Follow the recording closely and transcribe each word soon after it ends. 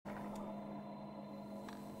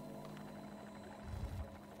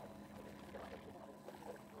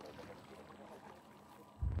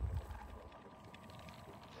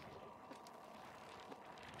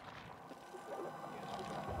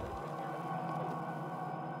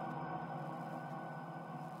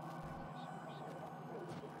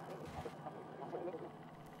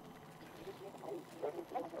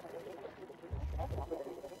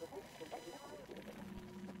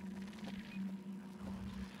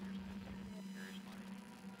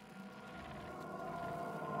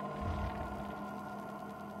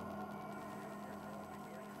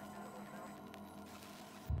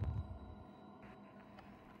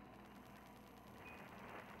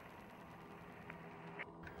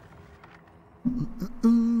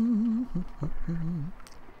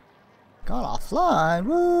Got offline.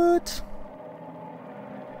 What?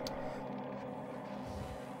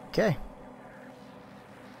 Okay.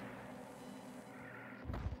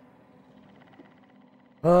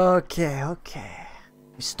 Okay.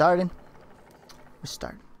 We starting? We're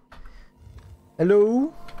starting.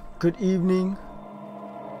 Hello. Good evening.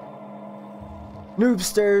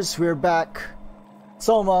 Noobsters, we're back.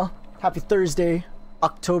 Soma, happy Thursday.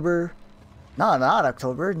 October. No, not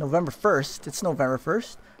October. November 1st. It's November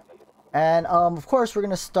 1st. And of course we're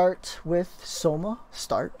gonna start with Soma.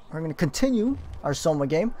 We're gonna continue our Soma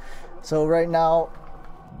game. So right now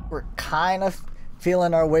we're kind of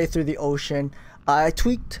feeling our way through the ocean. I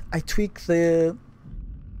tweaked the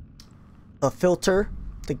filter,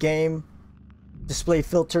 the game display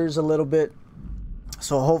filters a little bit.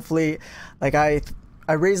 So hopefully, like I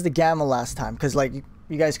raised the gamma last time because like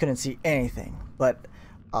you guys couldn't see anything, but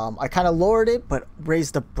I kind of lowered it but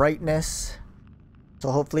raised the brightness. So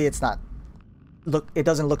hopefully it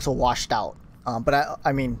doesn't look so washed out. But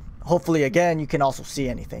I mean, hopefully again you can also see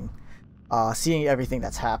anything, seeing everything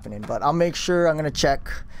that's happening. But I'll make sure. I'm gonna check.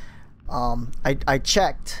 I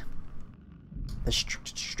checked the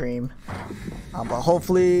stream, but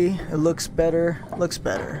hopefully it looks better.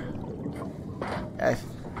 I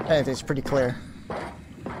think it's pretty clear.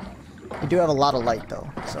 We do have a lot of light though,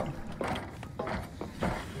 so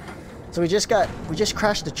we just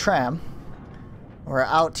crashed the tram. We're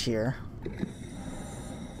out here.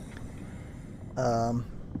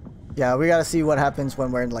 Yeah, we gotta see what happens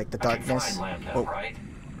when we're in like the darkness. Lambda, right?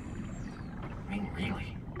 I mean,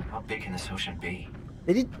 really, how big can this ocean be?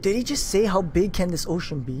 Did he just say how big can this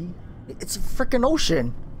ocean be? It's a freaking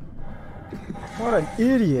ocean. What an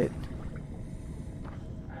idiot.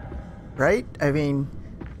 Right? I mean,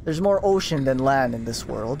 there's more ocean than land in this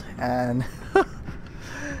world, and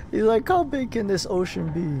he's like, how big can this ocean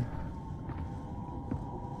be?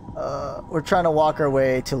 We're trying to walk our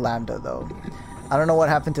way to Lambda though. I don't know what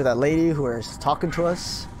happened to that lady who was talking to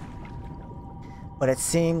us, but it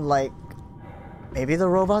seemed like maybe the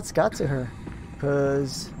robots got to her,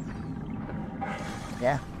 because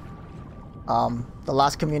yeah, the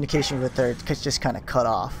last communication with her just kind of cut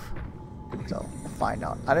off. So we'll find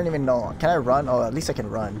out. I don't even know. Can I run? Oh, at least I can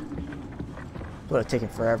run. It would have taken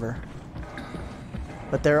forever.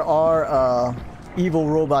 But there are evil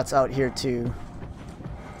robots out here too.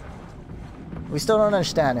 We still don't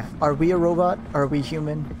understand. Are we a robot? Are we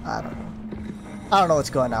human? I don't know. I don't know what's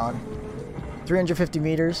going on. 350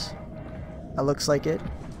 meters. That looks like it.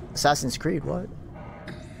 Assassin's Creed, what?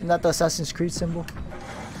 Isn't that the Assassin's Creed symbol?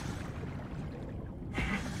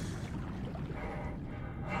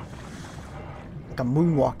 Like I'm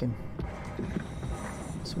moonwalking.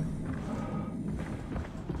 Sweet.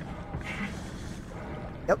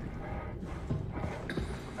 Yep.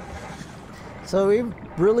 So we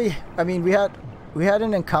really, I mean, we had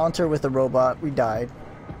an encounter with a robot. We died.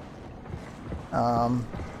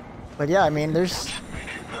 But yeah, I mean, there's.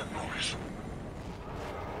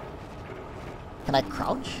 Can I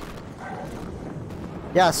crouch?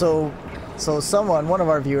 Yeah. So one of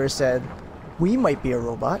our viewers said we might be a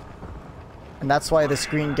robot, and that's why the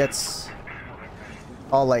screen gets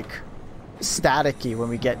all like staticky when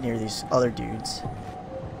we get near these other dudes.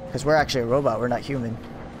 Because we're actually a robot. We're not human.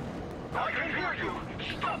 I can hear you.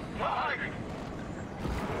 Stop hiding.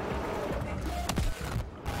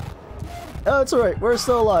 Oh, it's alright. We're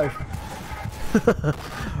still alive.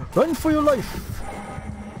 Run for your life.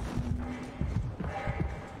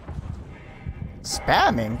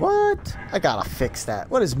 Spamming? What? I gotta fix that.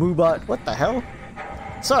 What is Moobot? What the hell?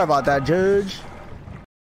 Sorry about that, Judge.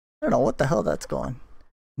 I don't know what the hell that's going.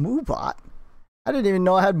 Moobot? I didn't even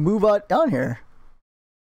know I had Moobot down here.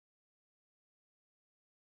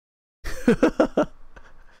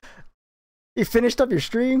 You finished up your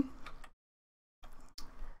stream?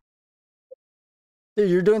 Dude,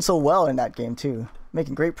 you're doing so well in that game too.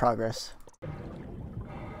 Making great progress.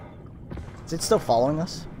 Is it still following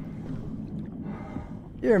us?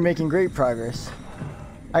 You're making great progress.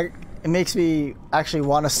 It makes me actually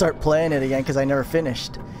want to start playing it again because I never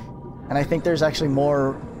finished. And I think there's actually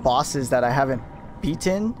more bosses that I haven't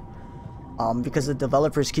beaten because the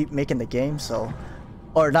developers keep making the game, so...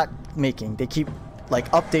 Or not making, they keep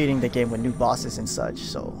like updating the game with new bosses and such,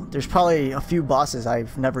 so there's probably a few bosses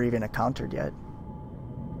I've never even encountered yet.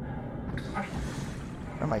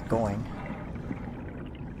 Where am I going?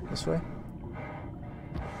 This way?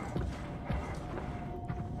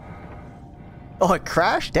 Oh, it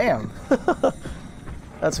crashed? Damn.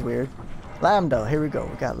 That's weird. Lambda, here we go.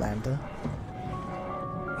 We got Lambda.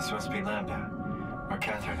 This must be Lambda, where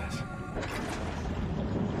Catherine is.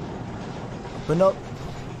 But no.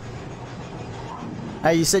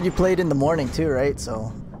 Hey, you said you played in the morning too, right?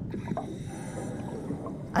 So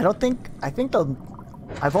I think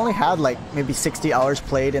I've only had like maybe 60 hours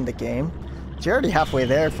played in the game. So you're already halfway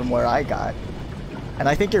there from where I got. And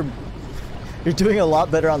I think you're doing a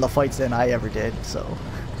lot better on the fights than I ever did, so.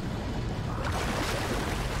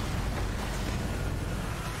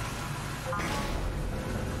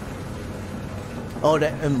 Oh,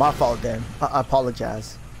 my fault then. I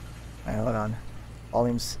apologize. Alright, hold on.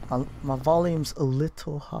 My volume's a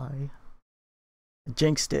little high. I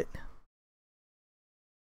jinxed it.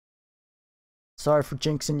 Sorry for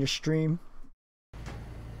jinxing your stream.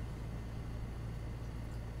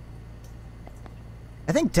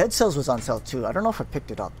 I think Dead Cells was on sale too. I don't know if I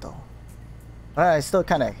picked it up though. But I still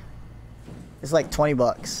kind of. It's like 20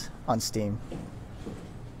 bucks on Steam.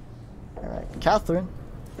 Alright, Catherine.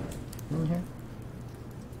 In here.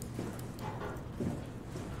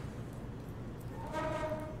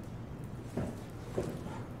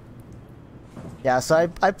 Yeah, so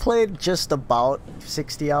I played just about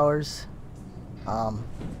 60 hours.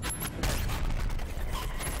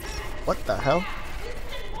 What the hell?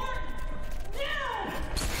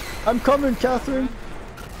 I'm coming, Catherine.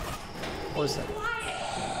 What was that?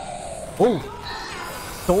 Oh!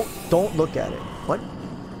 Don't look at it. What?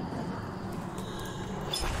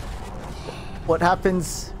 What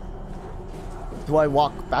happens? Do I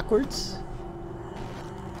walk backwards?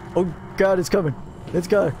 Oh God, it's coming. It's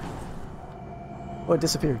got. Oh, it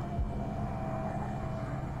disappeared.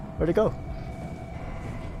 Where'd it go?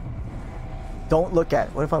 Don't look at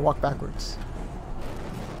it. What if I walk backwards?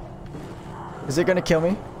 Is it gonna kill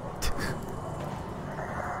me?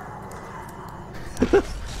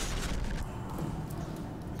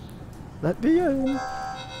 Let me in.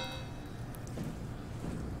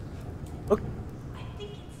 Look. I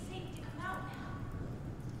think it's safe to come out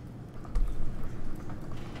now.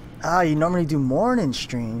 Ah, you normally do morning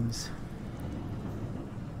streams.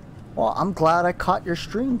 Well, I'm glad I caught your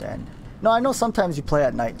stream then. No, I know sometimes you play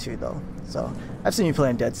at night too, though. So I've seen you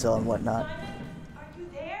playing Dead Cell and whatnot. Simon, are you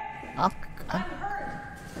there? I'm hurt.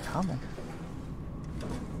 coming.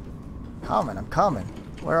 I'm coming.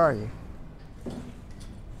 Where are you?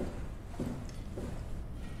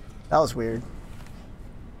 That was weird.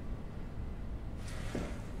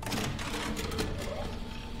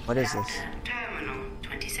 What is this? Terminal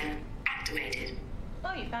 27 activated.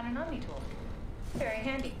 Oh, you found an Omni tool. Very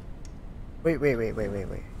handy. Wait.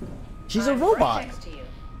 She's a I'm robot. Right next to you.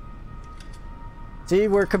 See,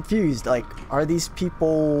 we're confused. Like, are these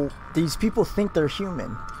people think they're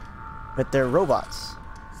human, but they're robots?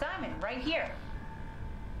 Simon, right here.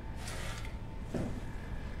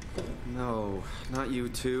 No, not you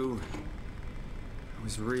too. I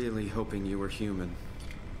was really hoping you were human.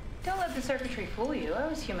 Don't let the circuitry fool you. I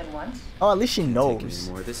was human once. Oh, at least she Can't take it knows.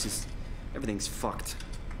 anymore. Everything's fucked.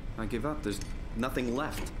 I give up. There's nothing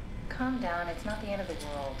left. Calm down. It's not the end of the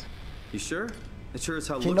world. You sure? It sure as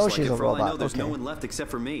hell She looks knows like she's it. a For all I know, robot, there's no okay. one left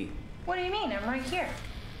except for me. What do you mean? I'm right here.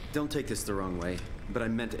 Don't take this the wrong way, but I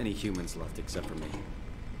meant any humans left except for me.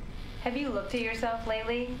 Have you looked at yourself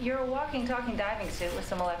lately? You're a walking, talking diving suit with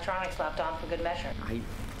some electronics slapped on for good measure. I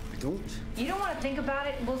don't. You don't want to think about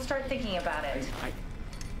it? We'll start thinking about it.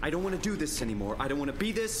 I don't want to do this anymore. I don't want to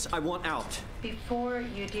be this. I want out. Before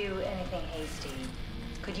you do anything hasty,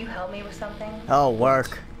 could you help me with something? Oh,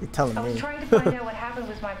 work. You're telling I was me. trying to find out what happened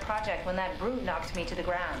with my project when that brute knocked me to the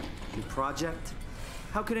ground. Your project?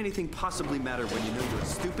 How could anything possibly matter when you know you're a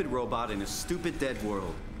stupid robot in a stupid dead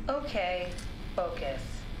world? Okay, focus.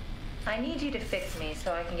 I need you to fix me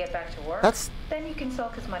so I can get back to work. Then you can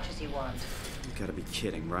sulk as much as you want. You gotta be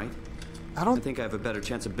kidding, right? I I don't. think I have a better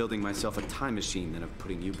chance of building myself a time machine than of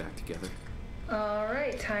putting you back together. All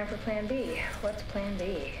right, time for plan B. What's plan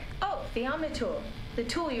B? Oh, the Omni tool. The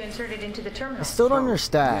tool you inserted into the terminal. I still don't Yeah,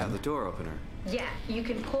 understand. the door opener. Yeah, you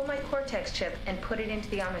can pull my Cortex chip and put it into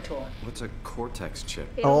the Omni tool. What's a Cortex chip?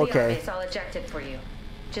 It'll be okay. obvious. I'll eject it for you.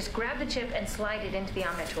 Just grab the chip and slide it into the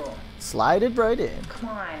Omni tool. Slide it right in. Come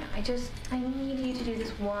on, I need you to do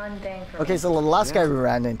this one thing for me. Okay, so the last guy Yeah. we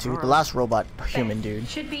ran into, the last robot human dude,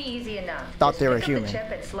 Should be easy enough. Thought Just they were pick up human. the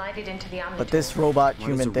chip and slide it into the Omni but tool. this robot Why does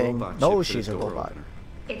human a thing robot knows chip fit she's a door robot. opener?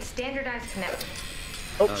 It's standardized connect.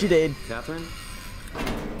 Oh, she did. Catherine? All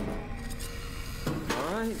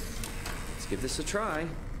right. Let's give this a try.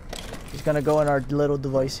 She's gonna go in our little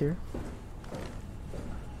device here.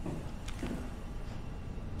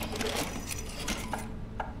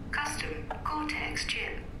 Custom Cortex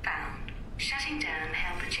chip found. Shutting down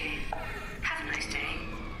helper chain. Have a nice day.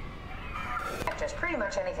 Just pretty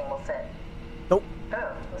much anything will fit. Nope.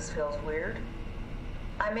 Oh, this feels weird.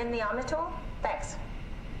 I'm in the Omni tool? Thanks.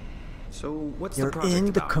 So what's You're the project in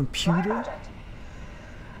the about? computer? Project.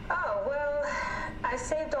 Oh, well, I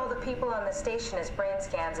saved all the people on the station as brain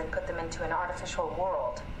scans and put them into an artificial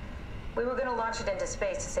world. We were going to launch it into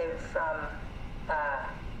space to save it from,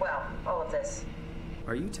 well, all of this.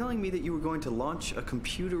 Are you telling me that you were going to launch a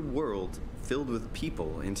computer world filled with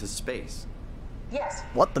people into space? Yes.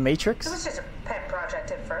 What, the Matrix? It was just a pet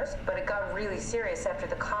project at first, but it got really serious after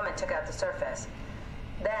the comet took out the surface.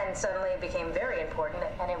 Then suddenly it became very important,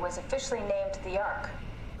 and it was officially named the Ark.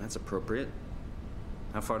 That's appropriate.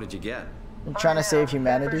 How far did you get? I'm trying to save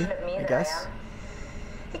humanity, That version of me I that guess. am.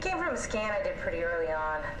 It came from a scan I did pretty early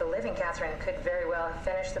on. The living Catherine could very well have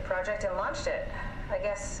finished the project and launched it. I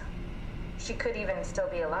guess she could even still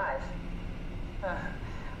be alive.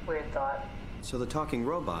 Weird thought. So the talking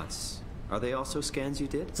robots, are they also scans you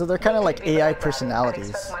did? So they're kind of They like could be AI like that. personalities.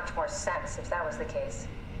 I'd expect much more sense if that was the case.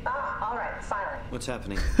 All right, finally. What's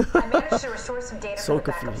happening? I managed to restore some data So from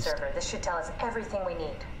the backup confused. server. This should tell us everything we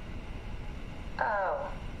need. Oh.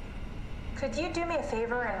 Could you do me a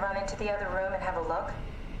favor and run into the other room and have a look?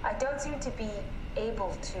 I don't seem to be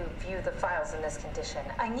able to view the files in this condition.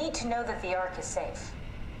 I need to know that the Ark is safe.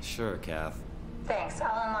 Sure, Kath. Thanks.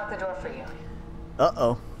 I'll unlock the door for you.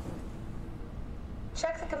 Uh-oh.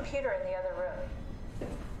 Check the computer in the other room.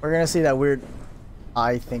 We're gonna see that weird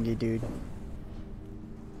eye thingy, dude.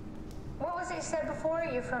 What was it you said before?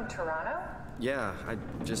 You're from Toronto? Yeah, I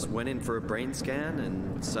just went in for a brain scan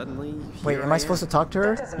and suddenly. Wait, am I supposed to talk to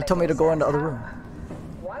her? That doesn't You make told me to any go in the sense. other room.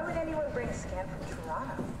 Why would anyone bring a scan from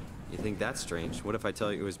Toronto? You think that's strange? What if I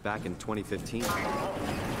tell you it was back in 2015?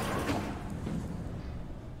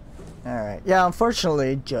 Alright. Yeah,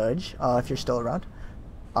 unfortunately, Judge, if you're still around.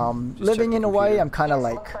 Just Living check in the Hawaii, computer. I'm kind of Yes,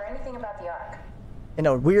 like look for anything about the Ark. in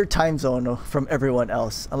a weird time zone from everyone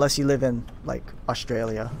else, unless you live in like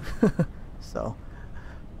Australia. So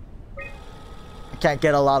I can't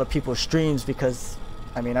get a lot of people's streams because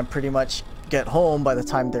I mean I'm pretty much get home by the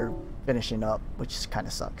time they're finishing up, which kind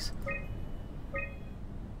of sucks.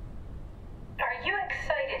 Are you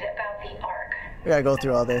excited about the Ark? We gotta go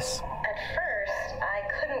through all this. At first, I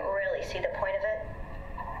couldn't really see the point of it.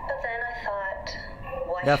 But then I thought,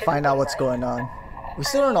 why We gotta shouldn't find out we, what's right? going on. We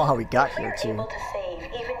still don't know how we got If we here are too. able to save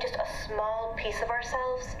even just a small piece of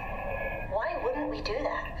ourselves, why wouldn't we do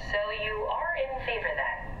that? So you are in favor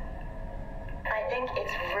then? I think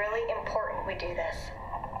it's really important we do this.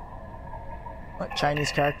 What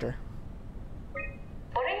Chinese character?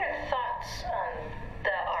 What are your thoughts on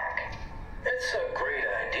the Ark? It's a great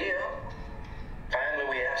idea. Finally,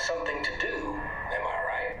 we have something to do. Am I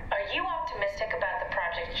right? Are you optimistic about the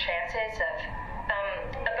project's chances of,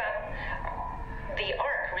 about the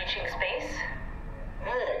Ark reaching space?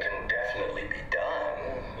 It can definitely be done.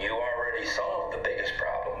 You already solved the biggest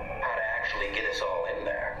problem. How to actually get us all in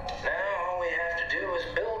there. Now all we have to do is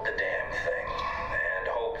build the damn thing. And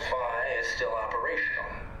hope Phi is still operational.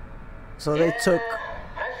 So they took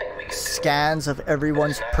I think we can do it. scans of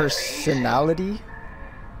everyone's personality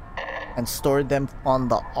and stored them on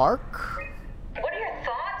the Ark. What are your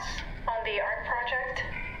thoughts on the Ark project?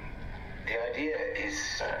 The idea is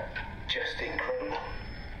just incredible.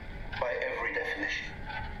 By every definition.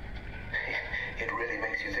 It really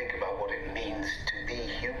makes you think about what it means to be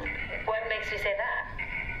human. What makes you say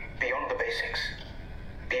that? Beyond the basics.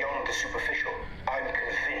 Beyond the superficial. I'm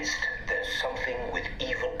convinced there's something with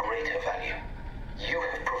even greater value. You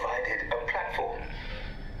have provided a platform,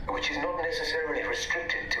 which is not necessarily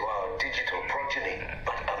restricted to our digital progeny,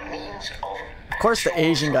 but a means of... Of course the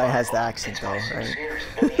Asian guy has the accent though, It's my right? sincerest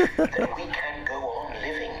belief that we can go on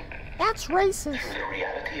living That's racist. through the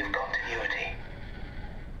reality of continuity.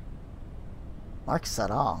 Mark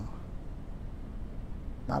Sarong.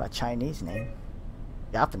 Not a Chinese name.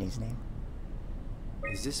 Japanese name.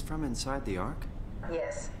 Is this from inside the Ark?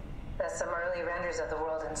 Yes. That's some early renders of the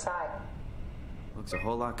world inside. Looks a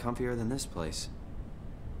whole lot comfier than this place.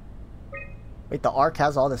 Wait, the Ark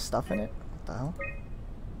has all this stuff in it? What the hell?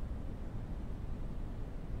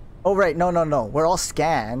 Oh right, no. We're all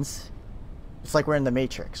scans. It's like we're in the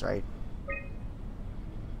Matrix, right?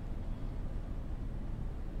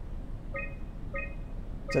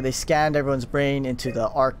 So they scanned everyone's brain into the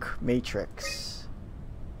Ark Matrix.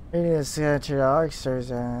 How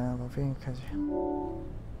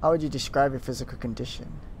would you describe your physical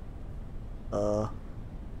condition?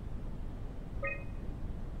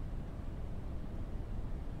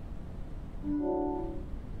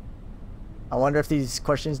 I wonder if these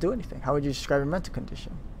questions do anything. How would you describe your mental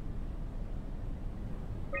condition?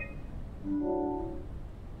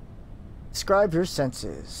 Describe your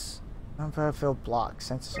senses. I don't know if I feel blocked.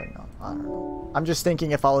 Senses are no. I don't know. I'm just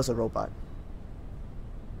thinking if I was a robot.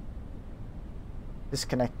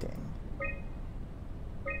 Disconnecting.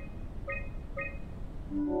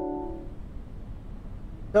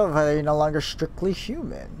 So you're no longer strictly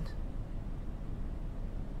human.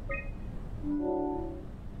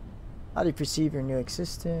 How do you perceive your new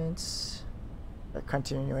existence? A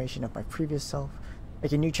continuation of my previous self.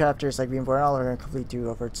 Like a new chapter is like being born all over and complete do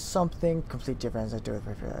over. It's something complete different as I do it.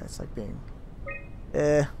 It's like being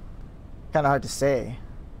kind of hard to say.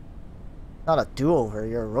 Not a do-over,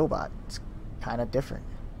 you're a robot. It's kind of different.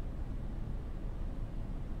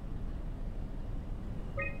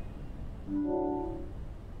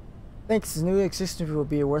 Thanks, this new existence will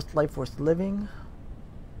be a life worth living.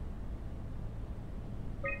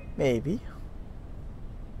 Maybe.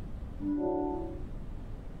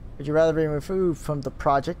 Would you rather be removed from the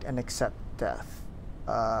project and accept death?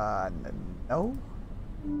 No.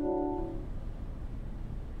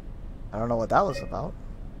 I don't know what that was about.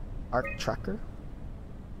 Arc tracker?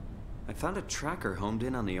 I found a tracker homed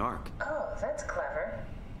in on the Ark. Oh, that's clever.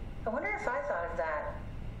 I wonder if I thought of that.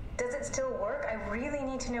 Does it still work? I really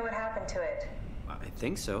need to know what happened to it. I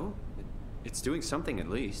think so. It's doing something at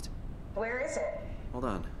least. Where is it? Hold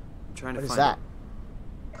on. I'm trying to What is find that?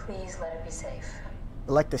 Please let it be safe.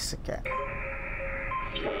 Select this again.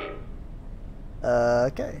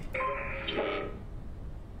 Okay.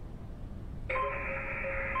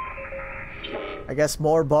 I guess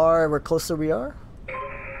more bar where closer we are.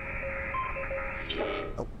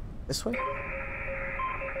 Oh, this way?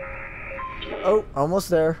 Oh, almost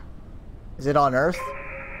there. Is it on Earth?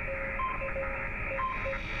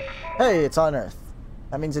 Hey, it's on Earth.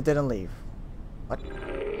 That means it didn't leave. What?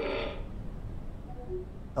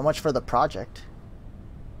 So much for the project.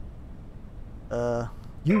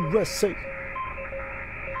 USA.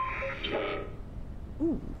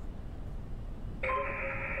 Ooh.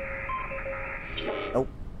 Nope.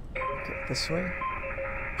 Okay, this way.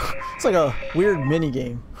 It's like a weird mini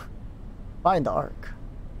game. Find the Ark.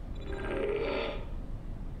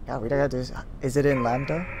 God, we gotta do this. Is it in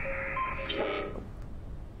Lambda? Nope.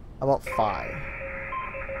 How about 5?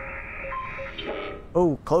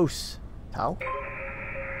 Oh, close. How?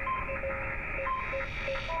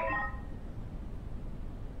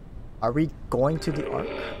 Are we going to the Ark?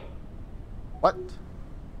 What?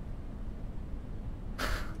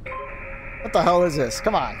 What the hell is this?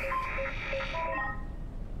 Come on.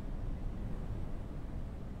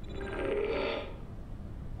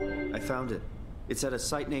 I found it. It's at a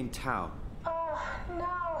site named Tau. Oh,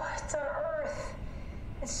 no. It's on Earth.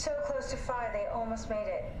 It's so close to 5, they almost made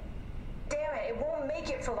it. Damn it, it won't make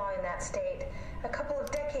it for long in that state. A couple of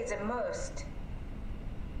decades at most.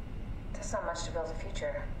 That's not much to build a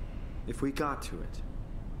future. If we got to it,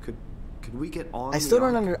 could we get on? I still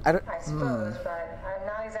the don't Ark? under. I suppose, but I'm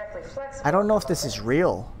not exactly flexible. I don't know if at this the is moment.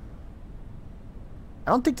 real.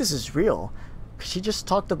 I don't think this is real. She just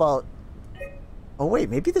talked about. Oh wait,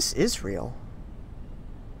 maybe this is real.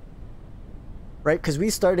 Right? Because we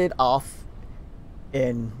started off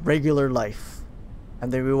in regular life,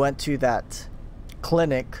 and then we went to that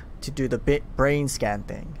clinic to do the brain scan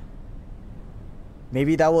thing.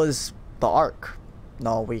 Maybe that was the Ark.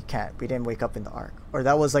 No, we can't. We didn't wake up in the Ark. Or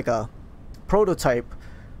that was like a prototype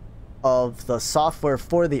of the software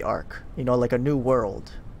for the Ark. You know, like a new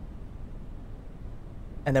world.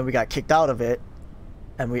 And then we got kicked out of it,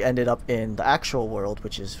 and we ended up in the actual world,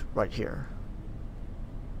 which is right here.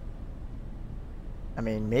 I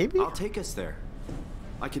mean, maybe? I'll take us there.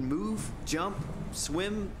 I can move, jump,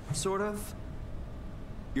 swim, sort of.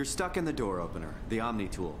 You're stuck in the door opener, the Omni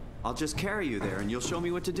tool. I'll just carry you there and you'll show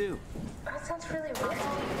me what to do. That sounds really risky.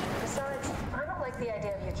 Besides, I don't like the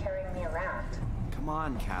idea of you carrying me around. Come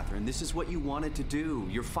on, Catherine. This is what you wanted to do.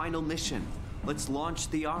 Your final mission. Let's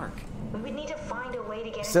launch the Ark. We would need to find a way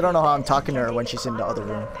to get. Still don't know how I'm talking to her when she's in the other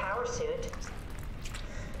room. Power suit.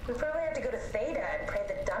 We probably have to go to Theta and pray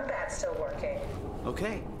that Dunbat's still working.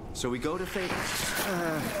 Okay, so we go to Theta.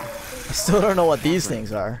 I still don't know what these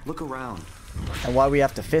things are. Look around. And why we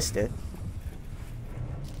have to fist it.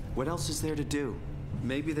 What else is there to do?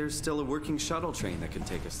 Maybe there's still a working shuttle train that can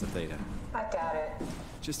take us to Theta. I doubt it.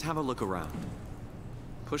 Just have a look around.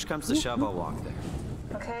 Push comes to shove, I'll walk there.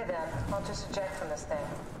 Okay then, I'll just eject from this thing.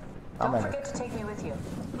 I'm Don't in. forget to take me with you.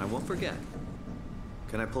 I won't forget.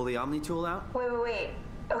 Can I pull the Omni tool out? Wait.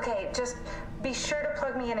 Okay, just be sure to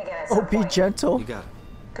plug me in again at Oh, some be point. gentle. You got it.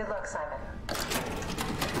 Good luck, Simon.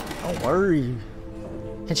 Don't worry.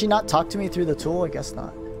 Can she not talk to me through the tool? I guess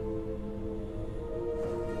not.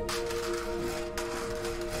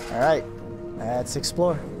 Alright, let's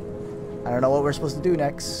explore. I don't know what we're supposed to do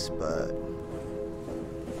next, but...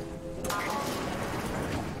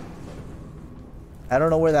 I don't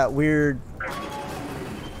know where that weird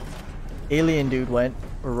alien dude went,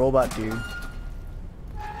 or robot dude.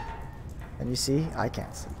 Can you see? I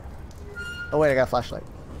can't see. Oh wait, I got a flashlight.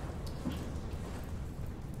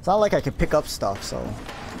 It's not like I could pick up stuff, so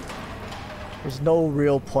there's no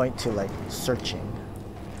real point to like searching.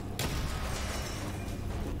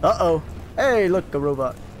 Uh-oh. Hey, look, a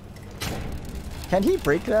robot. Can he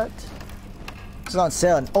break that? It's on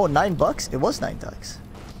sale. Oh, $9? It was $9.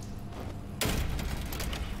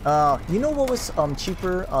 You know what was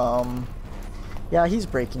cheaper? Yeah, he's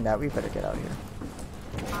breaking that. We better get out of here.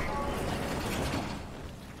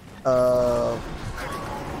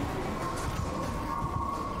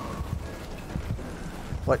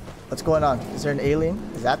 What's going on? Is there an alien?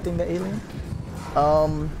 Is that thing the alien?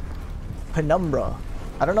 Penumbra.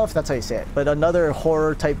 I don't know if that's how you say it, but another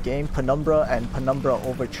horror type game, Penumbra and Penumbra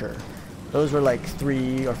Overture. Those were like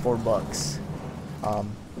 $3 or $4.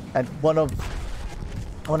 And one of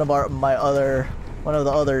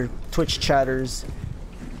the other Twitch chatters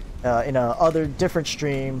in a other different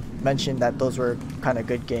stream mentioned that those were kind of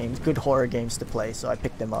good games, good horror games to play, so I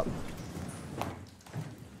picked them up.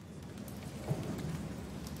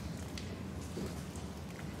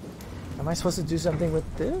 Am I supposed to do something with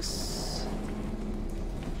this?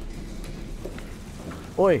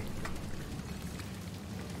 Oi!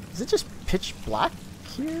 Is it just pitch black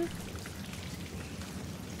here?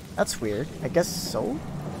 That's weird. I guess so.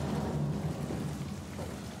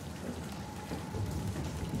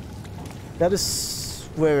 That is...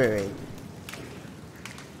 Wait.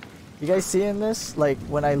 You guys seeing this? Like,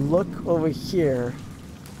 when I look over here,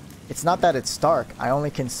 it's not that it's dark. I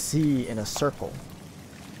only can see in a circle.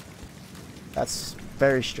 That's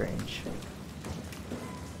very strange.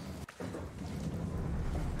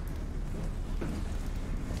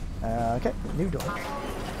 Okay, new door.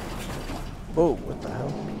 Whoa, what the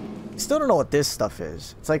hell? I still don't know what this stuff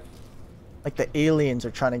is. It's like the aliens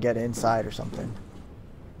are trying to get inside or something.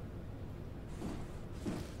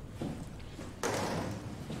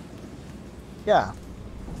 Yeah.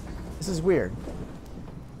 This is weird.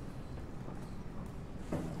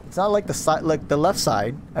 It's not like the side, like the left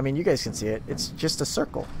side. I mean, you guys can see it. It's just a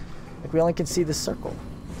circle. Like we only can see this circle.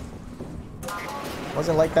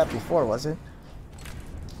 Wasn't like that before, was it?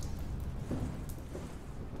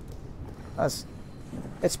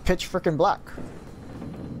 It's pitch frickin' black.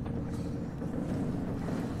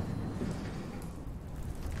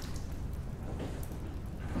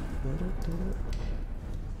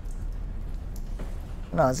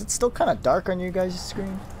 No, is it still kind of dark on you guys'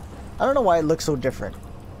 screen? I don't know why it looks so different.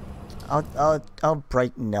 I'll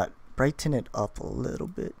brighten it up a little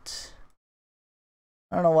bit.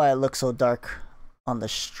 I don't know why it looks so dark on the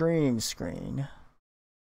stream screen.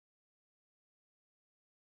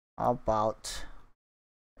 How about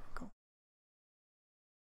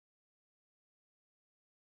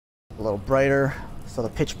a little brighter so the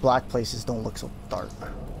pitch black places don't look so dark.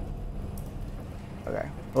 Okay.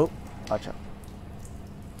 Oh, watch out.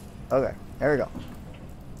 Okay, there we go.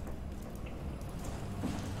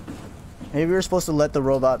 Maybe we're supposed to let the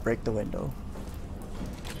robot break the window.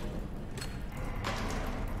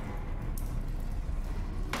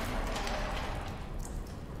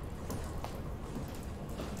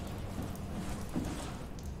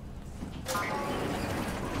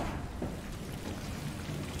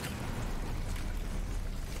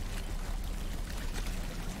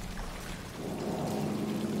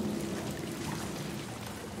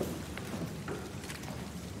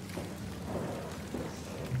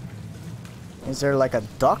 Is there like a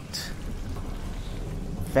duct?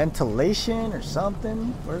 Ventilation or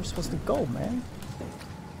something? Where are we supposed to go, man?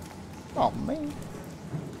 Oh, man.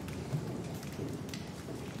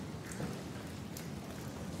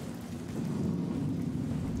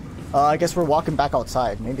 I guess we're walking back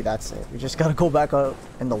outside. Maybe that's it. We just gotta go back out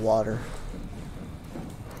in the water.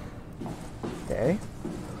 Okay.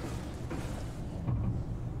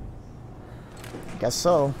 Guess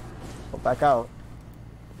so. Go back out.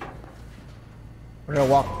 We're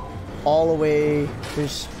gonna walk all the way.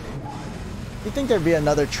 There's... You'd think there'd be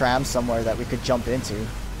another tram somewhere that we could jump into.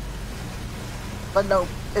 But no,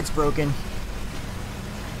 it's broken.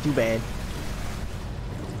 Too bad.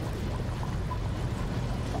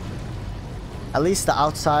 At least the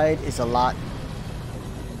outside is a lot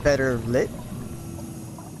better lit.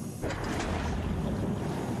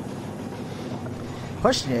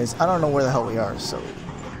 Question is, I don't know where the hell we are, so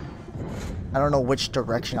I don't know which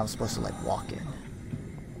direction I'm supposed to like walk in.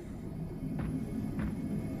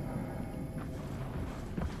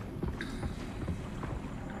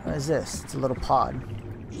 What is this? It's a little pod.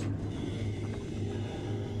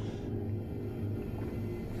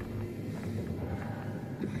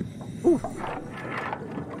 Ooh.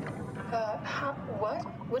 What?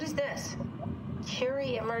 What is this?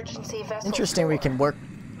 Curie emergency vessel. Interesting. We can work.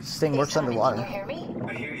 This thing works underwater. Can you hear me?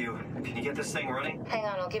 I hear you. Can you get this thing running? Hang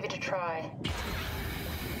on, I'll give it a try.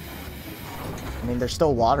 I mean, there's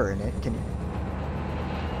still water in it. Can you?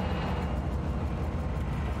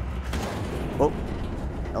 Oh.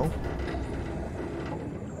 No.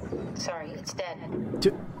 Sorry, it's dead.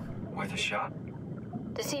 Worth a shot?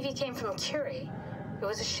 The CV came from Curie. It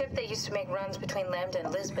was a ship that used to make runs between Lambda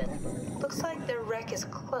and Lisbon. Looks like their wreck is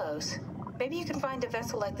close. Maybe you can find a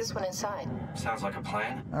vessel like this one inside. Sounds like a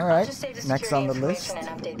plan. All right. Just save the Next on security the list.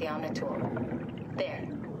 information and update the Omni tool. There.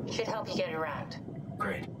 Should help you get around.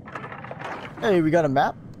 Great. Hey, we got a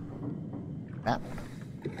map. Map.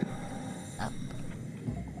 Map.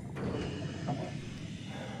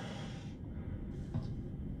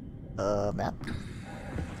 Map.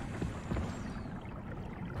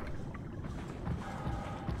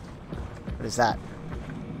 What is that?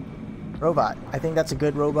 Robot. I think that's a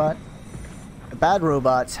good robot. The bad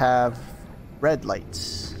robots have red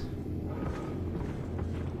lights.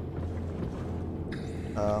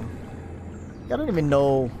 I don't even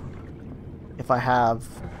know if I have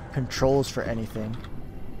controls for anything.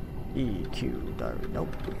 E, Q, W,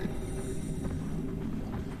 nope.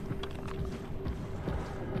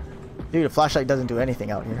 Dude, a flashlight doesn't do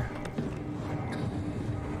anything out here.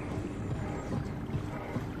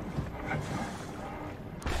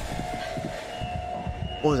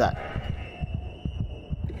 What was that?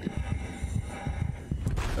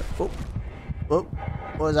 Oh, oh,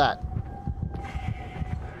 what was that?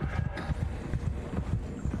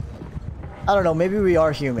 I don't know, maybe we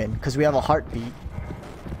are human, because we have a heartbeat.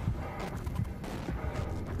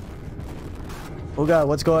 Oh god,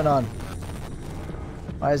 what's going on?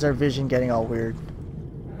 Why is our vision getting all weird?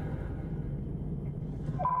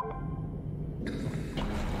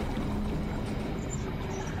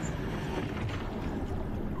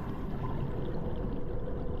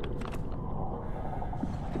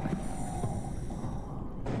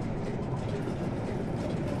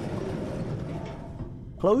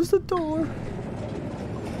 Close the door.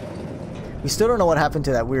 We still don't know what happened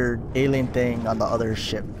to that weird alien thing on the other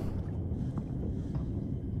ship.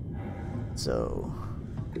 So...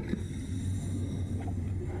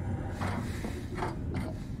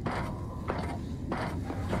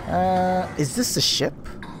 is this the ship?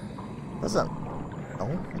 Doesn't... No,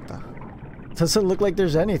 what the... Doesn't look like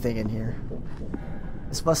there's anything in here.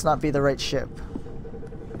 This must not be the right ship.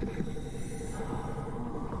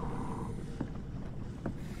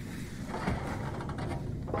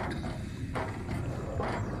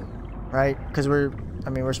 Right? Because we're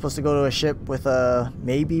supposed to go to a ship with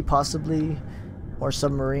maybe, possibly, more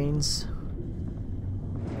submarines.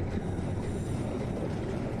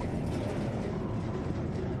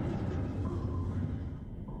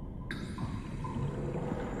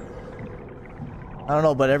 I don't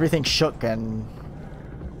know, but everything shook and...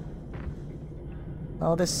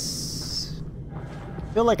 Oh, this...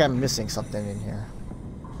 I feel like I'm missing something in here.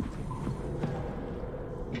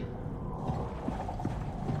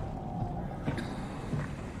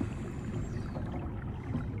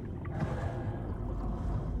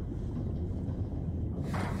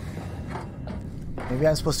 Maybe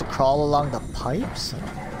I'm supposed to crawl along the pipes?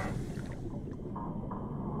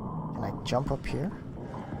 Can I jump up here?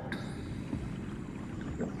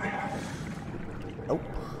 Nope.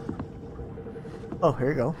 Oh, here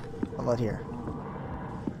you go. How about here?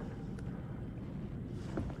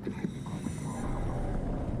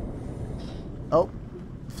 Oh,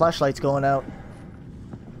 flashlight's going out.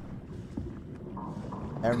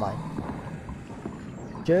 Never mind.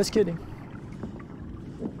 Just kidding.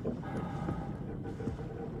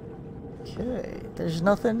 Okay, there's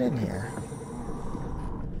nothing in here.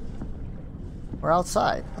 We're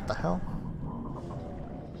outside. What the hell?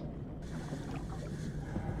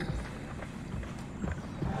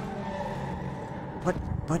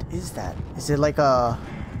 What is that? Is it like a...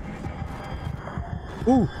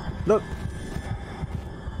 Ooh, look.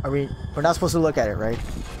 We're not supposed to look at it, right?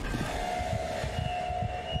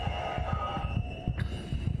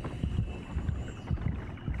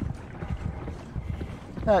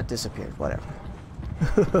 That disappeared, whatever.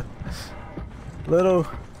 Little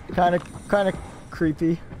kind of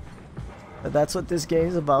creepy. But that's what this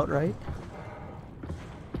game's about, right?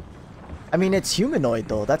 I mean, it's humanoid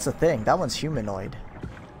though, that's the thing. That one's humanoid.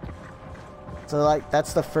 So like,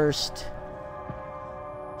 that's the first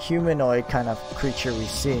humanoid kind of creature we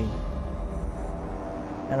see.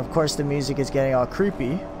 And of course the music is getting all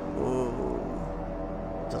creepy. Ooh.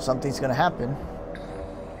 So something's gonna happen.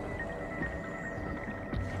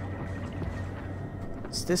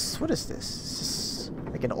 Is this, what is this? Is this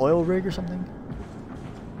like an oil rig or something?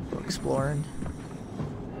 Go exploring.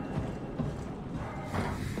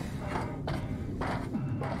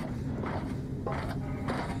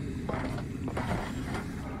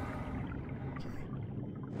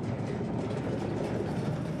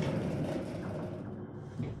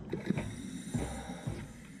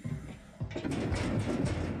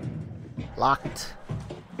 Locked.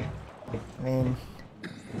 I mean...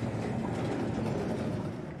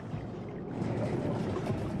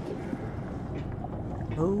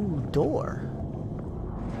 Oh, door.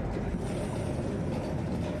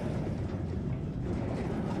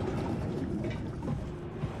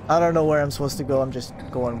 I don't know where I'm supposed to go, I'm just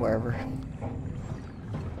going wherever.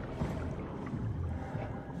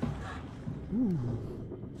 Ooh.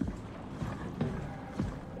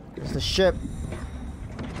 There's the ship.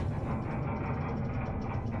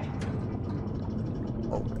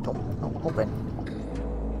 Oh, don't open.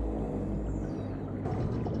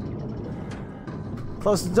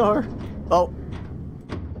 Close the door. Oh.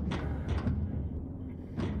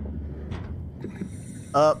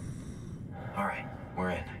 Up. Alright, we're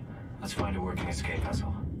in. Let's find a working escape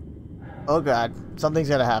vessel. Oh god, something's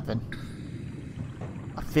gonna happen.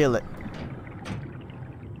 I feel it.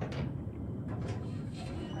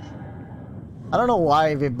 I don't know why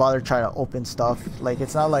I even bother trying to open stuff. Like,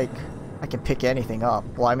 it's not like I can pick anything up.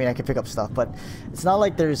 Well, I mean, I can pick up stuff, but it's not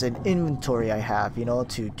like there's an inventory I have, you know,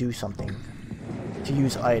 to do something. To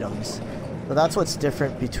use items. So that's what's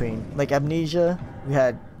different between, like, Amnesia,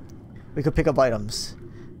 we could pick up items.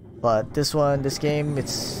 But this game,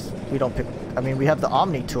 we don't pick, I mean, we have the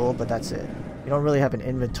Omni tool, but that's it. We don't really have an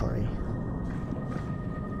inventory.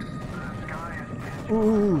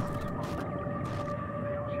 Ooh.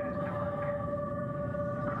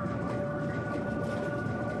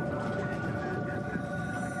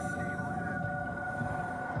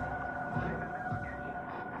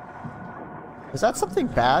 Is that something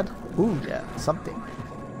bad? Ooh, yeah, something.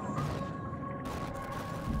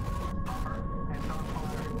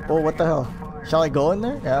 Oh, what the hell? Shall I go in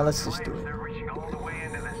there? Yeah, let's just do it.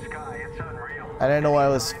 I didn't know why I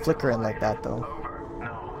was flickering like that, though.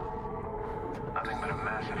 Nothing but a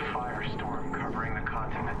massive firestorm covering the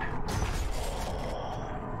continent.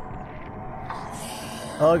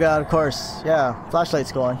 Oh god, of course. Yeah,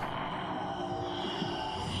 flashlight's going.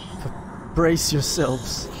 Brace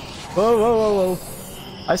yourselves. Whoa, whoa, whoa, whoa.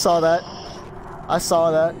 I saw that. I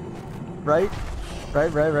saw that. Right?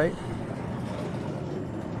 Right.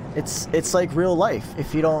 It's like real life.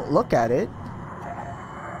 If you don't look at it,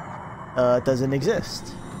 it doesn't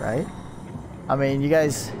exist, right? I mean, you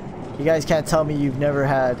guys can't tell me you've never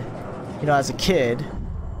had, you know, as a kid,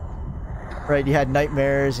 right, you had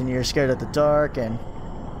nightmares and you're scared of the dark and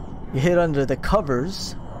you hid under the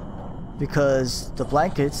covers because the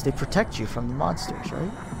blankets, they protect you from the monsters,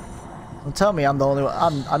 right? Don't tell me I'm the only one.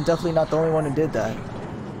 I'm definitely not the only one who did that.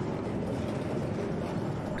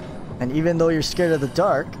 And even though you're scared of the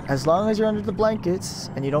dark, as long as you're under the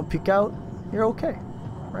blankets and you don't peek out, you're okay,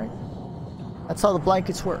 right? That's how the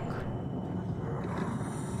blankets work.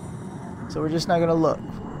 So we're just not gonna look.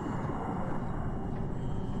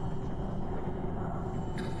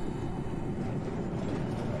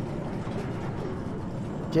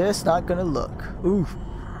 Just not gonna look. Ooh,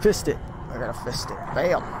 fist it. I gotta fist it.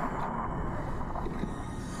 Bam.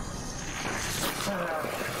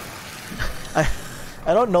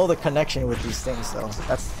 I don't know the connection with these things though.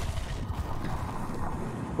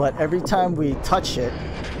 But every time we touch it,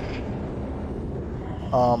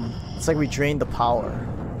 it's like we drain the power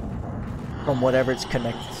from whatever it's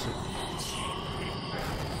connected to.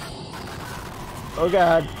 Oh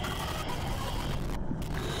god.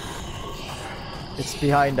 It's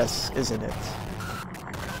behind us, isn't it?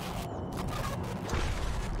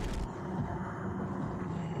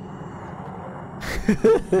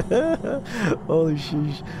 Holy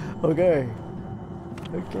sheesh. Okay.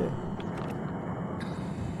 Okay.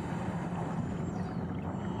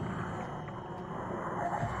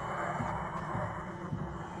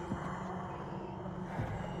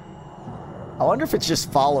 I wonder if it's just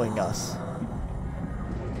following us.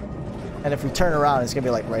 And if we turn around, it's gonna be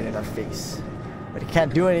like right in our face. But it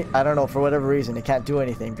can't do any, I don't know, for whatever reason, it can't do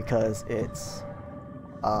anything because it's,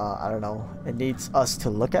 I don't know, it needs us to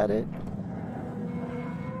look at it.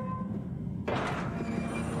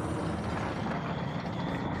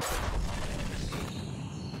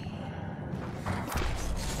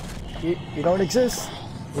 You don't exist.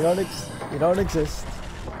 You don't exist.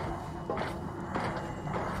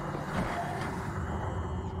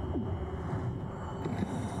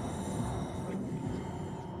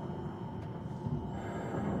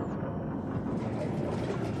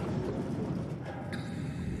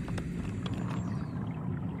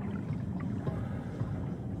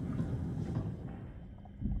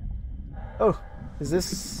 Oh, is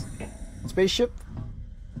this spaceship?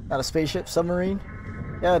 Not a spaceship, submarine?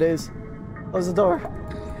 Yeah, it is. Close the door.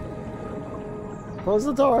 Close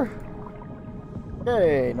the door.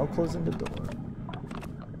 Okay, no closing the door.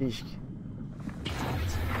 Eesh.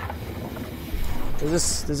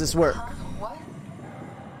 Does this work? What?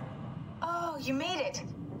 Oh, you made it.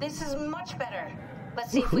 This is much better.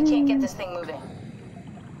 Let's see if we can't get this thing moving.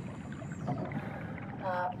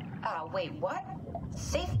 Wait, what?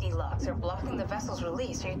 Safety locks are blocking the vessel's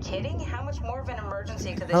release. Are you kidding? How much more of an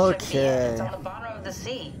emergency could this ship be in? It's on the bottom of the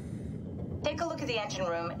sea. Take a look at the engine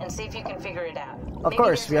room and see if you can figure it out. Of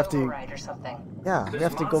course, we have to. Or something. Yeah, we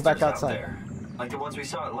have to go back outside. There, like the ones we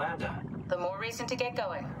saw at Lambda. The more reason to get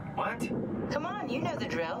going. What? Come on, you know the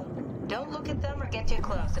drill. Don't look at them or get too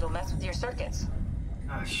close. It'll mess with your circuits.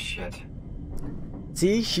 Oh shit.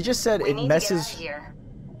 See, she just said it messes.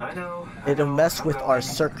 I know. It'll mess with our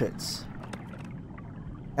circuits.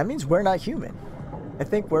 That means we're not human. I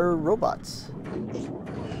think we're robots.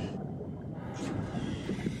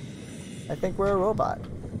 I think we're a robot.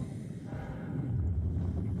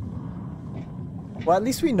 Well, at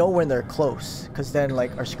least we know when they're close, because then,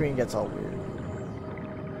 like, our screen gets all weird.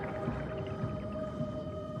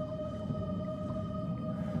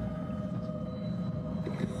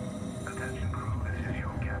 Attention crew, this is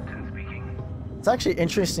your captain speaking. It's actually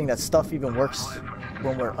interesting that stuff even works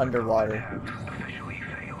when we're underwater. Officially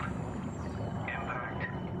failed. Impact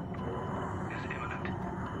is imminent.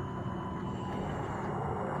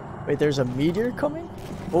 Wait, there's a meteor coming?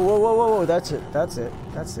 Whoa, whoa, whoa, whoa, whoa, that's it, that's it,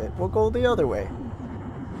 that's it. We'll go the other way.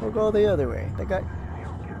 We'll go the other way. The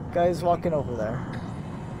guy's walking over there.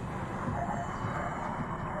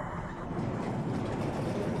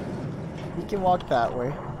 He can walk that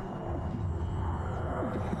way.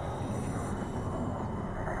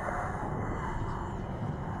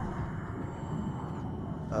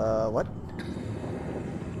 What?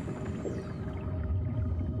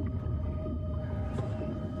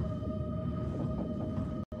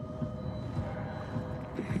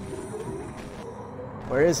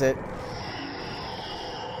 Where is it?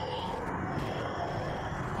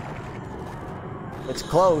 It's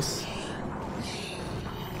close.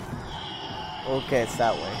 Okay, it's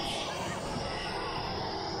that way.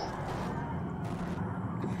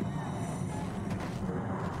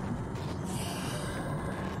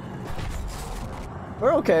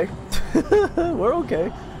 We're okay. We're okay.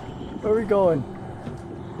 Where are we going?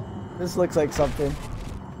 This looks like something.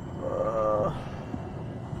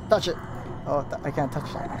 Touch it. Oh, I can't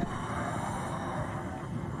touch that.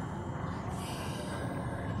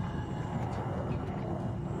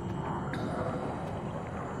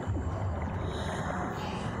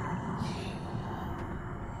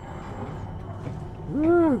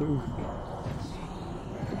 Woo.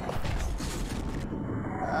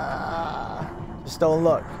 Just don't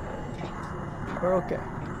look. We're okay.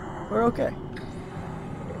 We're okay.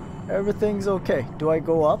 Everything's okay. Do I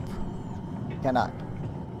go up? Cannot.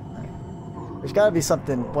 There's gotta be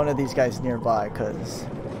something, one of these guys nearby, because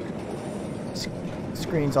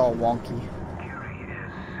screen's all wonky. Curie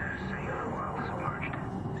is safe while submerged.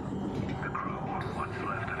 The crew, what's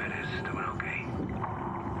left of it, is doing okay.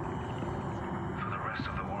 For the rest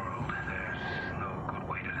of the world, there's no good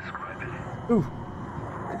way to describe it. Ooh.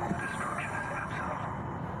 The destruction is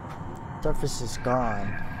absolute. Surface is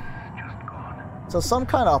gone. Just gone. So some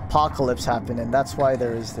kind of apocalypse happened, and that's why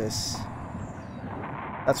there is this.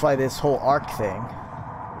 That's why this whole arc thing.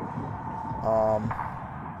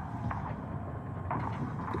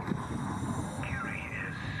 Curie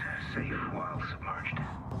is safe while submerged.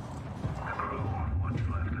 The crew, what's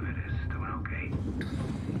left of it, is doing okay.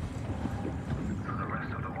 For the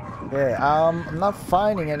rest of the world. Yeah, I'm not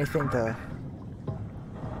finding anything to.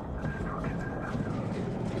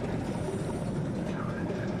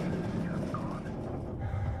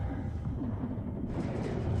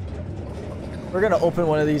 We're gonna open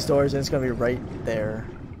one of these doors and it's gonna be right there.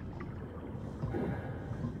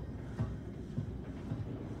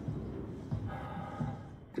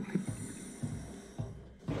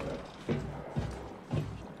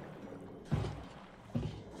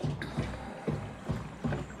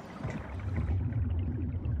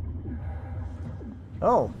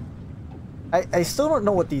 Oh. I still don't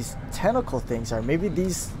know what these tentacle things are. Maybe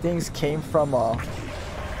these things came from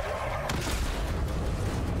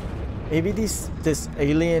maybe this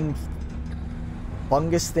alien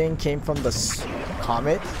fungus thing came from the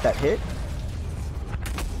comet that hit?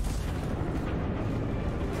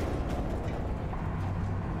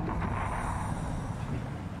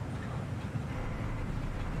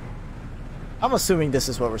 I'm assuming this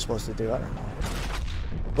is what we're supposed to do. I don't know.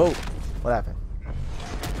 Whoa, what happened?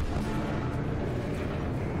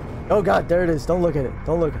 Oh god, there it is. Don't look at it.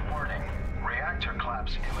 Don't look at it. Warning. Reactor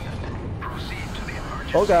collapse imminent. Proceed to the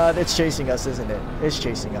emergency. Oh god, it's chasing us, isn't it? It's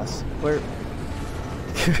chasing us. We're...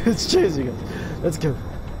 it's chasing us. Let's go.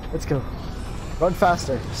 Let's go. Run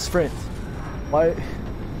faster. Sprint. Why?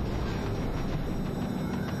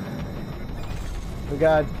 Oh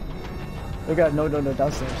god. Oh god, no, no, no,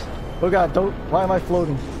 downstairs. Oh god, don't. Why am I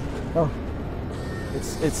floating? No.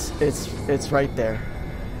 It's right there.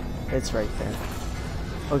 It's right there.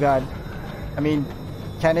 Oh god. I mean,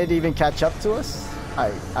 can it even catch up to us?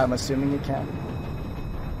 I'm assuming it can.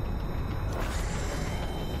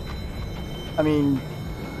 I mean,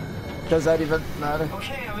 does that even matter?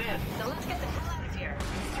 Okay, I'm in. Now let's get the hell out of here.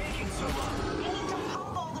 It's taking so long. We need to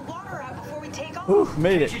pump all the water out before we take off. Ooh,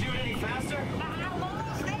 made it. Can't you do it any faster? I'm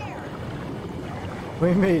almost there.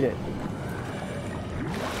 We made it.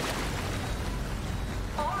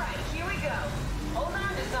 All right, here we go. Hold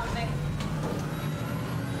on to something.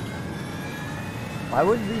 Why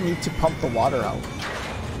would we need to pump the water out?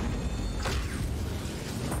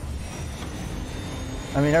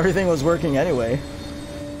 I mean, everything was working anyway.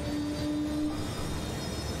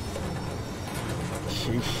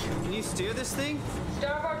 Sheesh. Can you steer this thing?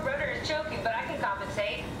 Starboard rudder is choking, but I can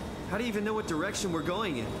compensate. How do you even know what direction we're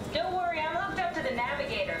going in? Don't worry, I'm hooked up to the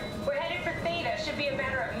navigator. We're headed for Theta. Should be a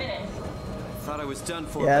matter of minutes. Thought I was done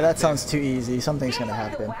for. Yeah, back that there. sounds too easy. Something's gonna Seems like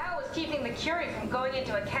happen. The WoW is keeping the Curie from going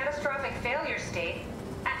into a catastrophic failure state.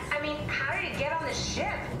 I mean, how did it get on the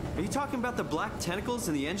ship? Are you talking about the black tentacles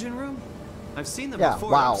in the engine room? I've seen them Yeah,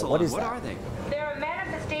 before. wow, Epsilon. what is What that? are they? They're a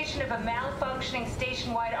manifestation of a malfunctioning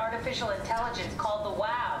station-wide artificial intelligence called the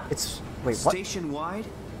WoW. It's wait, what? Station wide?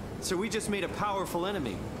 So we just made a powerful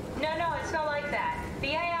enemy. No, it's not like that. The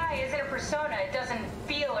AI isn't a persona. It doesn't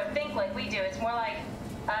feel or think like we do. It's more like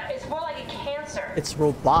a cancer. It's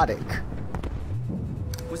robotic.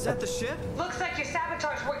 Was that the ship? Looks like your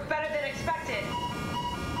sabotage worked better than expected.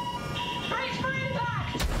 Brace for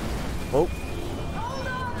impact! Oh, Hold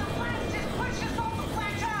on, the blast just pushed us off the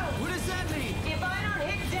plateau! What does that mean? If I don't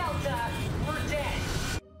hit Delta, we're dead.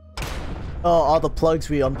 oh, all the plugs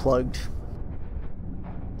we unplugged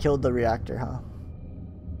killed the reactor, huh?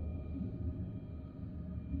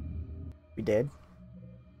 We did.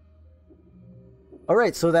 All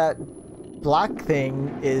right, so that black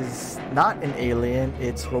thing is not an alien;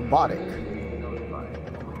 it's robotic.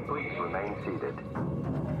 Please remain seated.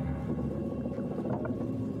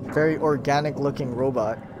 Very organic-looking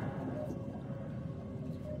robot.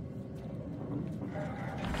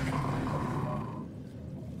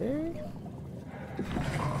 Okay.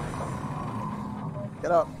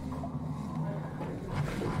 Get up.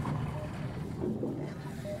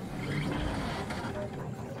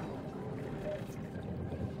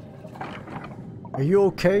 Are you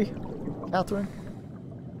okay, Catherine?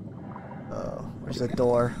 Where's the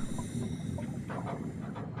door?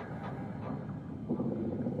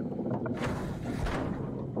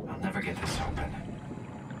 I'll never get this open.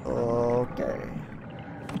 Okay.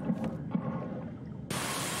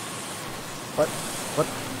 What?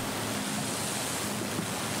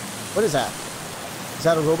 What is that? Is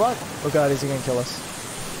that a robot? Oh god, is he gonna kill us?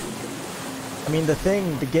 I mean,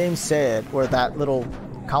 the game said, or that little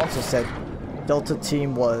console said, Delta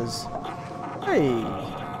Team was,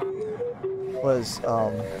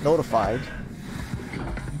 notified.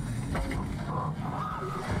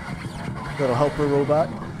 Little helper robot.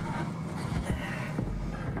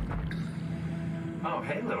 Oh,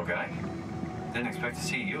 hey, little guy. Didn't expect to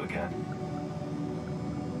see you again.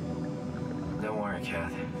 Don't worry,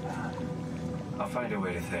 Kath. I'll find a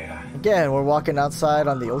way to Thea. Again, we're walking outside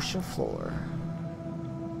on the ocean floor.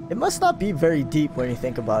 It must not be very deep when you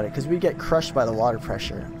think about it, because we get crushed by the water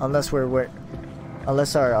pressure, unless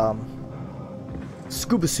unless our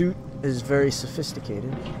scuba suit is very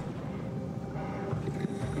sophisticated.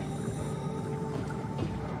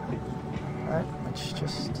 Alright, let's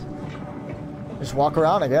just walk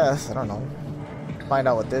around, I guess. I don't know. Find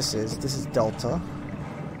out what this is. This is Delta.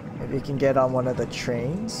 Maybe we can get on one of the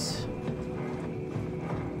trains.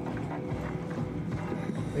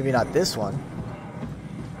 Maybe not this one.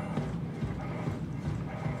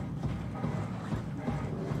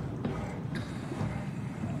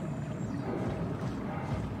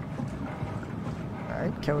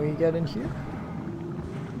 Alright, can we get in here?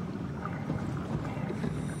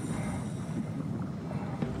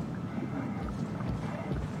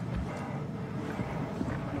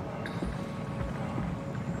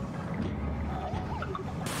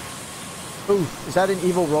 Ooh, is that an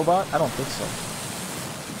evil robot? I don't think so.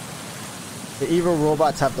 The evil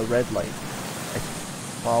robots have the red light.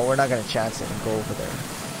 Well, we're not gonna chance it and go over there.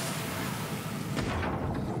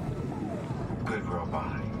 Good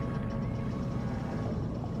robot.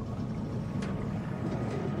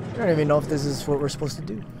 don't even know if this is what we're supposed to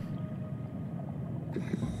do.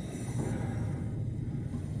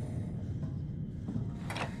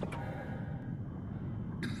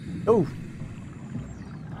 Oh.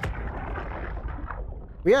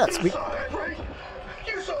 Yes, You saw that, right?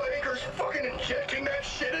 You saw Akers fucking injecting that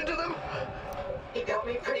shit into them? He got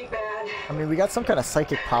me pretty bad. I mean, we got some kind of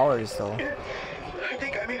psychic powers, though. I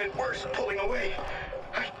think I made it worse pulling away.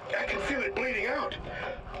 I can feel it bleeding out.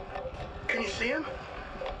 Can you see him?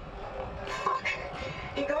 Fuck.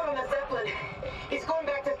 He got on a Zeppelin. He's going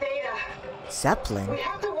back to Theta. Zeppelin? We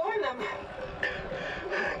have to warn them.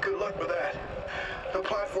 Good luck with that. The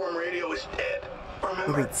platform radio is dead.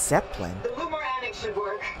 Remember? Wait, Zeppelin? The Lumar Annex should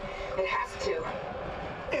work. It has to.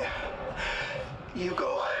 Yeah. You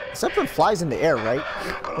go. Zeppelin flies in the air, right?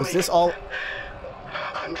 Was this all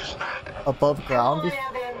I'm just not. above ground? Come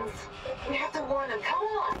on, Evans. We have to warn them. Come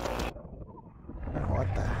on. Oh, what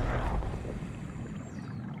the hell?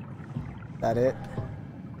 That it?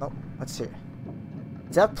 Nope. Let's see.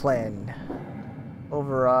 Zeppelin.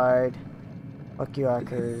 Override. Fuck you,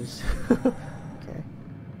 hackers. Okay.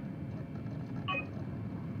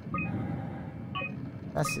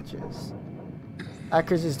 Messages.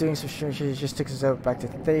 Hackers is doing some strange shit. He just took us out back to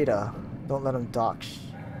Theta. Don't let him dock.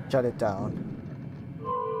 Shut it down.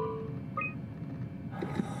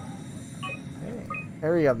 Okay.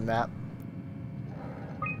 Area map.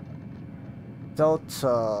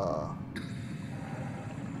 Delta.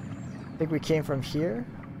 I think we came from here.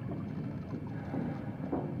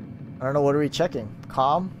 I don't know, what are we checking?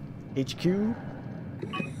 Com? HQ?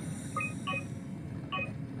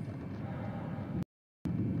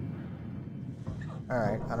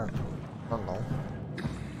 Alright, I don't know.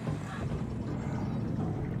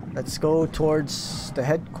 Let's go towards the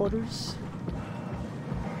headquarters.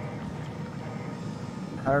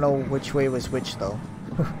 I don't know which way was which though.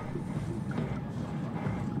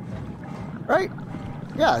 Right?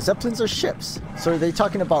 Yeah, Zeppelins are ships. So are they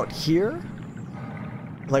talking about here?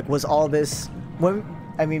 Like, was all this... when?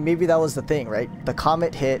 I mean, maybe that was the thing, right? The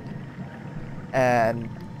comet hit, and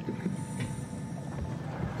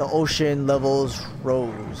the ocean levels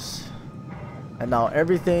rose. And now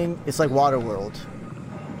everything... it's like Waterworld.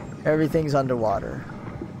 Everything's underwater.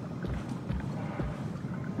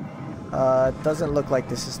 It doesn't look like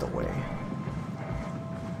this is the way.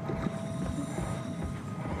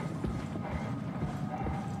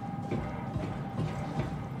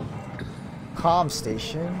 Comm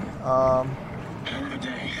station. Hell of a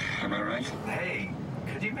day, am I right? Hey,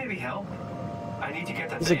 could you maybe help? I need to get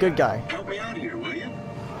that. He's a good guy. Help me out here, will you?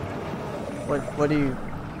 What do you...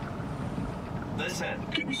 Listen.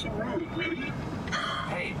 Give me some room, will you?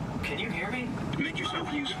 Hey, can you hear me? Make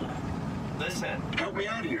yourself useful. Listen. Help me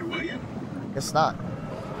out here, will you? Guess not.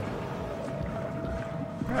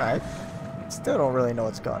 Alright. Still don't really know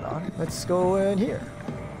what's going on. Let's go in here.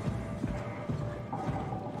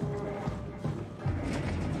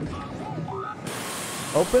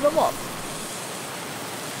 Open them up.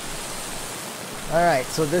 Alright,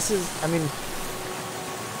 so this is, I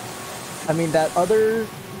mean that other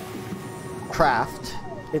craft,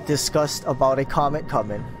 it discussed about a comet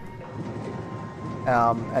coming.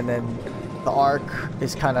 And then the Ark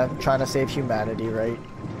is kind of trying to save humanity, right?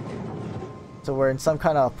 So we're in some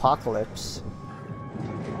kind of apocalypse.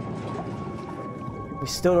 We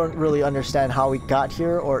still don't really understand how we got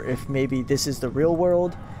here, or if maybe this is the real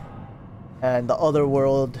world. And the other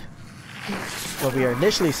world, where we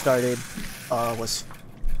initially started, was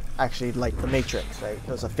actually like the Matrix, right? It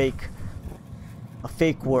was a fake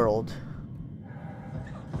world.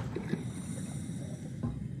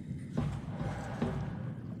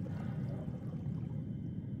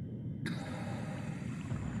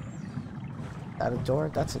 That a door?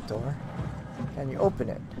 That's a door. Can you open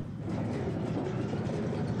it?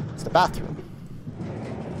 It's the bathroom.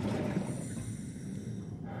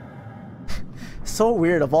 So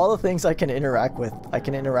weird. Of all the things I can interact with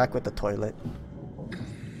the toilet.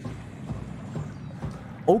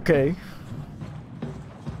 Okay.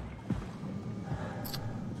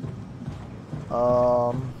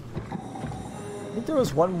 I think there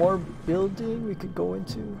was one more building we could go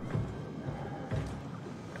into.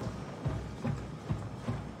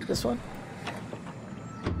 This one?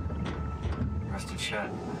 Rusted shut.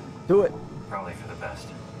 Do it. Probably for the best.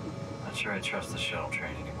 Not sure I trust the shuttle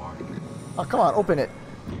train anymore. Oh, come on, open it.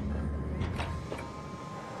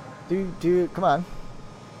 Dude, come on.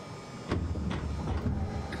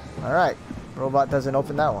 Alright. Robot doesn't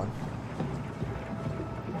open that one.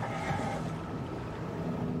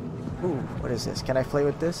 Ooh, what is this? Can I play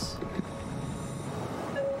with this?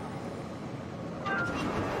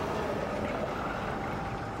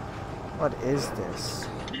 What is this?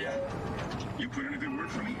 Yeah. put in a good word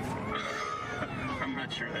for me? I'm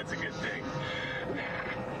not sure that's a good thing.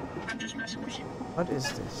 I'm just messing with you. What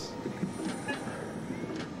is this?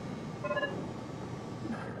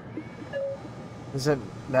 Does it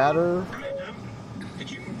matter?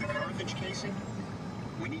 Did you move the cartridge casing?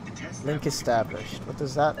 We need to test Link established. What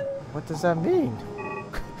does that mean?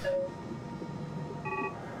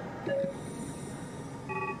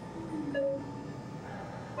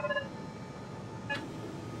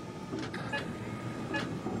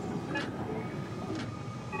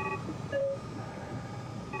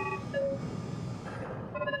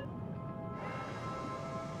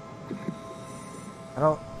 I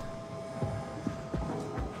don't.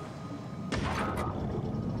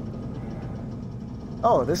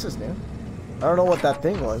 Oh, this is new. I don't know what that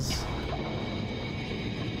thing was.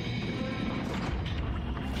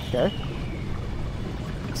 Okay.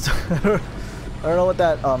 I don't know what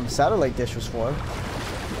that satellite dish was for.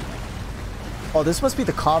 Oh, this must be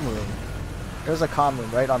the comm room. There's a comm room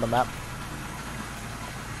right on the map.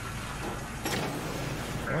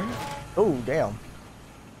 Oh, damn.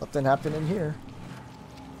 Something happened in here.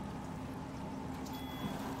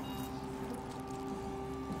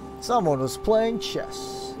 Someone was playing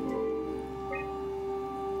chess.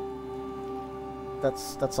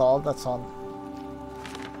 That's all. That's on.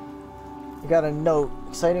 You got a note.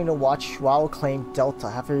 Exciting to watch. WoW claimed Delta.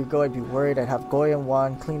 Half a year ago, I'd be worried I'd have Goy and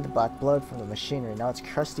Wan clean the black blood from the machinery. Now its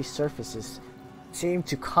crusty surfaces seem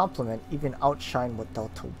to complement, even outshine what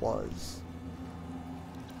Delta was.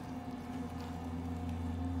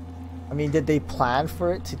 I mean, did they plan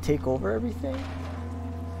for it to take over everything?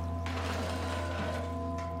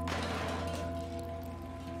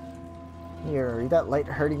 Here, that light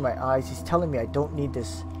hurting my eyes. He's telling me I don't need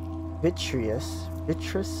this vitreous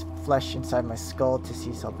flesh inside my skull to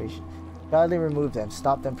see salvation. Godly remove them.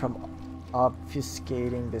 Stop them from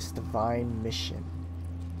obfuscating this divine mission.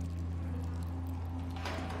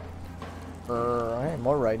 Alright,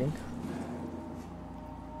 more writing.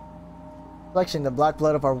 Reflection, the black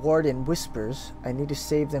blood of our warden whispers, I need to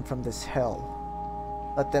save them from this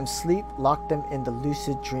hell. Let them sleep, lock them in the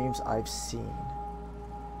lucid dreams I've seen.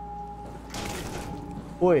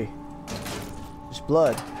 Boy, there's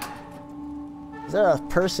blood. Is there a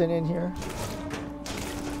person in here?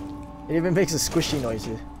 It even makes a squishy noise.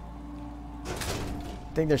 I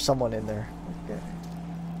think there's someone in there. Okay.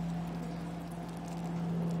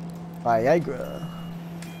 Viagra.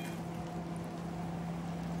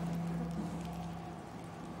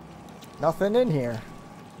 Nothing in here.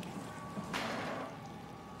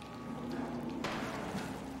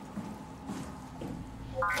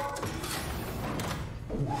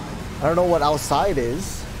 I don't know what outside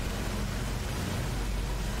is.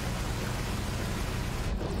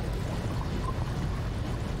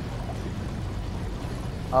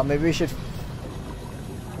 Maybe we should...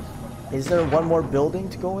 Is there one more building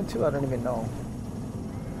to go into? I don't even know.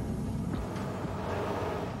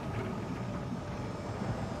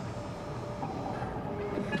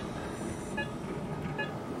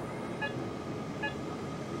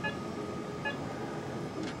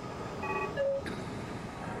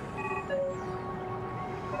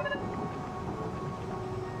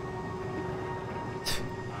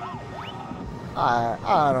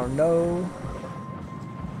 I don't know.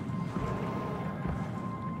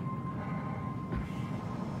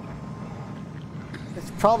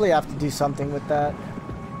 It's probably have to do something with that.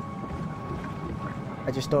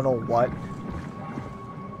 I just don't know what.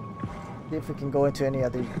 See if we can go into any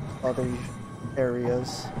other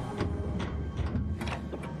areas.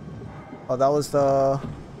 Oh, that was the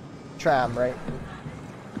tram, right?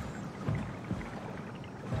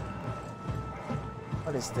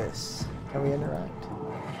 What is this? Can we interact?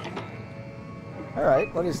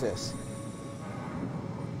 Alright, what is this?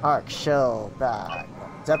 Arc, shell, bag,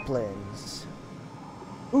 zeppelins.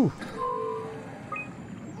 Ooh!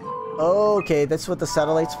 Okay, that's what the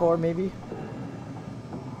satellite's for, maybe?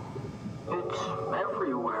 It's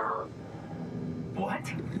everywhere. What?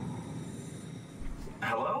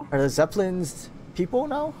 Hello? Are the zeppelins people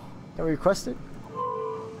now? Can we request it?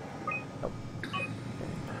 Nope.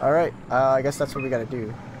 Alright, I guess that's what we gotta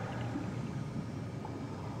do.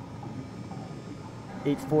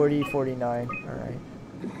 840, 49, alright.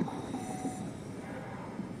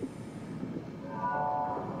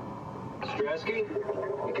 Strasky,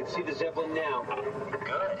 you can see the Zeppelin now.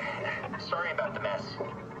 Good. Sorry about the mess.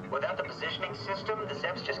 Without the positioning system, the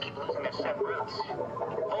Zeps just keep losing their set routes.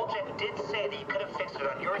 Volgen did say that you could have fixed it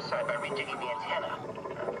on your side by redigging the antenna.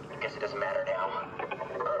 I guess it doesn't matter now.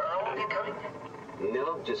 Are all of you coming?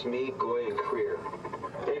 No, just me, Goy, and Creer.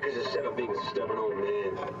 Akers is set up being a stubborn old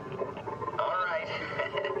man. All right.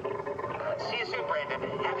 See you Brandon.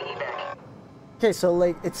 Happy evac. Okay, so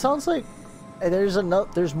like it sounds like there's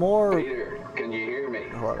more. Peter, can you hear me?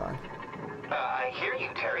 Hold on. I hear you,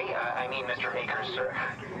 Terry. I mean, Mr. Akers, sir.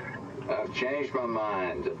 I've changed my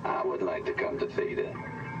mind. I would like to come to Theta.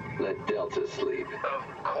 Let Delta sleep. Of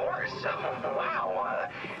course. Wow.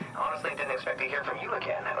 Honestly, didn't expect to hear from you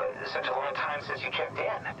again. Such a long time since you checked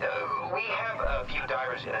in. We have a few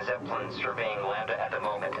divers in a Zeppelin surveying Lambda at the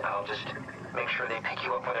moment. I'll just make sure they pick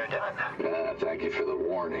you up when they're done. Thank you for the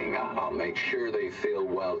warning. I'll make sure they feel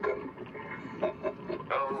welcome.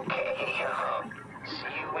 Okay.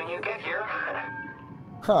 See you when you get here.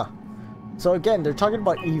 Huh. So again, they're talking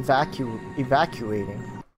about evacuating.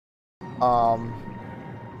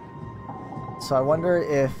 So I wonder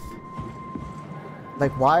if,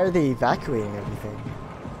 like, why are they evacuating everything?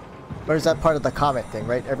 Or is that part of the comet thing,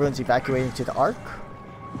 right? Everyone's evacuating to the Ark?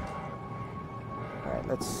 Alright,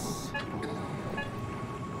 let's...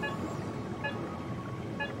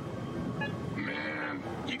 Man,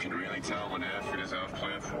 you can really tell when effort is off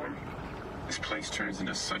platform. This place turns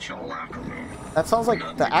into such a locker room. That sounds like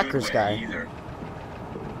Not the in a good Akers way guy. either.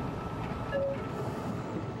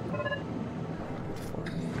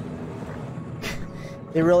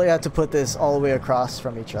 They really had to put this all the way across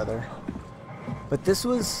from each other. But this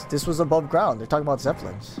was above ground. They're talking about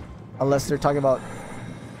Zeppelins. Unless they're talking about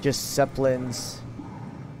just Zeppelins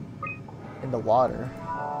in the water.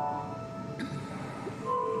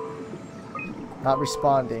 Not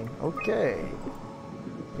responding. Okay.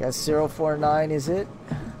 Yes, 049 is it?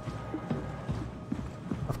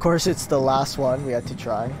 Of course it's the last one we had to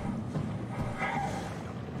try.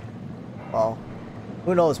 Well,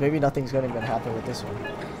 who knows, maybe nothing's gonna even happen with this one.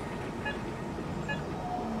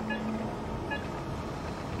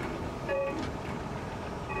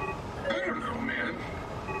 I don't know, man.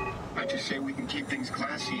 I just say we can keep things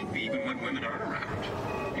classy even when women aren't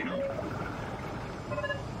around, you know?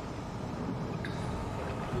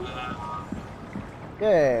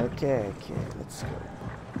 Okay, let's go.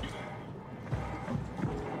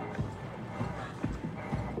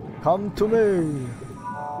 Come to me!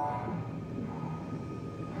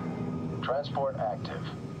 Transport active.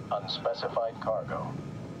 Unspecified cargo.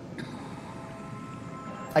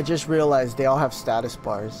 I just realized they all have status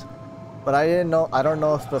bars. But I don't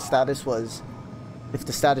know if the status was... if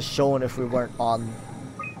the status shown if we weren't on...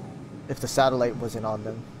 if the satellite wasn't on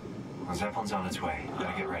them. The Zeppelin's on its way.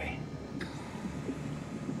 Gotta get ready.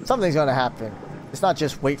 Something's gonna happen. It's not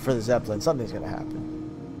just wait for the Zeppelin. Something's gonna happen.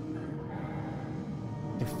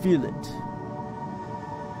 I can feel it.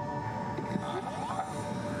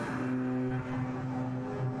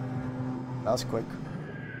 That was quick.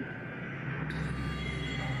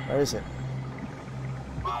 Where is it?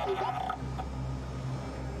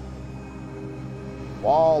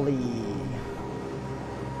 Wally.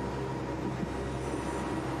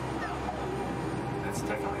 That's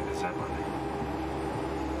definitely the Zeppelin.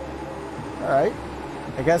 Alright.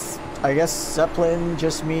 I guess Zeppelin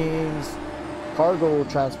just means cargo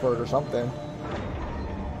transport or something.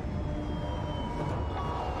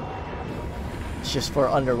 It's just for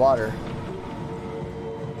underwater.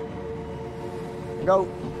 Go.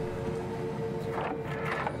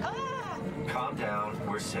 Calm down,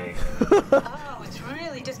 we're safe. Oh, it's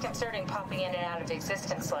really disconcerting popping in and out of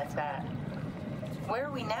existence like that. Where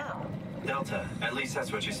are we now? Delta, at least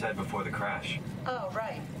that's what you said before the crash. Oh,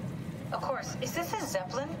 right. Of course. Is this a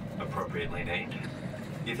Zeppelin? Appropriately named.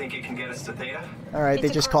 You think it can get us to Theta? Alright, they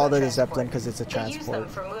It's a just cargo called it a transport. Zeppelin because it's a They use them transport.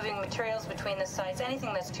 for moving materials between the sites,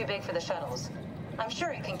 anything that's too big for the shuttles. I'm sure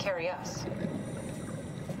it can carry us.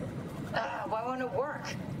 Why won't it work?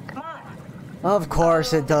 Come on. Of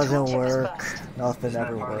course it doesn't tool chip is work. bust. Nothing Is that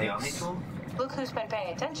ever part of the Omni works. tool? Look who's been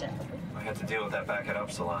paying attention. I had to deal with that back at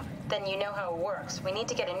Upsilon. Then you know how it works. We need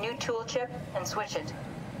to get a new tool chip and switch it.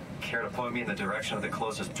 Care to point me in the direction of the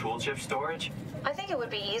closest tool chip storage? I think it would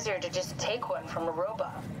be easier to just take one from a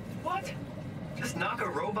robot. What? Just knock a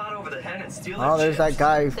robot over the head and steal Oh, their there's that chips?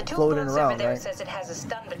 guy The tool floating box over around, there right? says it has a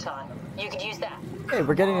stun baton. You could use that. Hey,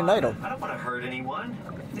 we're getting an item. I don't want to hurt anyone.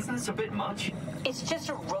 Isn't this a bit much? It's just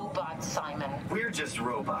a robot, Simon. We're just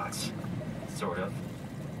robots. Sort of.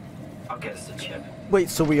 I'll get us a chip. Wait,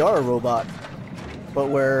 so we are a robot, but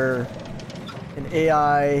we're an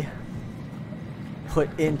AI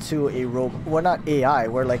put into a robot. We're not AI.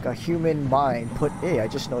 We're like a human mind put. Hey, I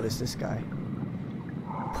just noticed this guy.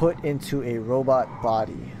 Put into a robot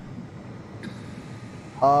body.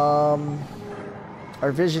 Our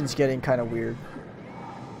vision's getting kind of weird.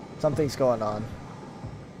 Something's going on.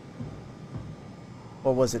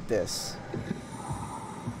 Or was it this?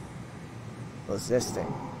 Was this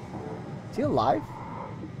thing? Is he alive?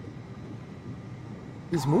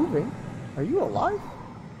 He's moving. Are you alive?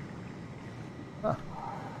 Huh.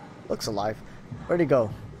 Looks alive. Where'd he go?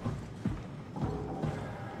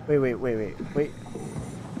 Wait.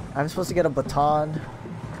 I'm supposed to get a baton.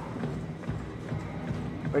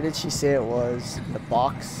 Where did she say it was? The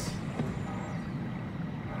box?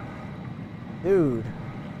 Dude.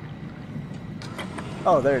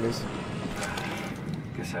 Oh, there it is.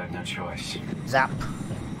 Guess I have no choice. Zap.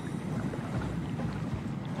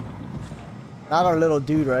 Not our little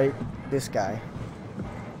dude, right? This guy.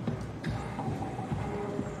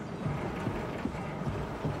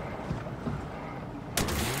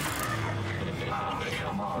 Oh,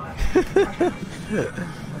 come on.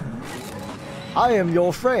 I am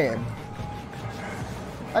your friend.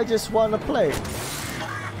 I just want to play.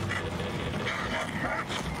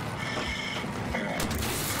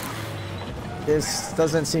 This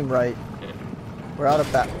doesn't seem right. We're out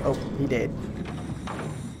of bat. Oh, he did.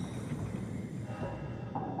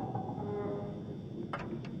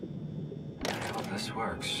 I hope this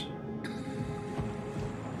works.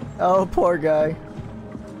 Oh, poor guy.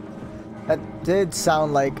 That did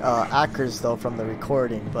sound like Ackers though from the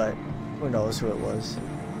recording, but who knows who it was.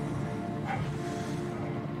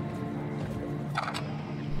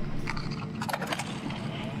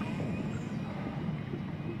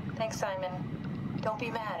 Thanks, Simon. Don't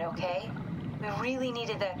be mad, okay? We really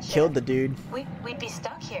needed that ship. Killed the dude. We'd be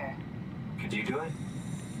stuck here. Could you do it?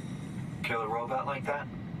 Kill a robot like that?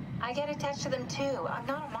 I get attached to them too. I'm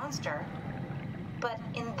not a monster. But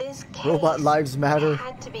in this case, Robot lives matter. it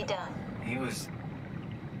had to be done. He was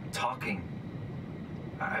talking.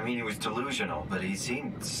 I mean, he was delusional, but he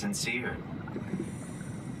seemed sincere.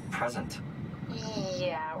 Present.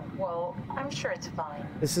 Yeah, well, I'm sure it's fine.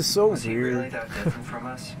 This is so Was he weird. really that different from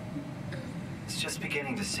us? It's just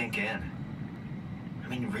beginning to sink in. I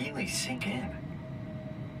mean, really sink in.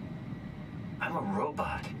 I'm a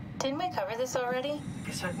robot. Didn't we cover this already?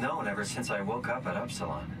 Guess I've known ever since I woke up at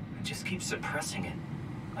Upsilon. I just keep suppressing it.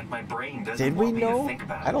 Like my brain doesn't Did we want me know? to think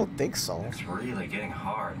about it. I don't think so. It's really getting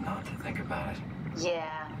hard not to think about it.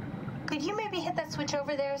 Yeah. Could you maybe hit that switch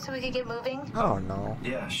over there so we could get moving? I don't know.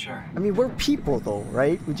 Yeah, sure. I mean, we're people though,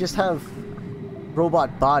 right? We just have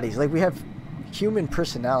robot bodies. Like, we have human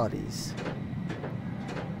personalities.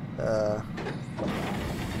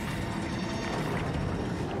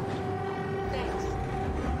 Thanks.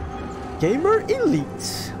 Gamer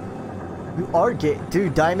Elite. You are gay.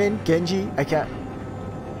 Dude, Diamond, Genji, I can't.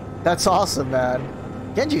 That's awesome,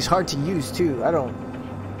 man. Genji's hard to use too. I don't.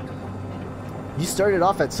 You started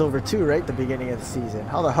off at Silver too, right? The beginning of the season.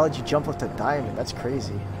 How the hell did you jump up to Diamond? That's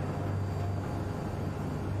crazy.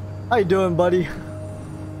 How you doing, buddy?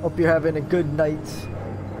 Hope you're having a good night,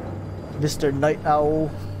 Mr. Night Owl.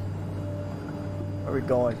 Where are we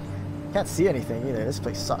going? Can't see anything either. This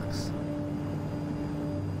place sucks.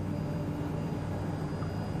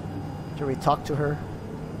 Should we talk to her?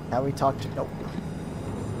 Can we talk to? Nope.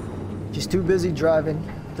 She's too busy driving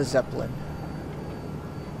the Zeppelin.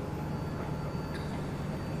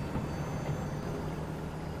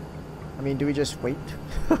 I mean, do we just wait?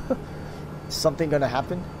 Is something gonna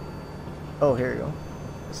happen? Oh, here you go.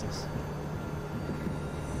 What's this?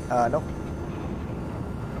 No.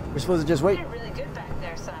 We're supposed to just wait. You did really good back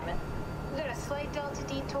there, Simon. We got a slight delta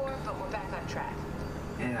detour, but we're back on track.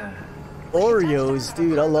 Yeah. Oreos,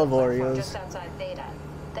 dude, I love Oreos. Just outside Theta.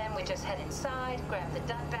 Then we just head inside, grab the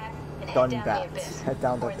Dunbat, and head Dun down the bats. abyss. Head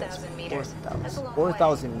down the 4,000 meters. That's a long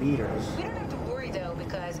 4,000 meters. We don't have to worry though,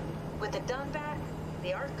 because with the Dunbat,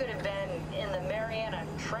 the Ark could have been in the Mariana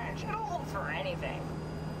Trench. It'll hold for anything.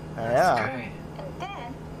 Yeah. Great. And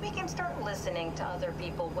then we can start listening to other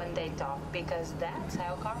people when they talk, because that's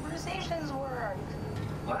how conversations work.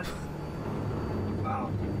 What? Wow.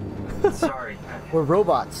 Sorry. We're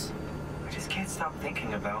robots. I just can't stop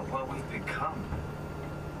thinking about what we've become.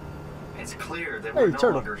 It's clear that Hey, we're no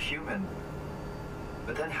turtle. longer human.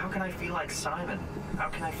 But then how can I feel like Simon? How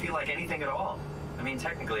can I feel like anything at all? I mean,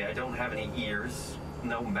 technically, I don't have any ears,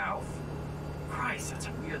 no mouth. Christ, that's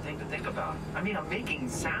a weird thing to think about. I mean, I'm making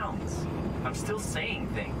sounds. I'm still saying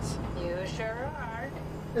things. You sure are.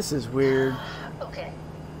 This is weird. Okay.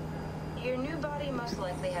 Your new body most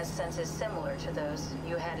likely has senses similar to those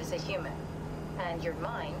you had as a human. And your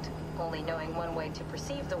mind, only knowing one way to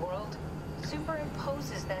perceive the world,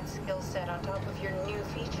 superimposes that skill set on top of your new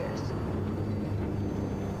features.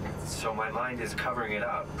 So my mind is covering it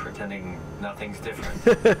up, pretending nothing's different.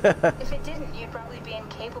 If it didn't, you'd probably be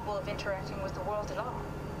incapable of interacting with the world at all.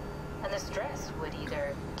 And the stress would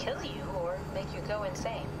either kill you or make you go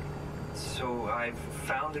insane. So I've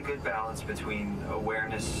found a good balance between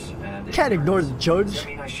awareness and Can't ignore the ignorance. judge. Does that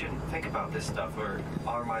mean I shouldn't think about this stuff, or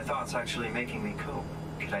are my thoughts actually making me cope?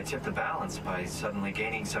 could I tip the balance by suddenly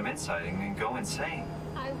gaining some insight and go insane?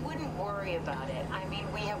 I wouldn't worry about it. I mean,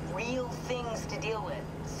 we have real things to deal with.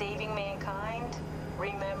 Saving mankind,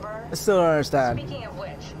 remember? I still don't understand. Speaking of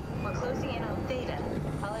which, we're closing in on Theta.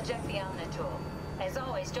 I'll eject the Omni tool. As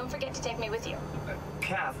always, don't forget to take me with you.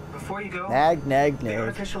 Kath, before you go... Nag. The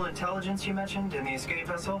artificial intelligence you mentioned in the escape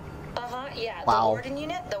vessel? Yeah. Wow. The Warden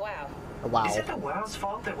unit, the WOW. Wow. Is it the WOW's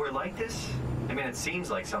fault that we're like this? I mean, it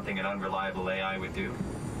seems like something an unreliable AI would do.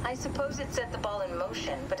 I suppose it set the ball in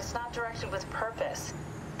motion, but it's not directed with purpose.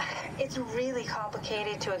 It's really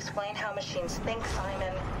complicated to explain how machines think,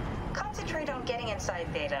 Simon. Concentrate on getting inside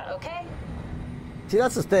Theta, okay? See,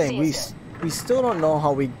 that's the thing. We still don't know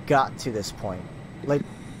how we got to this point. Like,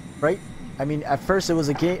 right? I mean, at first it was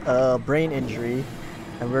a brain injury,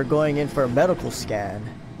 and we're going in for a medical scan,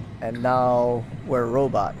 and now we're a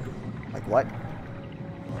robot. Like, what?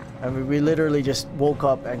 I mean, we literally just woke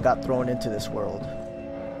up and got thrown into this world.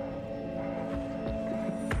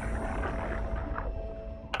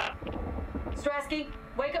 Strasky,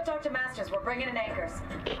 wake up Dr. Masters. We're bringing in anchors.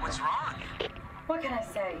 What's wrong? What can I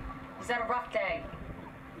say? He's had a rough day.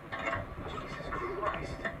 Jesus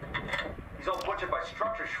Christ. He's all butchered by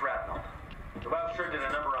structure shrapnel. The WOW sure did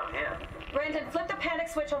a number on him. Brandon, flip the panic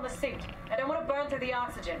switch on the suit. I don't want to burn through the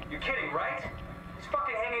oxygen. You're kidding, right? He's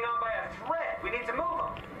fucking hanging on by a thread. We need to move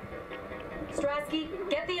him. Strasky,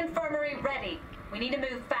 get the infirmary ready. We need to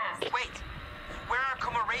move fast. Wait. Where are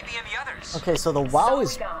Komarabi and the others? Okay, so the WOW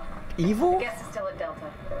is evil? I guess it's still a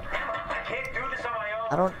Delta. I can't do this on my own.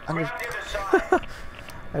 I don't understand.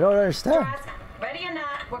 I don't understand. Strask, ready or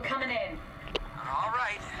not, we're coming in. All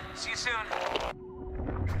right. See you soon.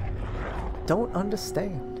 Don't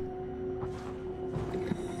understand.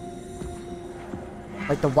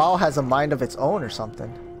 Like the WOW has a mind of its own or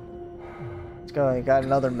something. Let's go. I got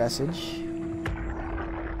another message.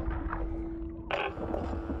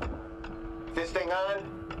 This thing on?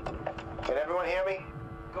 Can everyone hear me?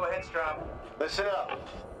 Go ahead, Strom. Listen up.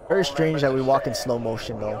 Very strange that we walk in slow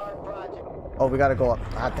motion though. Oh, we gotta go up.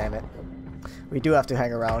 God damn it. We do have to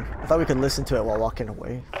hang around. I thought we could listen to it while walking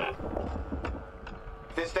away.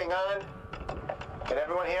 This thing on? Can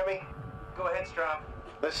everyone hear me? Go ahead, Strom.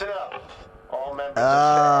 Listen up. All members of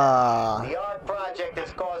staff. The ARC project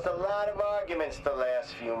has caused a lot of arguments the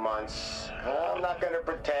last few months. I'm not going to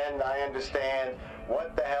pretend I understand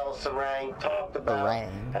what the hell Sarang talked about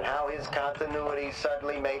and how his continuity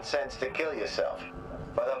suddenly made sense to kill yourself.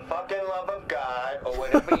 For the fucking love of God, or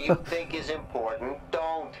whatever you think is important,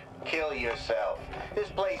 don't kill yourself. This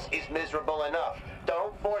place is miserable enough.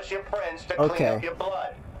 Don't force your friends to clean up your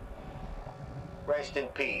blood. Rest in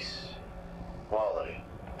peace, Wally.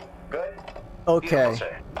 Good? Okay.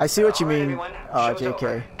 I see what you mean,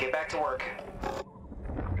 JK. Get back to work.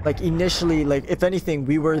 Like initially, like if anything,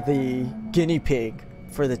 we were the guinea pig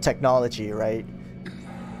for the technology, right?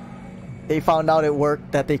 They found out it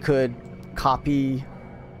worked, that they could copy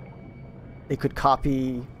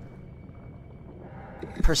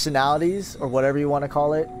personalities or whatever you want to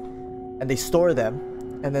call it, and they store them,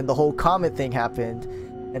 and then the whole comet thing happened,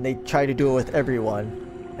 and they tried to do it with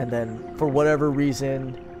everyone, and then for whatever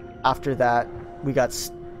reason after that we got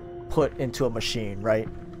put into a machine, right?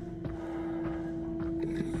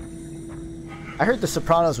 I heard The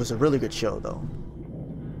Sopranos was a really good show though.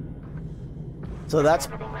 So that's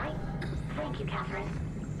everything right? Thank you, Catherine.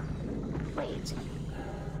 Wait.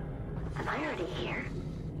 Am I already here?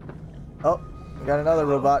 Oh, we got another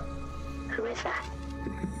robot. Who is that?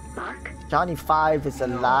 Mark? Johnny 5 is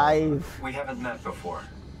alive. We haven't met before.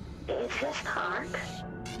 Is this Mark?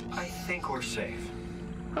 I think we're safe.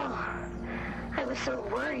 Oh, I was so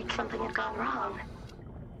worried something had gone wrong.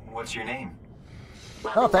 What's your name?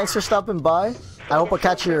 Oh, thanks for stopping by. I hope I'll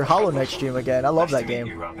catch your Hollow Knight stream again. I love that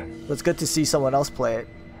game. It's good to see someone else play it.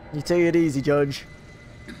 You take it easy, Judge.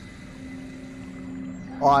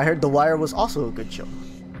 Oh, I heard The Wire was also a good show.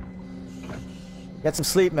 Get some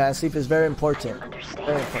sleep, man. Sleep is very important.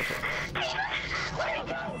 Very important.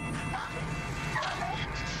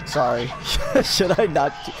 Sorry. Should I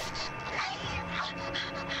not?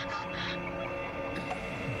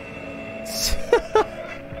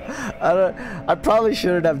 I probably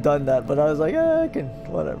shouldn't have done that, but I was like, I can,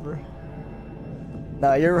 whatever.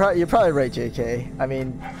 No, you're right. You're probably right, JK. I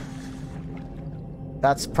mean,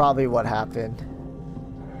 that's probably what happened,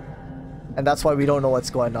 and that's why we don't know what's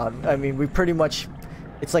going on. I mean, we pretty much,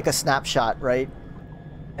 it's like a snapshot, right?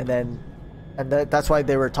 And that's why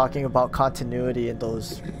they were talking about continuity in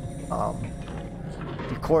those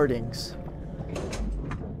recordings.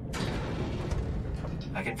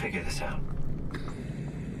 I can figure this out.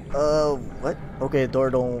 What? Okay, door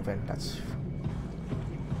don't open. That's...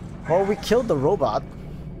 Well, we killed the robot.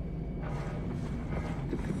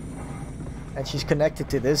 And she's connected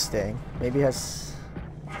to this thing. Maybe has...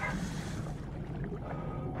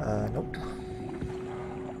 nope.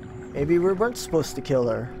 Maybe we weren't supposed to kill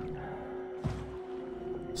her.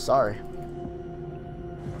 Sorry.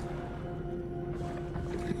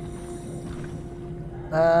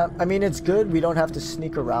 I mean, it's good. We don't have to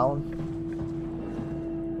sneak around.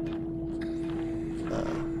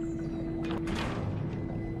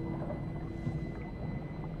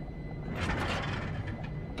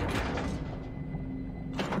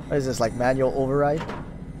 What is this, like manual override?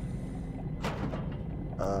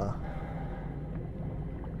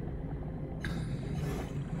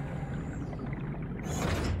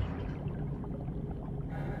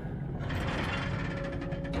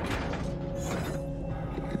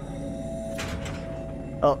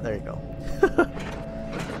 Oh, there you go.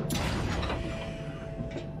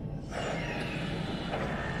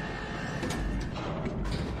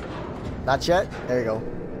 Not yet? There you go.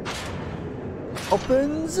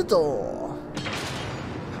 Opens the door.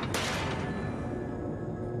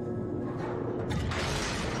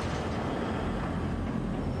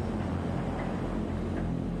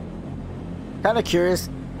 Kind of curious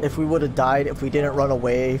if we would have died if we didn't run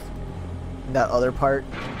away in that other part.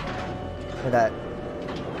 Or that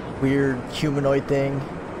weird humanoid thing.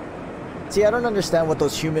 See, I don't understand what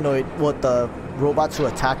those what the robots who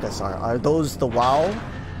attacked us are. Are those the WoW?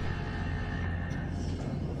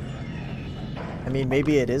 I mean,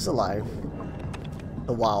 maybe it is alive.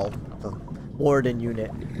 The WoW, the Warden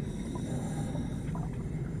unit.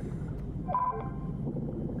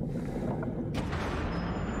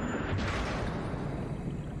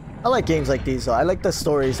 I like games like these though. I like the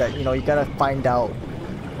stories that, you know, you gotta find out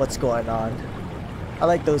what's going on. I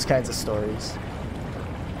like those kinds of stories.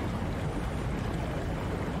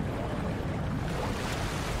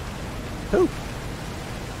 Who?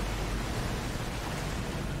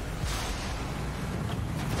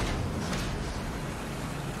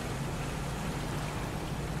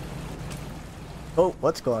 Oh,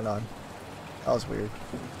 what's going on? That was weird.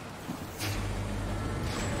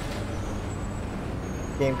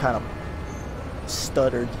 Game kind of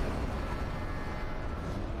stuttered.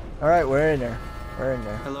 Alright, we're in there. We're in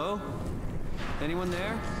there. Hello? Anyone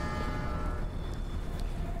there?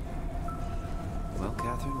 Well,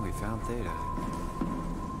 Catherine, we found Theta.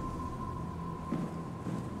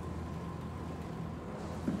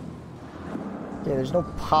 Okay, there's no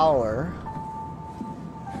power.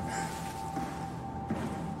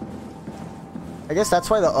 I guess that's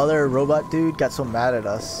why the other robot dude got so mad at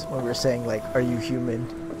us when we were saying, like, are you human?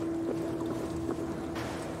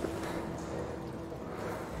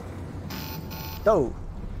 No.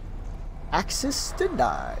 Access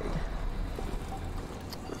denied.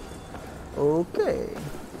 Okay.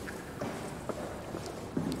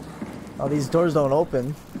 Oh, these doors don't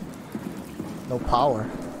open. No power.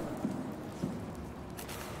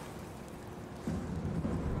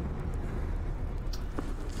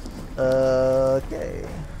 Okay.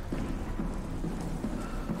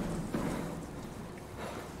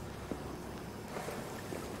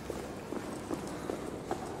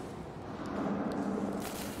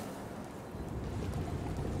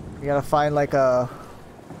 We gotta find like a...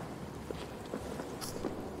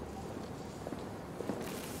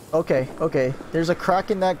 Okay, okay. There's a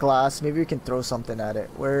crack in that glass. Maybe we can throw something at it.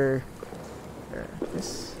 Where? There.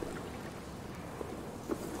 This.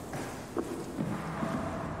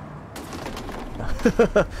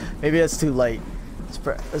 Maybe that's too light.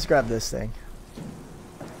 Let's grab this thing.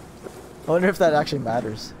 I wonder if that actually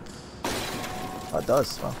matters. Oh, it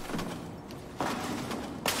does. Well.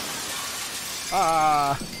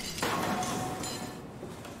 Ah.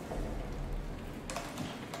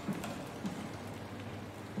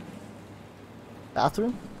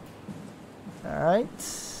 Bathroom? Alright.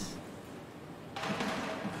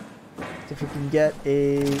 If we can get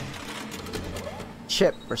a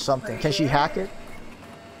chip or something. Can she hack it?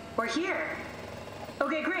 We're here.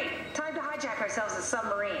 Okay, great. Time to hijack ourselves a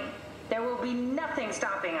submarine. There will be nothing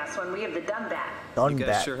stopping us when we have done that. You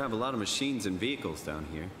guys sure have a lot of machines and vehicles down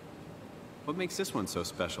here. What makes this one so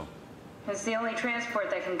special? It's the only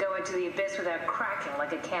transport that can go into the abyss without cracking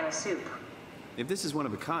like a can of soup. If this is one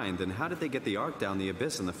of a kind, then how did they get the Ark down the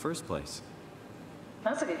abyss in the first place?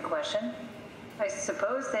 That's a good question. I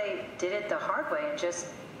suppose they did it the hard way and just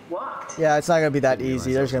walked. Yeah, it's not gonna be that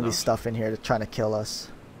easy. There's gonna be stuff in here trying to kill us.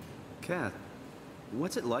 Kath,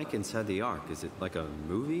 what's it like inside the Ark? Is it like a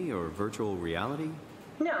movie or virtual reality?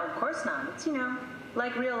 No, of course not. It's, you know,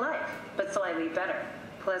 like real life, but slightly better.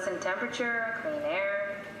 Pleasant temperature, clean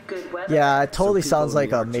air, good weather. Yeah, it totally So sounds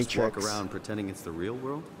like a Just Matrix. walk around pretending it's the real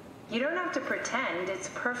world? You don't have to pretend. It's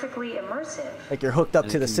perfectly immersive. Like you're hooked up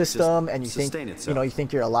to the system, and you think you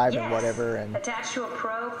think you're alive Yes. and whatever. And attached to a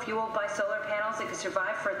probe fueled by solar panels that could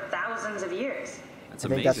survive for thousands of years. That's I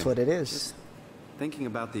think that's what it is. Just thinking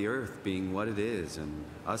about the Earth being what it is, and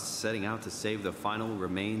us setting out to save the final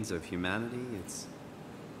remains of humanity,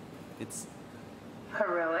 it's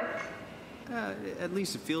Heroic. at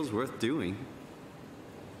least it feels worth doing.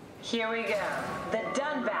 Here we go. The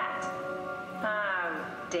Dunbat.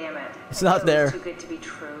 Ah, damn it. It's not there. Too good to be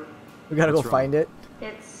true. We gotta go find it.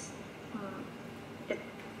 It's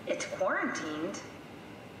quarantined.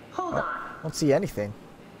 Hold on. Don't see anything.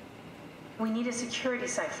 We need a security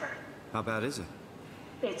cipher. How bad is it?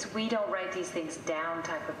 It's we don't write these things down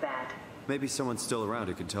type of bad. Maybe someone's still around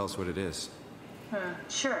who can tell us what it is.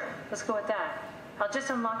 Sure. Let's go with that. I'll just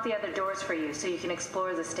unlock the other doors for you so you can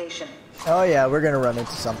explore the station. Oh yeah, we're gonna run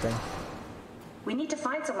into something. We need to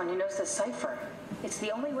find someone who knows the cipher. It's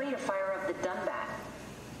the only way to fire up the Dunbat.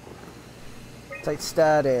 Site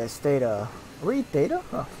status, data. Read data?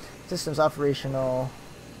 Huh. Systems operational.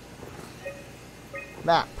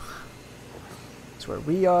 Map. That's where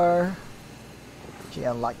we are. Gee,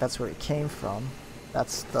 unlock. That's where it came from.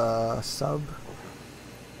 That's the sub.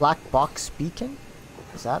 Black box beacon?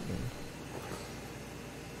 What does that mean?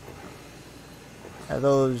 Are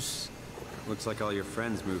those... Looks like all your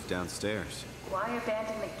friends moved downstairs. Why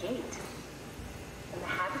abandon the gate? And the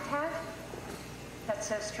habitat? That's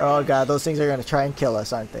so strange. Oh god, those things are gonna try and kill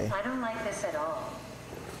us, aren't they? I don't like this at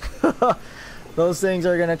all. Those things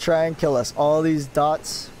are gonna try and kill us. All these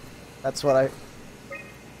dots. That's what I...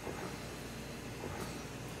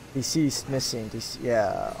 Deceased, missing,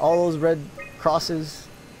 yeah. All those red crosses.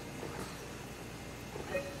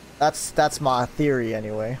 That's my theory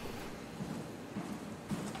anyway.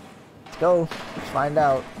 Let's go. Let's find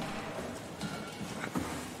out.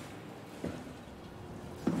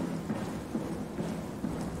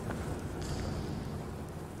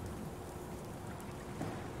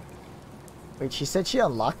 Wait, she said she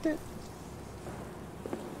unlocked it?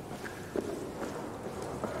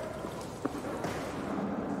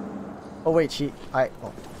 Oh wait,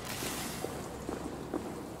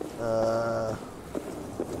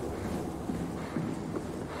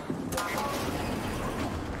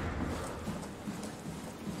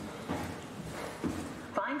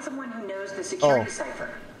 Find someone who knows the security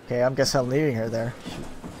cipher. Okay, I guess I'm leaving her there.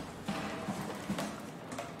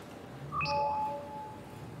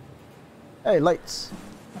 Hey, lights.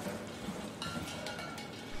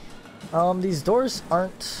 These doors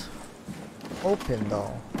aren't open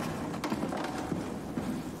though.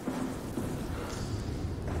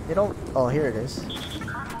 They don't. Oh, here it is.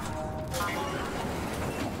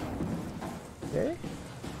 Okay.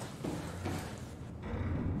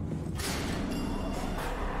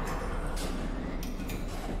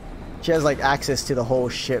 She has like access to the whole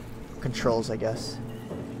ship controls, I guess.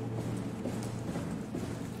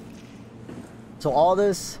 So all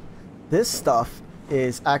this stuff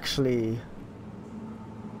is actually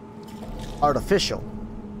artificial.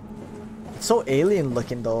 It's so alien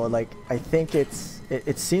looking though. Like I think it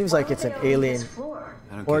seems like it's an alien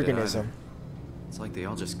organism. It's like they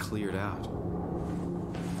all just cleared out.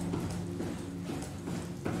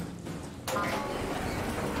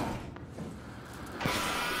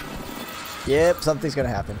 Yep, something's gonna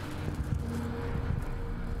happen.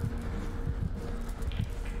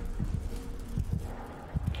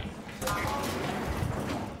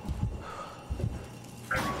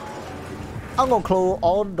 I'm gonna close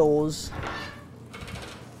all the doors.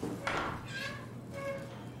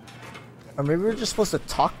 Or maybe we're just supposed to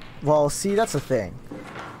talk. Well, see, that's the thing.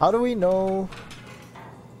 How do we know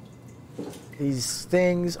these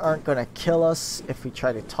things aren't gonna kill us if we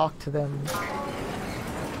try to talk to them?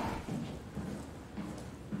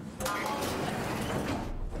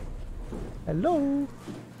 Hello?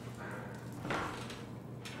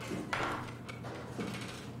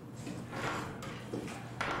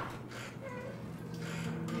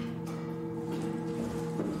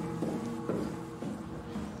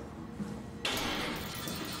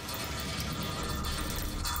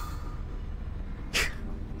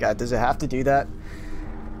 God, does it have to do that?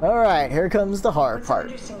 Alright, here comes the hard part.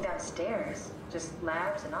 What's interesting downstairs? Just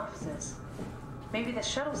labs and offices. Maybe the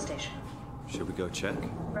shuttle station. Should we go check?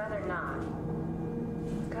 Rather not.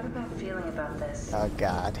 Got a bad feeling about this. Oh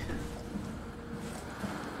god.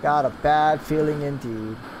 Got a bad feeling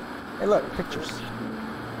indeed. Hey look, pictures.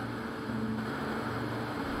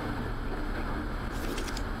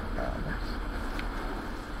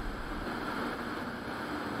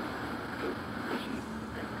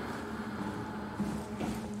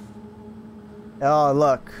 Oh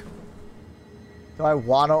look. Do I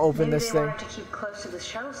want to open Maybe this they thing? wanted to keep close to the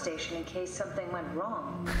shuttle station in case something went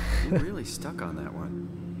wrong. You're really stuck on that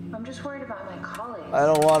one. I'm just worried about my colleagues. I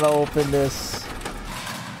don't want to open this.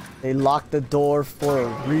 They locked the door for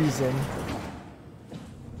a reason.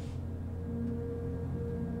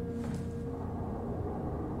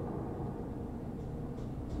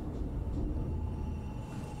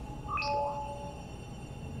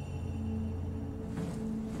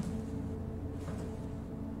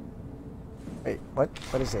 Wait, what?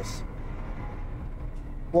 What is this?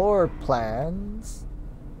 Floor plans.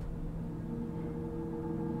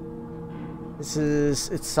 This is,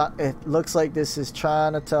 it looks like this is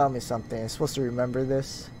trying to tell me something. I'm supposed to remember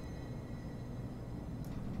this.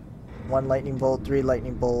 1 lightning bolt, 3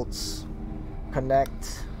 lightning bolts.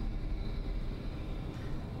 Connect.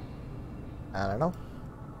 I don't know.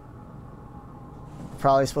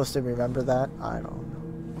 Probably supposed to remember that. I don't know.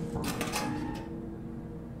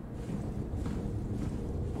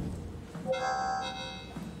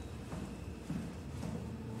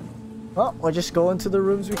 Well, we'll just go into the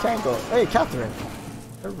rooms we can go. Hey, Catherine.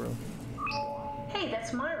 Her room. Hey,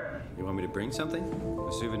 that's my room. You want me to bring something?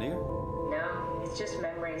 A souvenir? No, it's just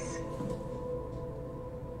memories.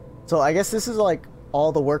 So I guess this is like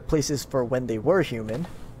all the workplaces for when they were human.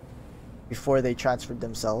 Before they transferred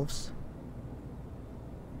themselves.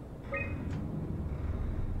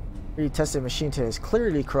 Retested machine today is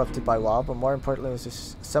clearly corrupted by WoW, but more importantly it was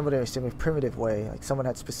just assembled in a semi-primitive way. Like someone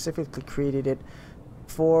had specifically created it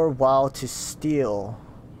for WoW to steal.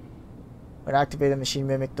 When activated, the machine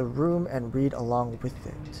mimicked the room and read along with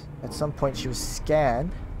it. At some point she was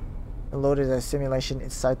scanned and loaded as a simulation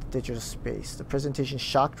inside the digital space. The presentation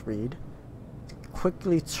shocked Reed.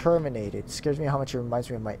 Quickly terminated. Scares me how much it reminds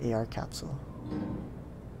me of my AR capsule.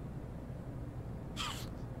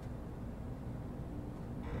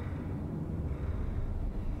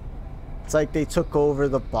 It's like they took over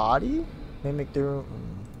the body, mimicked the room.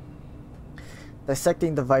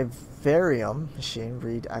 Dissecting the vivarium machine,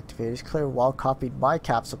 Reed activated. It's clear WoW copied my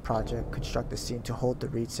capsule project, construct the scene to hold the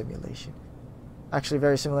Reed simulation. Actually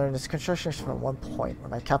very similar in its construction from one point, where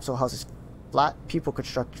my capsule houses flat people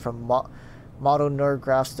constructed from model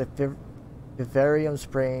neurographs. The vivarium's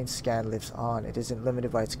brain scan lives on. It isn't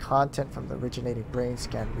limited by its content from the originating brain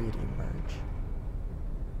scan Reed emerge.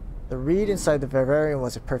 The Reed inside the vivarium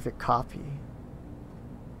was a perfect copy.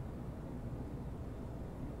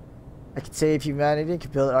 I could save humanity,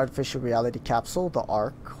 could build an artificial reality capsule, the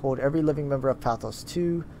Ark, hold every living member of Pathos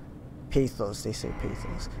 2. Pathos, they say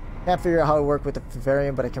Pathos. Can't figure out how to work with the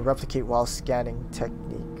vivarium, but I can replicate WoW scanning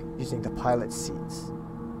technique using the pilot seats.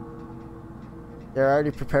 They're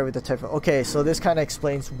already prepared with the type of... Okay, so this kind of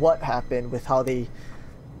explains what happened with how they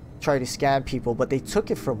try to scan people, but they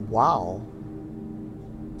took it from WoW.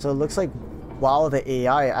 So it looks like WoW, the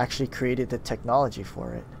AI, actually created the technology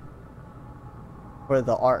for it. For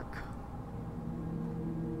the Ark.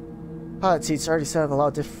 Pilot seats already set up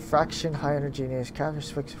allow diffraction, high energy in its capture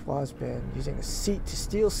fixed WoW has been using a seat to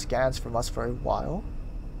steal scans from us for a while.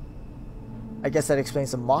 I guess that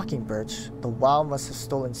explains the Mockingbirds. The WoW must have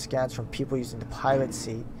stolen scans from people using the pilot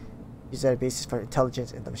seat. Use that as a basis for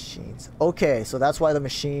intelligence in the machines. Okay, so that's why the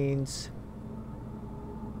machines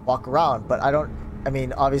walk around, but I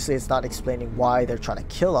mean, obviously it's not explaining why they're trying to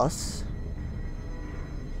kill us.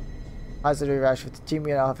 Positive reaction with the team.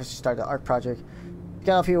 We now have to start the Ark project.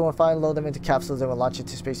 Scan out people and find, load them into capsules, and we'll launch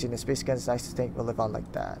into space. And the space gun is nice to think we'll live on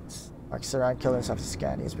like that. Mark Saran killing himself to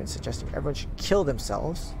scan. He has been suggesting everyone should kill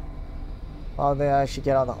themselves. While they actually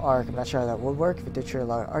get on the Ark, I'm not sure how that would work. If it did trigger a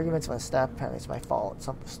lot of arguments on the staff, apparently it's my fault. It's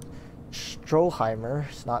not Stroheimer.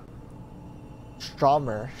 It's not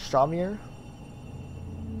Stromer. Stromier?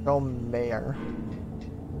 Stromayer.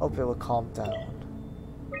 Hope it will calm down.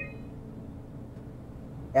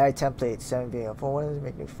 AI template 7 being a phone. Wanted to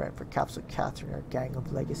make a new friend for Capsule Catherine, our gang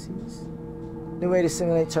of legacies. New way to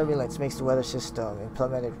simulate turbulence makes the weather system.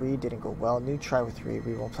 Implemented Reed didn't go well. New try with Reed.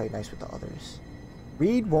 Reed won't play nice with the others.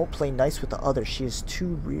 Reed won't play nice with the others. She is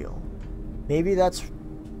too real. Maybe that's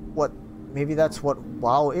what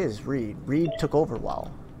WoW is. Reed took over WoW.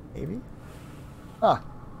 Maybe? Ah.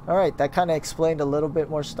 Alright, that kinda explained a little bit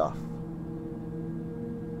more stuff.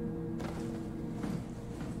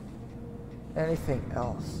 Anything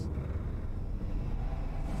else?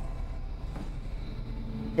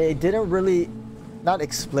 It didn't really, not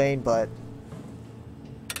explain, but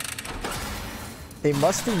they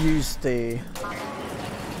must have used the...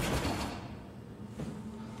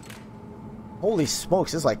 Holy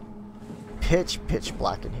smokes, it's like pitch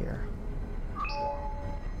black in here.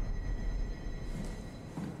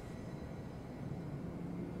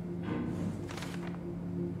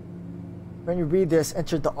 When you read this,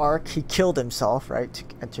 entered the Ark, he killed himself, right?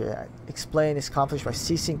 To explain his accomplished by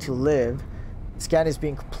ceasing to live. The scan is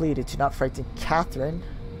being completed. Do not frighten Catherine.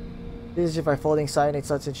 This is by folding cyanide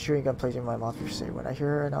sluts and chewing gum placed in my mouth for say. When I hear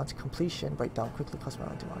her announce completion, write down quickly, cause my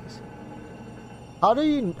own demise.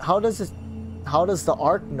 How does the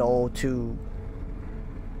Ark know to,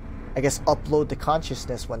 I guess, upload the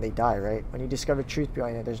consciousness when they die, right? When you discover truth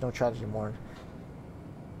behind it, there's no tragedy more.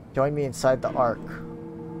 Join me inside the Ark.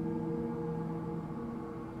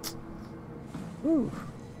 Ooh.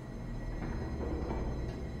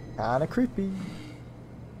 Kinda creepy.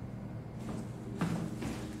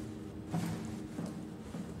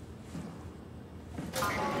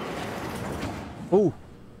 Ooh.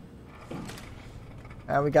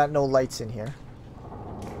 And we got no lights in here.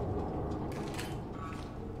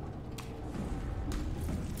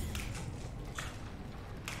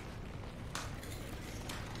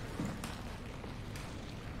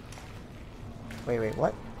 Wait,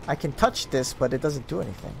 what? I can touch this, but it doesn't do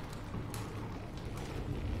anything.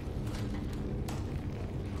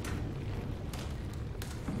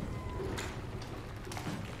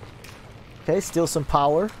 Okay, steal some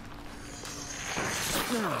power.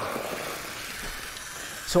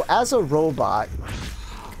 So as a robot,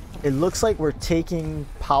 it looks like we're taking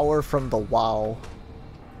power from the WoW.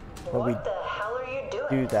 What the hell are you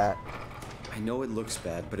doing? Do that. I know it looks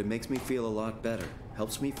bad, but it makes me feel a lot better.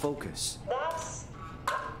 Helps me focus.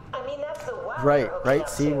 I mean, that's the WoW. Right.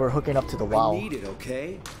 See, we're hooking up to the WoW. I need it,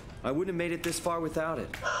 okay? I wouldn't have made it this far without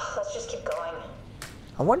it. Let's just keep going.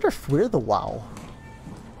 I wonder if we're the WoW.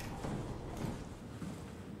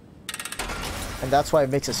 And that's why it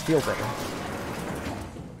makes us feel better.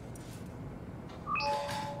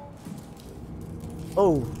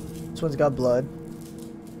 Oh, this one's got blood.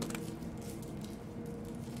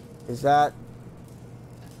 Is that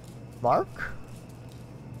Mark?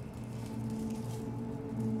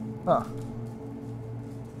 Huh.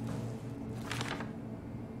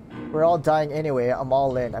 We're all dying anyway. I'm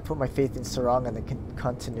all in. I put my faith in Sarang and the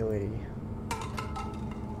continuity.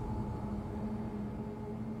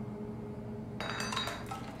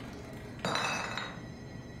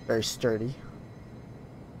 Very sturdy.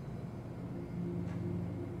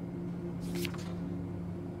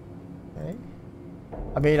 Okay.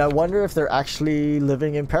 I mean, I wonder if they're actually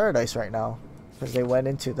living in paradise right now, because they went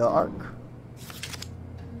into the Ark.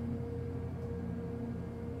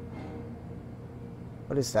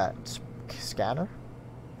 What is that? Scanner?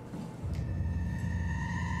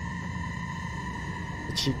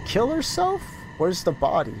 Did she kill herself? Where's the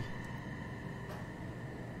body?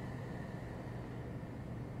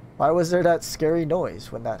 Why was there that scary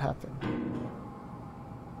noise when that happened?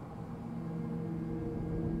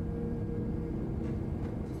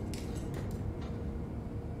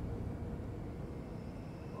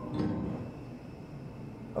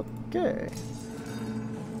 Okay.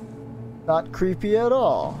 Not creepy at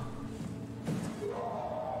all.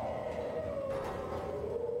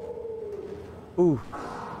 Ooh.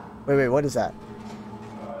 Wait, what is that?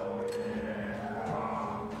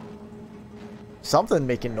 Something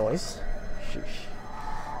making noise. Sheesh.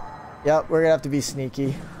 Yep, we're gonna have to be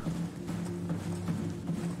sneaky.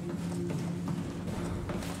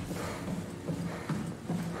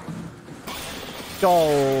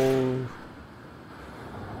 Go.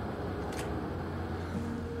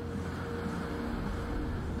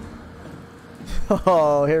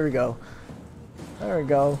 Oh, here we go. There we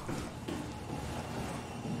go.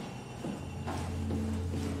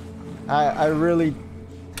 I really...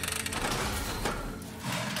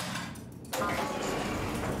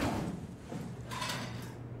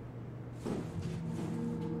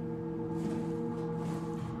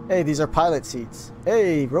 Hey, these are pilot seats.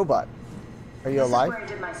 Hey, robot. Are you alive? This is where I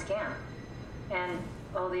did my scan. And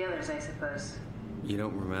all the others, I suppose. You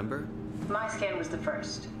don't remember? My scan was the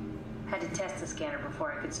first. Had to test the scanner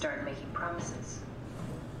before I could start making promises.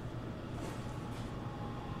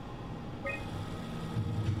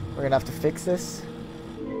 We're gonna have to fix this.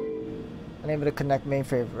 Unable to connect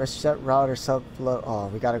mainframe. Reset router subload. Oh,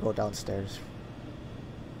 we gotta go downstairs.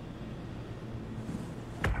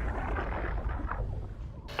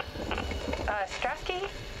 Strasky,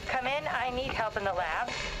 come in. I need help in the lab,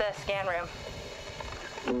 the scan room.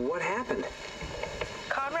 What happened?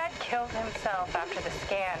 Conrad killed himself after the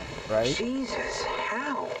scan. Right? Jesus,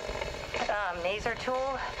 how? Laser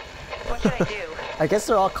tool. What should I do? I guess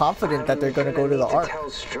they're all confident that they're gonna go to the Ark. Tell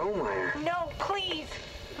Strohmeyer. No, please.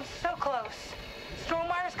 I'm so close.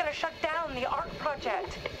 Strohmeyer's gonna shut down the Ark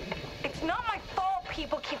project. It's not my fault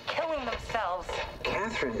people keep killing themselves.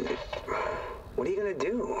 Catherine, what are you gonna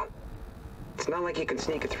do? It's not like you can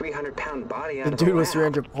sneak a 300-pound body out The of the dude was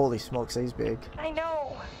lab. 300. Holy smokes, he's big. I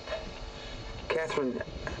know. Catherine,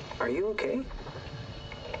 are you okay?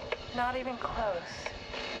 Not even close.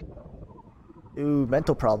 Ooh,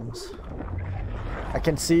 mental problems. I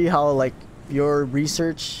can see how like your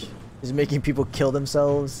research is making people kill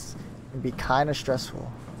themselves and be kind of stressful.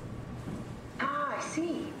 Ah, I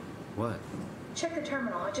see. What? Check the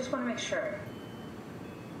terminal. I just want to make sure.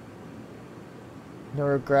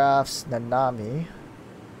 Neurographs, Nanami,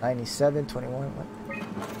 97, 21. What?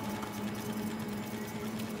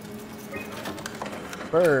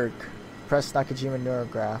 Berg, press Nakajima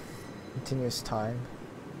neurograph, continuous time.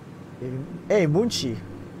 Hey, Munchi,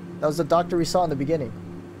 that was the doctor we saw in the beginning.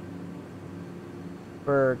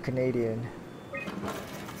 Berg, Canadian.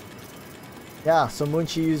 Yeah, so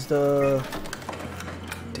Munchi used the.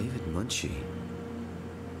 David Munchi.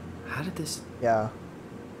 How did this? Yeah.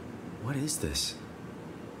 What is this?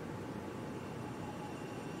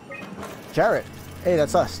 Jarrett. Hey,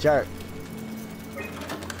 that's us, Jarrett.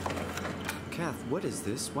 Kath, what is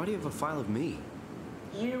this? Why do you have a file of me?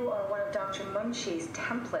 You are one of Dr. Munchi's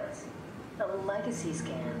templates. A legacy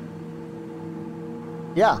scan.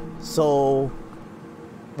 Yeah, so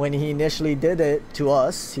when he initially did it to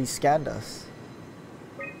us, he scanned us.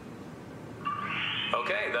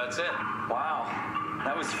 Okay, that's it. Wow,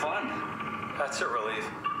 that was fun. That's a relief.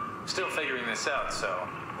 Still figuring this out, so.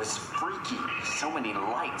 It was freaky. So many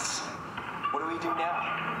lights. What do we do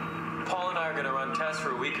now? Paul and I are going to run tests for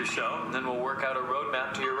a week or so, and then we'll work out a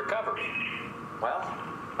roadmap to your recovery. Well,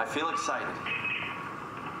 I feel excited.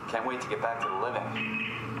 Can't wait to get back to the living.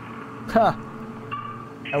 Huh.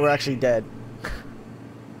 And we're actually dead.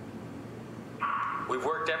 We've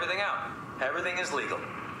worked everything out. Everything is legal.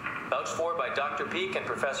 Vouched for by Dr. Peak and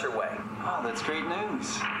Professor Way. Oh, that's great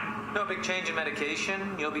news. No big change in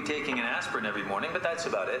medication. You'll be taking an aspirin every morning, but that's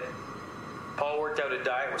about it. Paul worked out a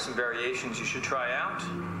diet with some variations you should try out.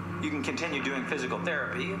 You can continue doing physical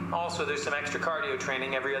therapy. Also, there's some extra cardio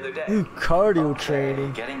training every other day. Ooh, cardio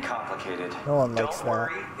training. Getting complicated. No one likes Don't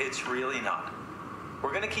worry, it's really not.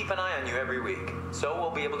 We're going to keep an eye on you every week, so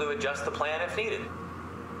we'll be able to adjust the plan if needed.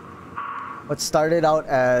 What started out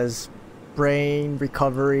as brain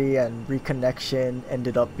recovery and reconnection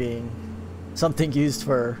ended up being something used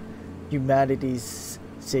for humanity's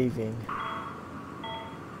saving.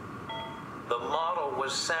 The model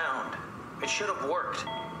was sound. It should have worked.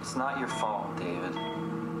 It's not your fault, David.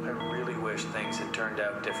 I really wish things had turned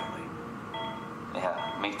out differently.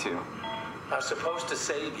 Yeah, me too. I was supposed to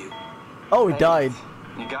save you. Oh, he died.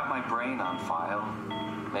 You got my brain on file.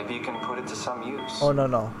 Maybe you can put it to some use. Oh,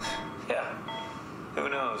 no. Yeah. Who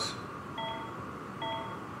knows?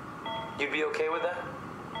 You'd be okay with that?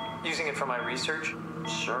 Using it for my research?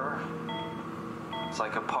 Sure. It's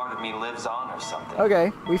like a part of me lives on or something.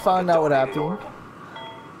 Okay, we found out what happened. Organ.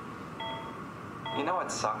 You know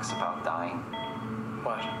what sucks about dying?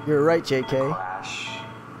 What? You're right, JK. The crash.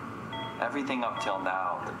 Everything up till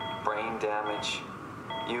now. The brain damage.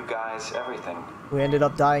 You guys, everything. We ended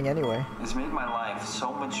up dying anyway. It's made my life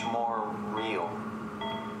so much more real.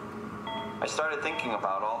 I started thinking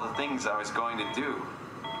about all the things I was going to do.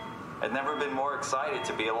 I'd never been more excited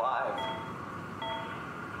to be alive.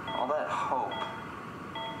 All that hope.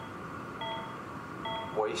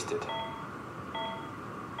 Wasted.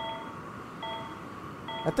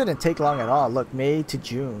 That didn't take long at all. Look, May to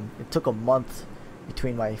June. It took a month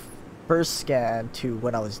between my first scan to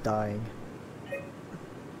when I was dying.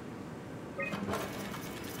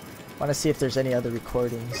 Want to see if there's any other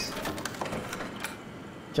recordings.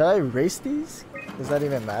 Should I erase these? Does that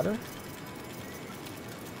even matter?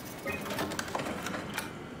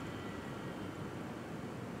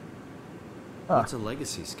 What's a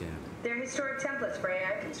legacy scan? They're historic templates for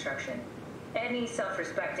AI construction. Any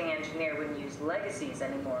self-respecting engineer wouldn't use legacies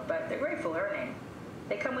anymore, but they're great for learning.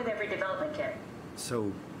 They come with every development kit.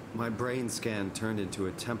 So, my brain scan turned into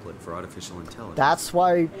a template for artificial intelligence. That's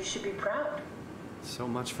why... You should be proud. So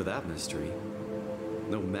much for that mystery.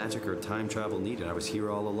 No magic or time travel needed. I was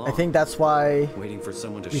here all along. I think that's why waiting for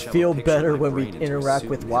someone to we shove feel a picture better of my when we brain into a interact suit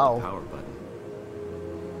with and hit the WoW. power button.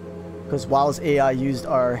 Because WoW's AI used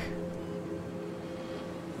our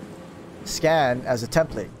scan as a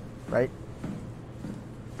template, right?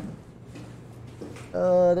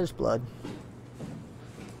 There's blood.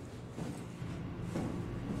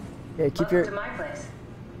 Yeah, keep Welcome your... to my place.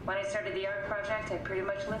 When I started the art project, I pretty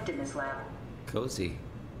much lived in this lab. Cozy.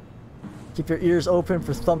 Keep your ears open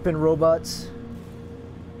for thumping robots.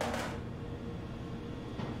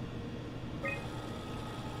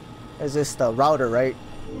 Is this the router, right?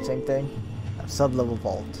 Same thing. Sub-level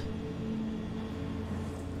vault.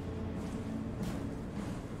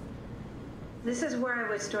 This is where I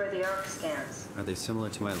would store the ARC scans. Are they similar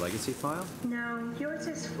to my legacy file? No, yours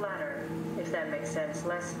is flatter, if that makes sense,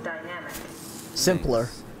 less dynamic. Simpler.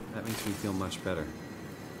 Thanks. That makes me feel much better.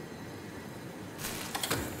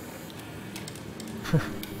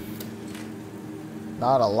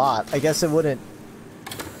 Not a lot. I guess it wouldn't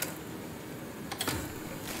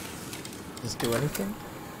just do anything.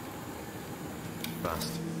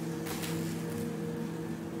 Bust.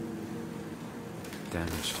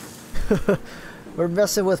 Damaged. We're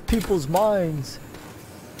messing with people's minds.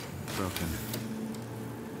 Broken.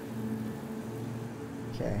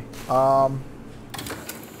 Okay. I'm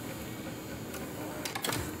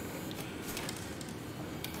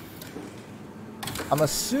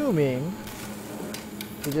assuming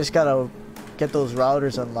we just gotta get those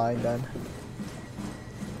routers online then.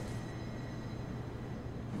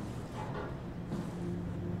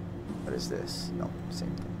 What is this? No,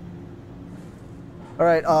 same thing.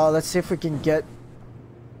 Alright, let's see if we can get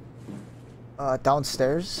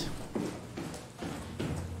downstairs.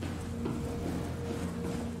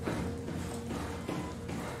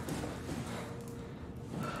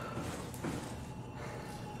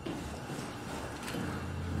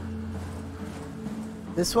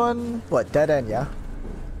 This one, what, dead end, yeah?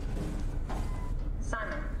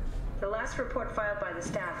 Simon, the last report filed by the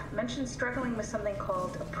staff mentioned struggling with something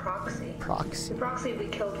called a proxy. Proxy. The proxy we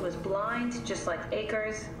killed was blind, just like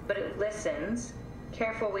Akers, but it listens.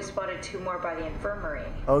 Careful, we spotted 2 more by the infirmary.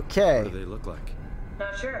 Okay. What do they look like?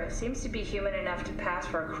 Not sure. It seems to be human enough to pass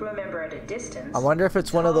for a crew member at a distance. I wonder if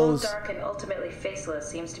it's one of those... dark and ultimately faceless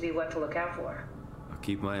seems to be what to look out for. I'll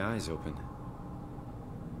keep my eyes open.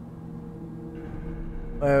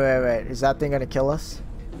 Wait. Is that thing gonna kill us?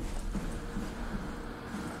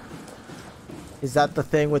 Is that the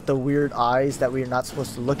thing with the weird eyes that we're not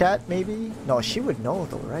supposed to look at, maybe? No, she would know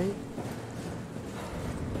though, right?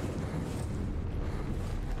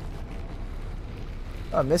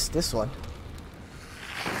 I missed this one.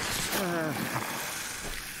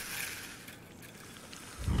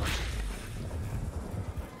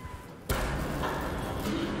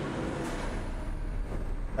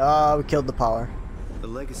 We killed the power. The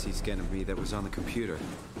legacy scanner read that was on the computer.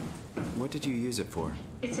 What did you use it for?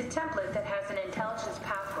 It's a template that has an intelligence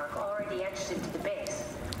pathwork already etched into the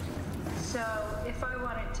base. So, if I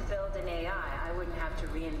wanted to build an AI, I wouldn't have to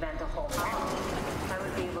reinvent a whole model. I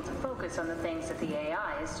would be able to focus on the things that the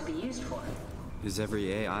AI is to be used for. Is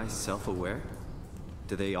every AI self-aware?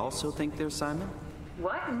 Do they also think they're Simon?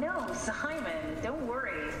 What? No, Simon, don't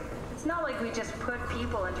worry. It's not like we just put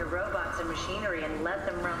people into robots and machinery and let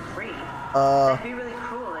them run free. That'd be really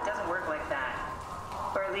cruel. It doesn't work like that.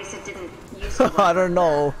 Or at least it didn't used to work. I don't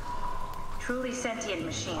know. Truly sentient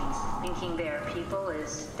machines thinking they're people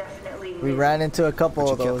is definitely... We ran into a couple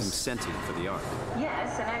of But you kept those. them sentient for the Ark.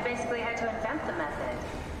 Yes, and I basically had to invent the method.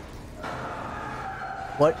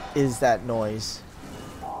 What is that noise?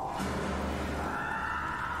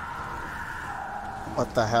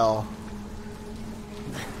 What the hell?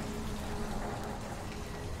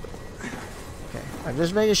 Okay, I'm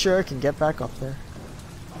just making sure I can get back up there.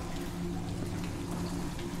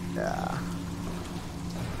 Yeah.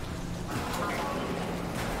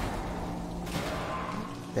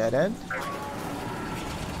 Dead end?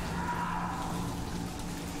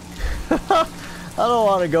 I don't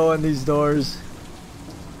want to go in these doors.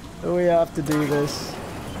 We have to do this.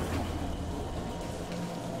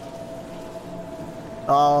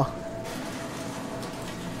 Oh.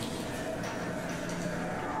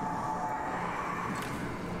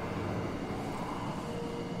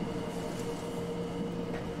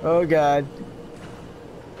 Oh God.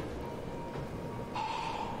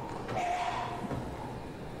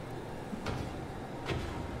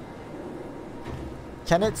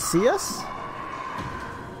 Can it see us?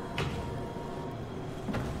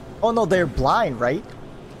 Oh no, they're blind, right?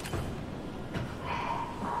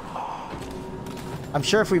 I'm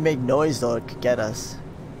sure if we make noise though, it could get us.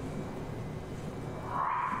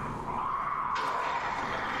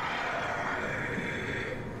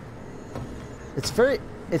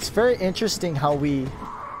 It's very interesting how we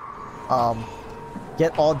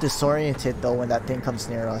get all disoriented though when that thing comes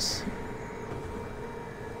near us.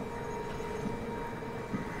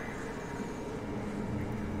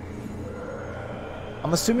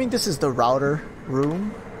 I'm assuming this is the router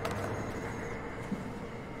room.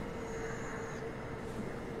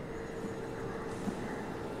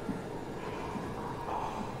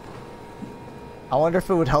 I wonder if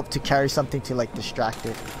it would help to carry something to like distract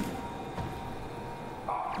it.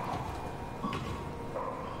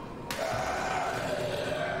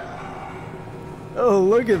 Oh,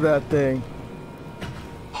 look at that thing.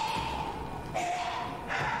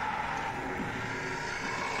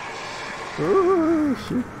 Ooh,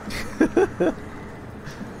 shoot.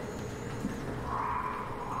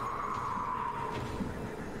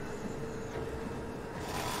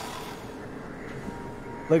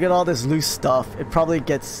 Look at all this loose stuff. It probably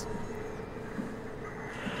gets...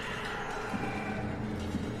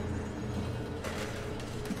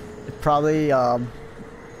 It probably,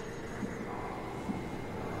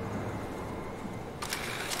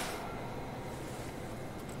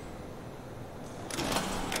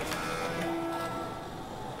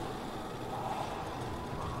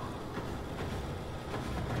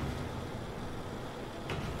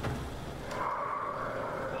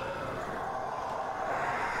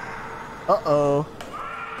 Uh-oh.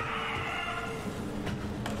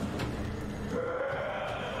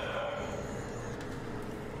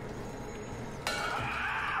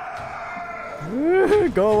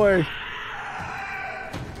 Go away.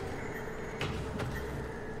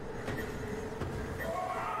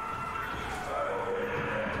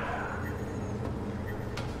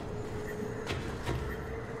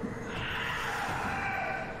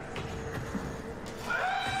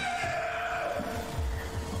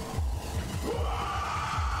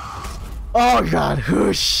 Oh god,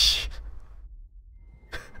 whoosh.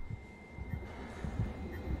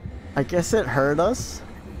 I guess it hurt us.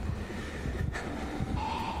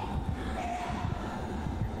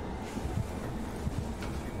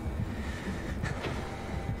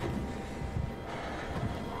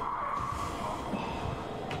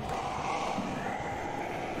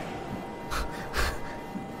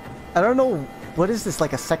 I don't know, what is this,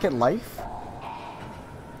 like a second life?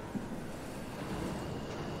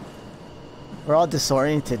 We're all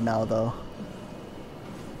disoriented now, though.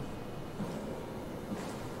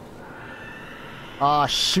 Ah,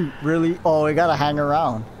 shoot, really? Oh, we gotta hang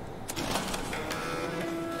around.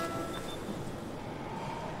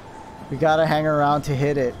 We gotta hang around to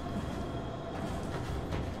hit it.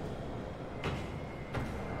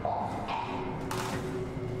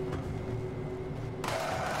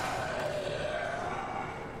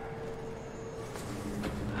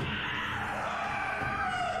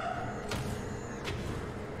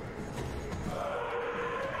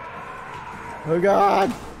 Oh god!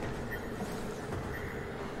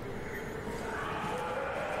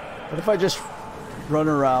 What if I just run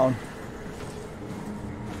around?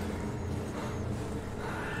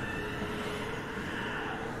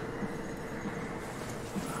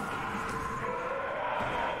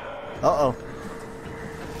 Uh-oh.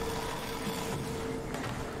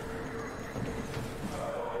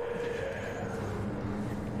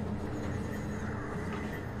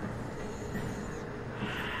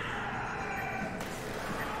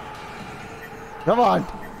 Come on!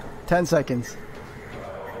 10 seconds.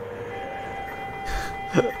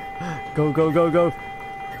 Go, go, go, go!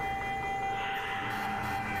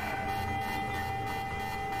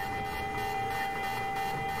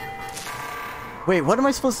 Wait, what am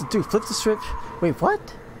I supposed to do? Flip the switch? Wait, what?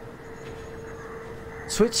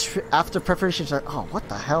 Switch after preparations are... Oh, what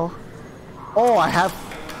the hell? Oh,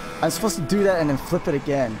 I'm supposed to do that and then flip it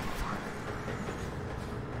again.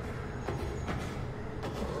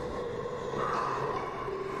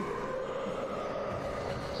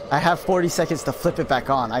 I have 40 seconds to flip it back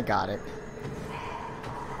on. I got it.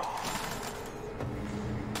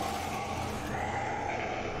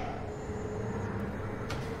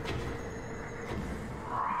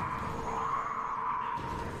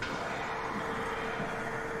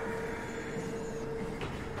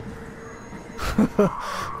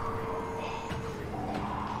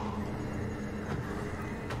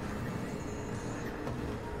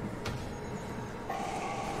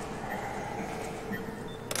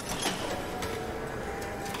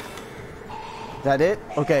 Is that it?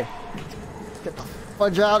 Okay. Get the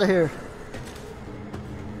fudge out of here.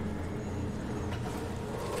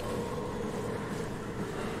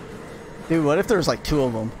 Dude, what if there's like 2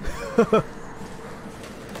 of them?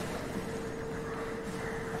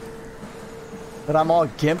 But I'm all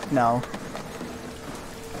gimped now.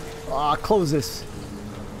 Ah, close this.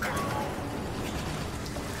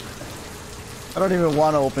 I don't even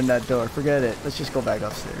want to open that door. Forget it. Let's just go back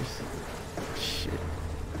upstairs. Shit.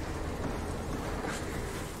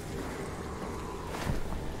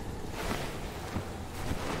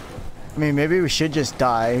 I mean, maybe we should just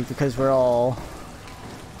die because we're all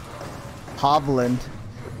hobbling.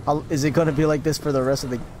 Is it going to be like this for the rest of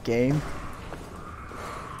the game?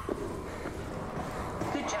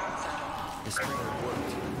 Good job, son. This worked.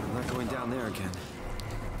 I'm not going down there again.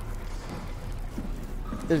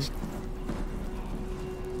 I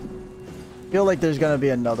feel like there's going to be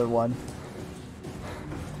another one.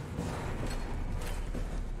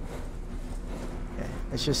 Okay.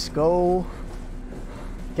 Let's just go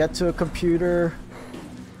get to a computer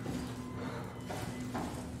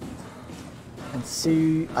and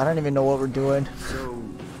see. I don't even know what we're doing. So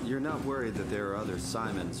you're not worried that there are other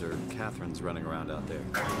Simons or Catherines running around out there?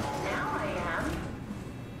 Now I am.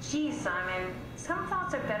 Geez, Simon, some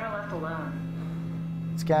thoughts are better left alone.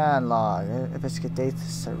 Scan log. Investigate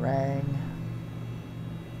Sarang.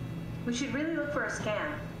 We should really look for a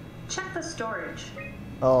scan. Check the storage.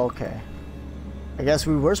 Oh, okay. I guess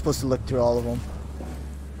we were supposed to look through all of them.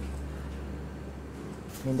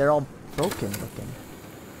 I mean, they're all broken looking.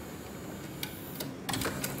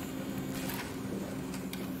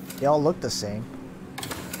 They all look the same.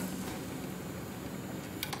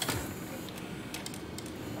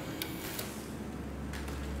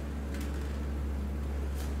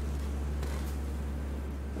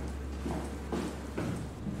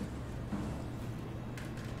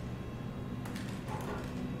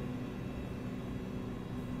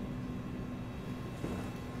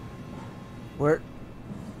 Where?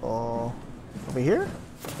 Oh, over here?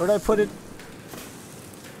 Where did I put it?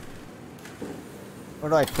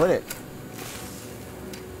 Where do I put it?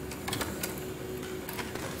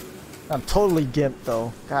 I'm totally gimped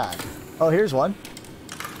though. God. Oh, here's one.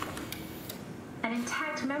 An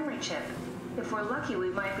intact memory chip. If we're lucky,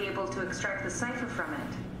 we might be able to extract the cipher from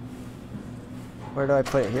it. Where do I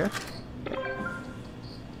put it? Here?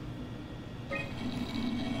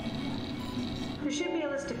 There should be a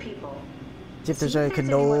list of people. See if there's like a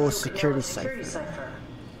no security cipher.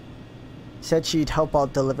 Said she'd help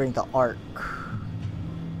out delivering the Ark.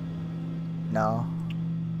 No.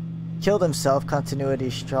 Killed himself.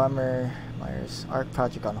 Continuity. Stromer. Myers. Ark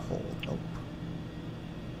project on hold. Nope.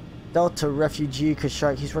 Delta refugee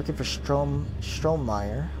construct. He's working for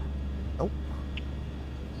Stromeyer. Nope.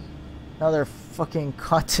 Another fucking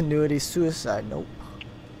continuity suicide. Nope.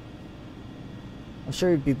 I'm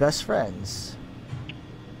sure we'd be best friends.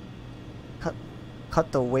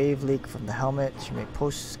 Cut the wave leak from the helmet to make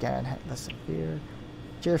post-scan less severe.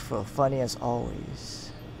 Cheerful, funny as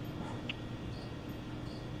always.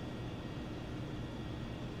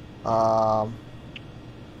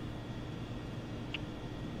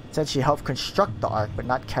 Said she helped construct the Ark, but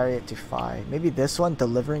not carry it to Phi. Maybe this one,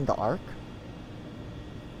 delivering the Ark?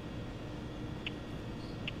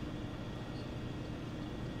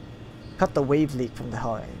 Cut the wave leak from the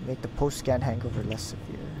helmet. Make the post-scan hangover less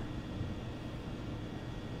severe.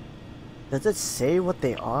 Does it say what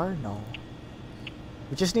they are? No.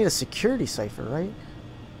 We just need a security cipher, right?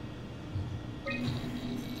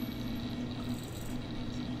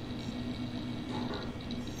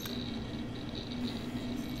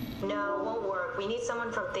 No, won't work. We need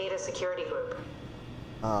someone from Theta Security Group.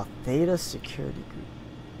 Theta Security Group.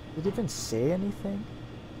 Did it even say anything?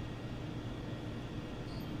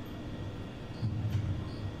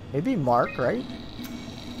 Maybe Mark, right?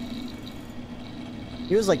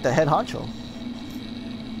 He was like the head honcho.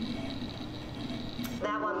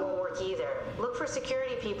 That one won't work either. Look for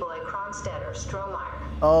security people at Kronstadt or Stromeyer.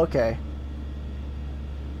 Oh, okay.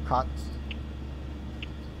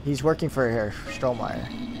 He's working for her, Stromeyer.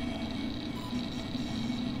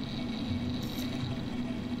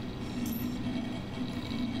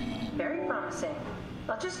 Very promising.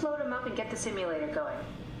 I'll just load him up and get the simulator going.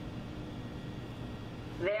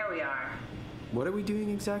 There we are. What are we doing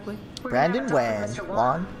exactly? Brandon Wan.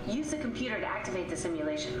 Wan? Use the computer to activate the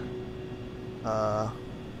simulation. That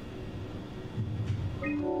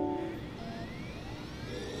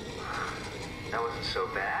wasn't so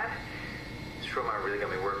bad. Stromeyer really got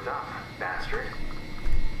me worked up, bastard.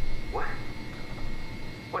 What?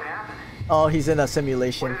 What happened? Oh, he's in a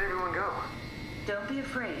simulation. Where did everyone go? Don't be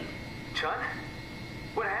afraid. Chun?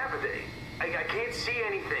 What happened? I can't see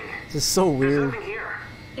anything. This is so weird. There's nothing here.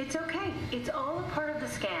 It's okay. It's all a part of the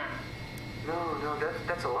scan. No,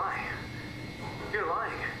 that's a lie. You're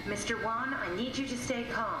lying. Mr. Wan, I need you to stay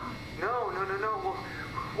calm. No. Well,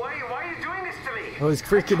 why are you doing this to me? Oh, he's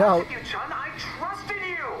freaking out. You, Chun. I trusted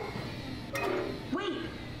you. Wait.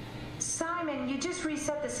 Simon, you just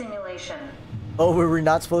reset the simulation. Oh, we were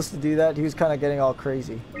not supposed to do that? He was kind of getting all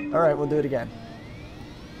crazy. Alright, we'll do it again.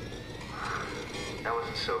 That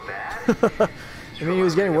wasn't so bad. I mean, he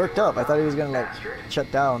was getting worked up. I thought he was gonna, like,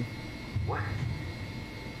 shut down.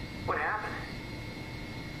 What happened?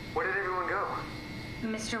 Where did everyone go?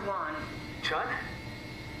 Mr. Wan. Chun?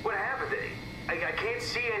 What happened? I can't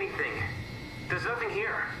see anything. There's nothing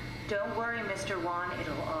here. Don't worry, Mr. Wan.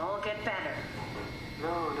 It'll all get better.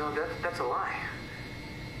 No, that's a lie.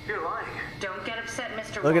 You're lying. Don't get upset,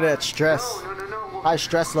 Mr. Look Wan. at that stress. No. Well, high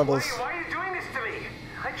stress levels. Why are you doing this to me?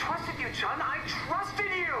 I trusted you, Chun. I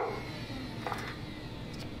trusted you.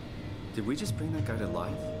 Did we just bring that guy to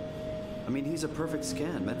life? I mean, he's a perfect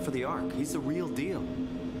scan, meant for the Ark. He's the real deal.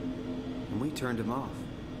 And we turned him off.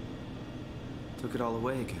 Took it all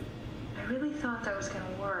away again. I really thought that was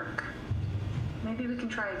gonna work. Maybe we can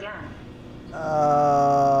try again.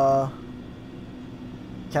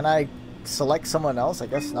 Can I select someone else? I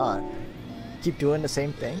guess not. Keep doing the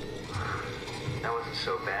same thing. That wasn't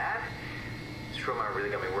so bad. Soma really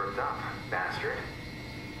got me worked up, bastard.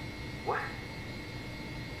 What?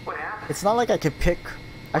 What happened? It's not like I could pick.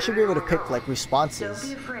 I should be able to pick like responses. Don't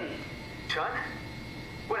be afraid. Chun?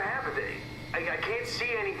 What happened? I can't see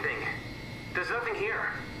anything. There's nothing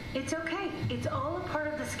here. It's okay. It's all a part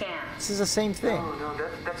of the scan. This is the same thing. No,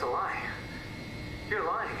 that's a lie. You're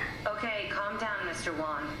lying. Okay, calm down, Mr.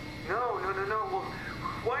 Wan. No. Well,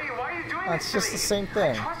 why are you doing It's this to just me? the same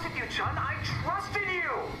thing. I trusted you, Chun. I trusted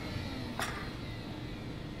you.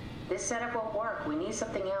 This setup won't work. We need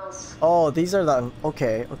something else. Oh, these are the...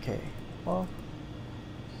 Okay. Well,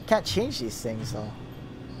 can't change these things, though.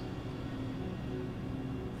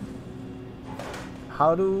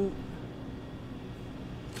 How do...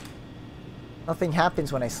 Nothing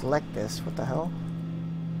happens when I select this. What the hell?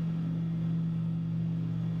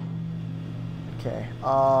 Okay,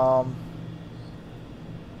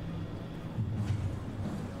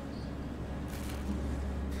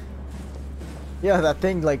 yeah, that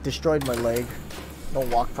thing like destroyed my leg. Don't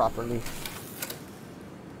walk properly.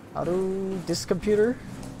 How do this computer?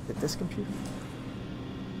 Did this computer?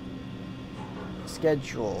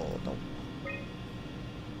 Schedule. Nope.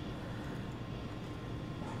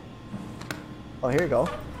 Oh, here you go.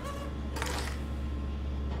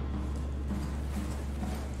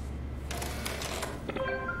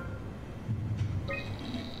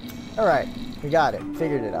 Alright, we got it.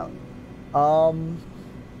 Figured it out.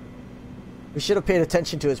 We should have paid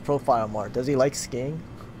attention to his profile more. Does he like skiing?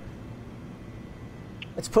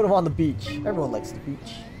 Let's put him on the beach. Everyone likes the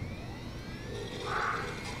beach.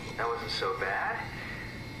 That wasn't so bad.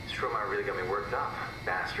 Soma really got me worked up,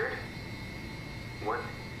 bastard. What?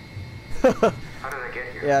 How did I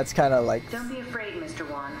get here? Yeah, it's kind of like... Don't be afraid, Mr.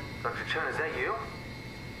 Wan. Dr. Chun, is that you?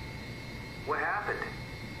 What happened?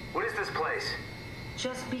 What is this place?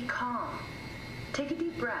 Just be calm. Take a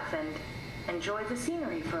deep breath and enjoy the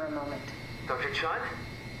scenery for a moment. Dr. Chun?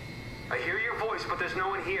 I hear your voice, but there's no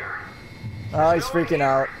one here. Oh, he's freaking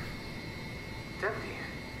out. It's empty.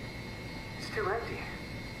 It's too empty.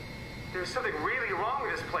 There's something really wrong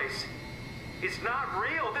with this place. It's not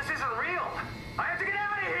real. This isn't real. I have to get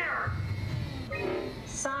out of here!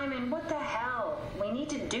 Simon, what the hell? We need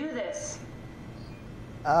to do this.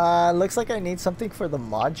 Looks like I need something for the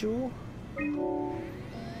module.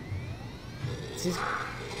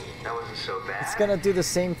 That wasn't so bad. It's gonna do the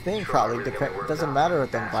same thing, probably. It doesn't matter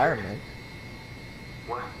with the environment.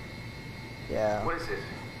 What? Yeah. What is this?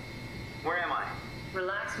 Where am I?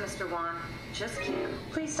 Relax, Mr. Wan. Just keep...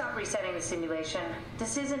 Please stop resetting the simulation.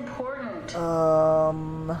 This is important.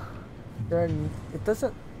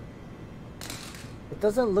 It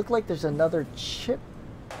doesn't look like there's another chip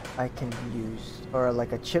I can use, or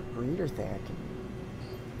like a chip reader thing I can use.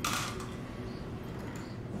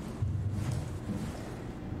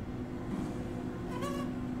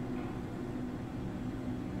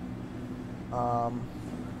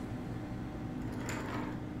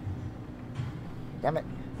 Damn it.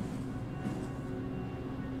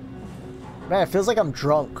 Man, it feels like I'm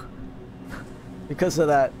drunk. Because of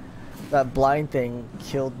that blind thing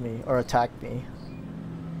killed me, or attacked me.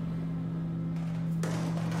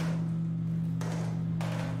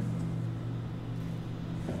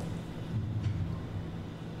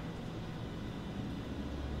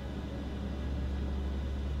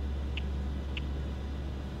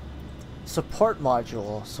 Support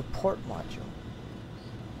module.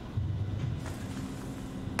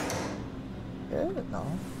 Yeah, no.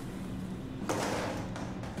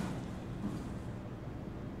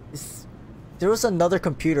 There was another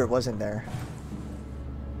computer, wasn't there?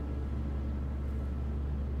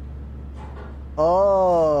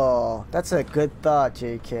 Oh, that's a good thought,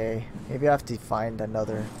 JK. Maybe I have to find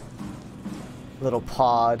another little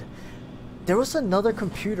pod. There was another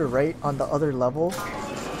computer, right, on the other level?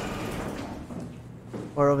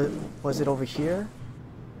 Or was it over here?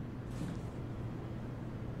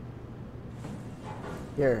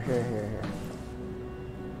 Here.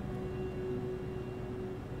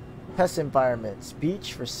 Test environments.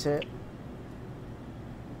 Beach for sit.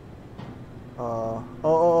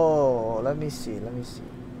 Let me see.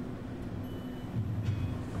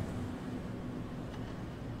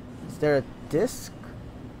 Is there a disc?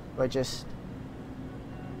 Or just...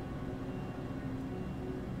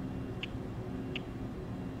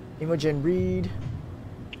 Imogen read.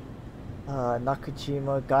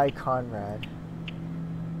 Nakajima, Guy Conrad.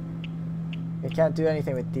 I can't do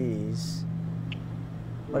anything with these.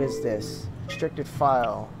 What is this? Restricted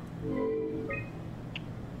file.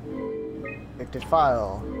 Restricted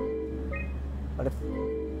file. What if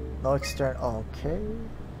no external? Okay.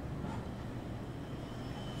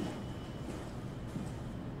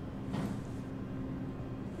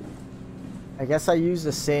 I guess I use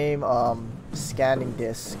the same scanning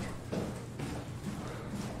disk.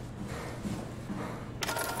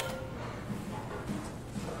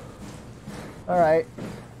 Alright.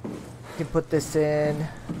 You can put this in.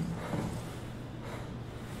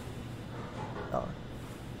 Oh.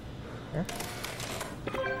 Here.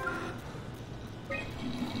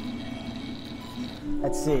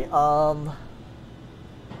 Let's see.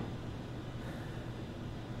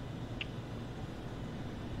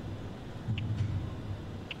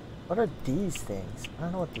 What are these things? I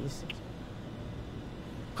don't know what these things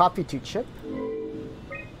are. Copy to chip?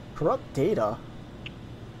 Corrupt data?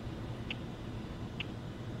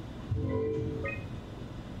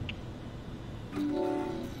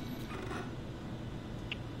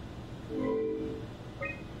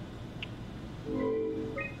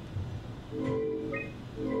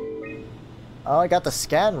 Oh, I got the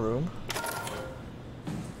scan room.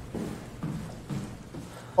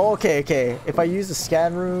 Okay. If I use the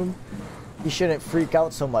scan room, he shouldn't freak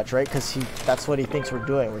out so much, right? Because that's what he thinks we're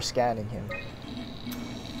doing. We're scanning him.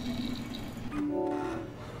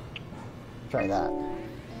 Try that.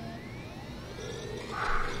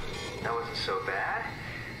 That wasn't so bad.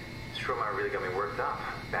 Soma really got me worked up,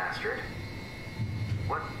 bastard.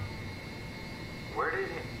 What? Where did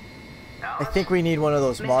Alice? I think we need one of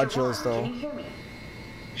those modules, though. Can you hear me?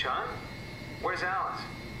 Sean? Where's Alice?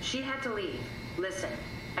 She had to leave. Listen,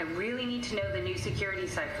 I really need to know the new security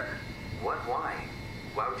cipher. What? Why?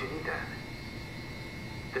 Why would you need that?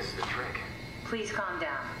 This is the trick. Please calm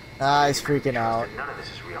down. Ah, he's freaking out. None of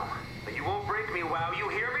this is real. But you won't break me, WoW. You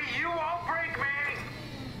hear me? You won't break me!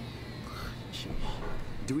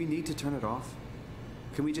 Do we need to turn it off?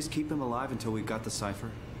 Can we just keep him alive until we've got the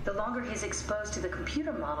cipher? The longer he's exposed to the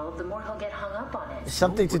computer model, the more he'll get hung up on it. It's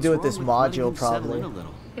something to do with this module, probably.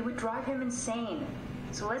 It would drive him insane.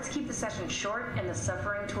 So let's keep the session short and the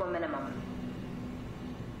suffering to a minimum.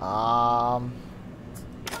 I'm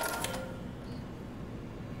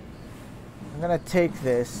gonna take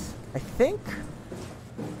this. I think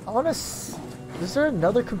I wanna. Is there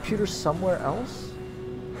another computer somewhere else?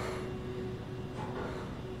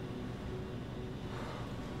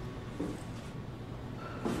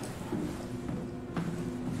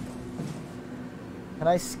 Can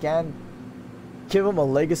I scan? Give him a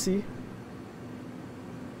legacy?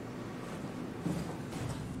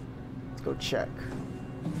 Let's go check.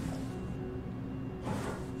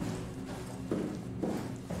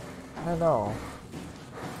 I don't know.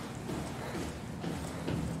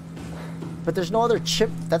 But there's no other chip.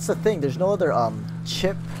 That's the thing. There's no other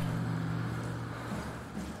chip.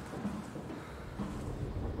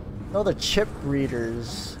 No other chip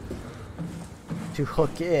readers to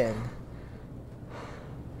hook in.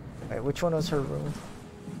 Wait, which one was her room?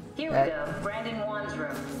 Here we go. Brandon Wan's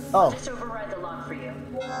room. Oh. I'll just override the lock for you.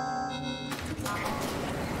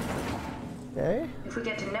 Okay. If we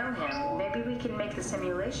get to know him, maybe we can make the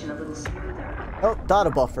simulation a little smoother. Oh, data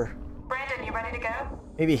buffer. Brandon, you ready to go?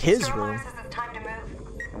 Maybe his room. Says it's time to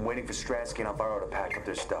move. I'm waiting for Stratsky and Alvaro to pack up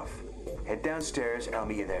their stuff. Head downstairs and I'll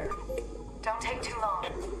meet you there. Don't take too long.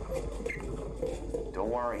 Don't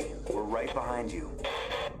worry, we're right behind you.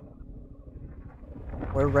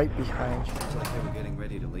 We're right behind you. It's like they were getting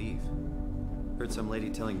ready to leave. Heard some lady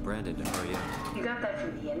telling Brandon to hurry up. You got that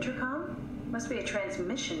from the intercom? Must be a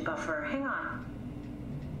transmission buffer. Hang on.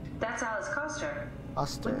 That's Alice Coster.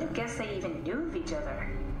 Wouldn't have guessed they even knew of each other.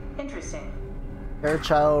 Interesting.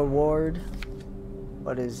 Fairchild Award.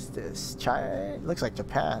 What is this? China? Looks like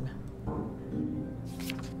Japan.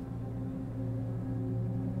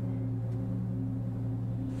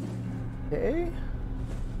 Okay.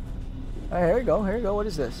 Alright, here we go. Here we go. What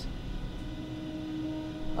is this?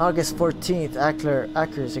 August 14th,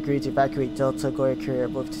 Ackers agreed to evacuate Delta Goya Courier.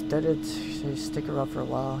 Both dead. Stick around for a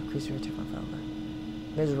while. Increase your return from forever.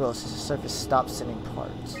 Miserable since the surface stopped sending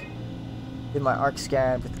parts. Did my arc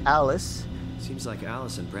scan with Alice. Seems like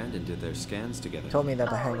Alice and Brandon did their scans together. Told me that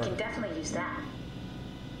the we hangar. can definitely use that.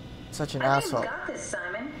 Such an I asshole. think you got this,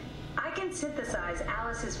 Simon. I can synthesize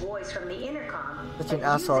Alice's voice from the intercom. Such an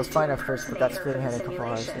asshole. I was fine at first, but that's feeling had a couple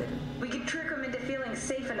hours later. We could trick him into feeling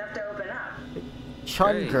safe enough to open up.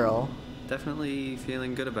 Chun Great. girl. Definitely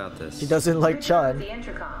feeling good about this. She doesn't like Good job Chun. with the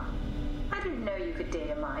intercom. I didn't know you could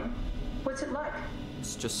data mine. What's it like?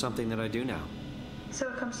 It's just something that I do now. So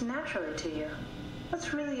it comes naturally to you.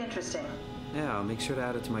 That's really interesting. Yeah, I'll make sure to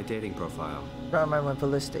add it to my dating profile. Conrad went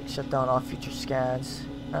ballistic. Shut down all future scans.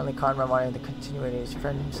 Apparently Conrad wanted to continue his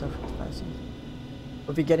friend himself.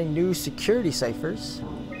 We'll be getting new security ciphers.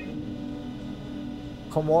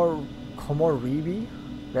 Rebi?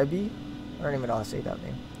 I don't even know how to say that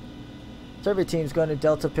name. Survey team's going to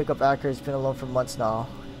Delta pick up Acker. It's been alone for months now.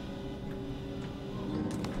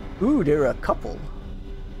 Ooh, they're a couple.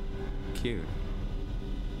 Cute.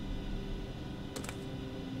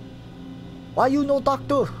 Why you no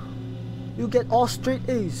doctor? You get all straight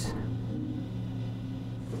A's.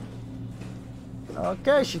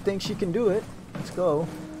 Okay, she thinks she can do it. Let's go.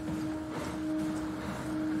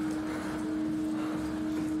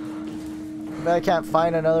 But I can't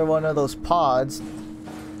find another one of those pods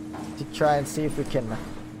to try and see if we can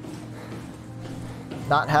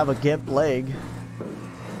not have a gimp leg.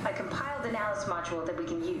 I compiled an Alice module that we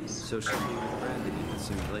can use. So she'll be rebranded in the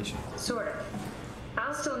simulation. Sort of.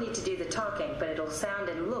 I'll still need to do the talking, but it'll sound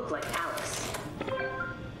and look like Alice.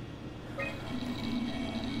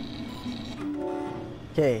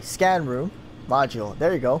 Okay, scan room module.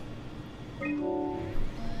 There you go.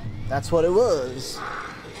 That's what it was.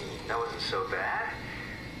 That wasn't so bad.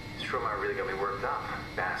 Soma really got me worked up,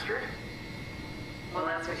 bastard. Well,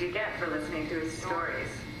 that's what you get for listening to his stories.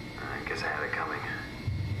 I guess I had it coming.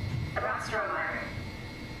 About Stromeyer.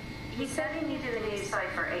 He said he needed a new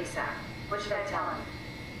cipher ASAP. What should I tell him?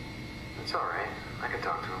 It's alright. I can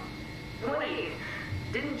talk to him. Wait,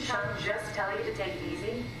 didn't Sean just tell you to take it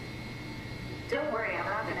easy? Don't worry, I'm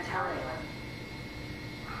not gonna tell anyone.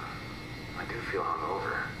 I do feel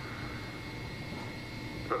hungover.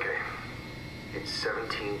 Okay. It's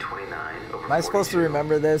 1729 over Am I supposed to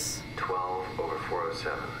remember this? 12 over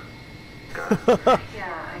 407. Got it?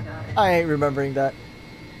 Yeah, I got it. I ain't remembering that.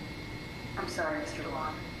 I'm sorry, Mr.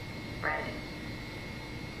 Long. Brandon.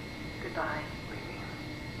 Goodbye.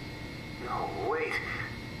 No, wait.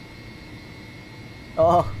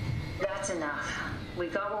 Oh. That's enough. We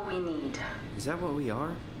got what we need. Is that what we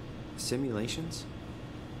are? Simulations?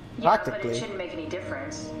 Yeah, but it shouldn't make any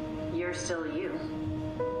difference. You're still you.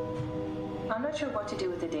 I'm not sure what to do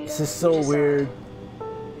with the data. This is so weird.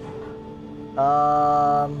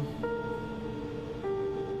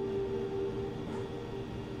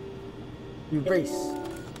 Erase.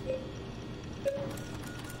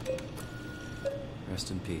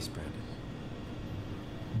 Rest in peace, Brandon.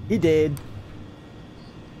 He did.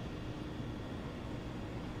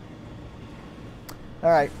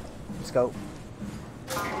 Alright, let's go.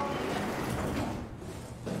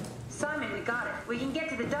 Simon, we got it. We can get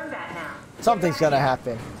to the Dunbat now. Something's gonna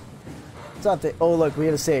happen. Something. Oh, look, we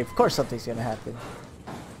had a save. Of course, something's gonna happen.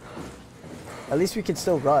 At least we can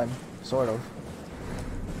still run, sort of.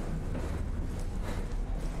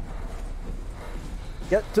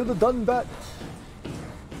 Get to the Dunbat.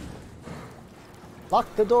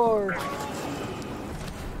 Lock the door.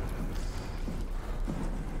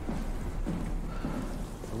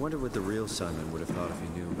 I wonder what the real Simon would have thought if he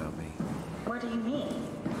knew about me. What do you mean?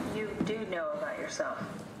 You do know about yourself.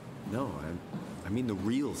 No, I mean the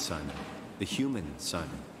real Simon. The human Simon.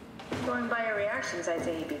 Going by your reactions, I'd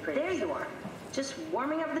say he'd be pretty. There you are. Just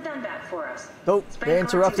warming up the Dunbat for us. Nope, they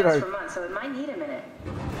interrupted our for months, so it might need a minute.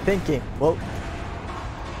 thinking. Whoa.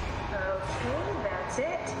 Okay, that's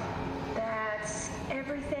it. That's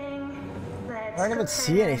everything. Let's I don't even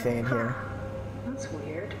see anything in here. That's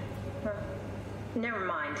weird. Never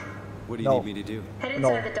mind. What do you need me to do? Head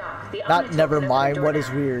inside the dock. The Not never mind. What is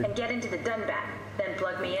weird? And get into the Dunbat. Then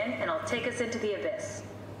plug me in, and I'll take us into the abyss.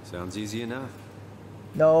 Sounds easy enough.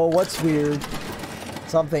 No, what's weird?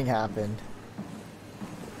 Something happened.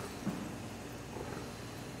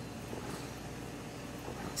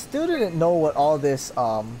 Still didn't know what all this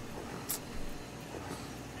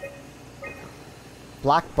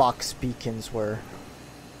black box beacons were.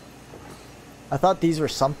 I thought these were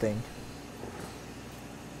something.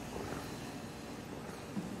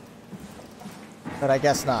 But I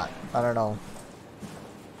guess not. I don't know.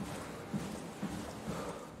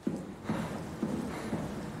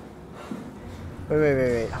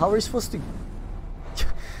 Wait. How are we supposed to...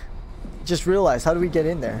 Just realized, how do we get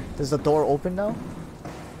in there? Does the door open now?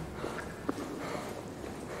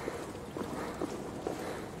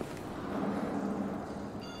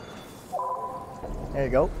 There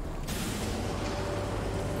you go.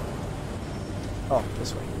 Oh,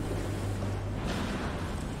 this way.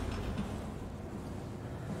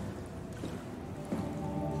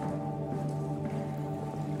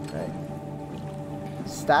 Okay.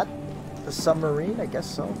 Is that the submarine? I guess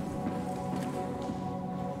so.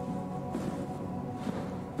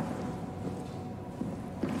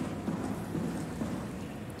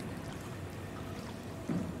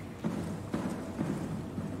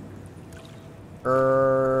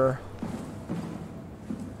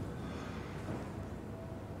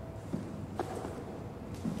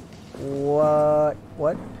 What?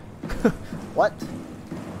 What? What?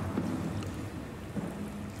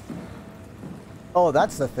 Oh,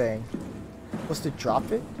 that's the thing. Supposed to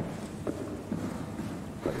drop it?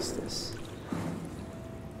 What is this?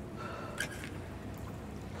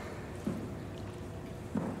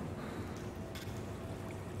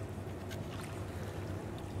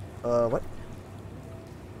 What?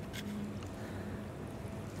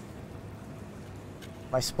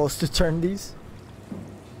 Am I supposed to turn these?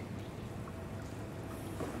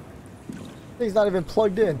 Thing's not even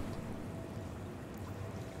plugged in.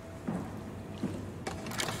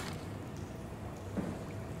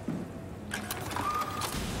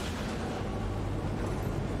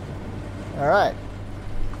 All right.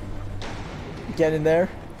 Get in there.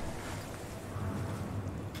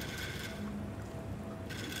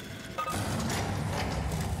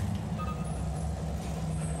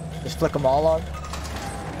 Just flick them all on.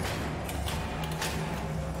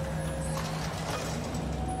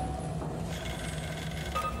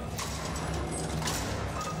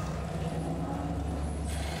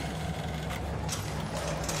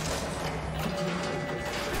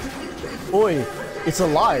 Boy, it's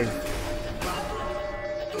alive.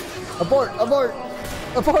 Abort! Abort!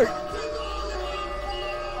 Abort!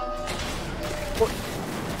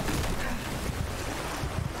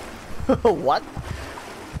 What?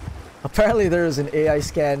 Apparently there's an AI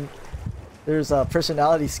scan. There's a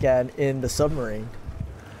personality scan in the submarine.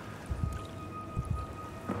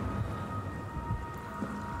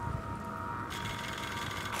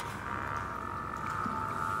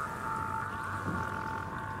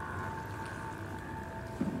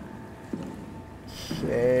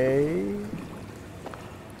 Okay.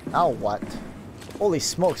 Now what? Holy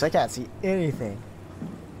smokes, I can't see anything.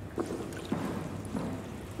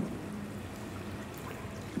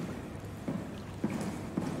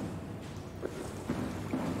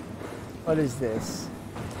 What is this?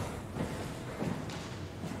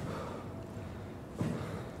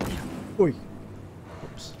 Oi.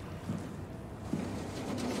 Oops.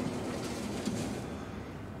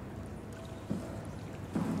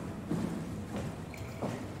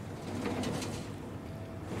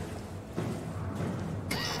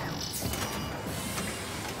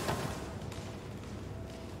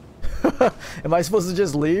 Am I supposed to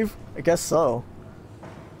just leave? I guess so.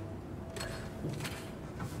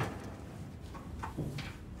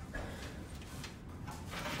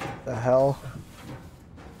 The hell?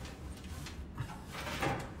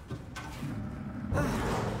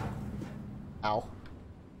 Ow.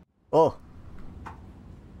 Oh.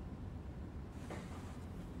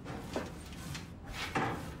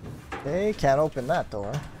 They can't open that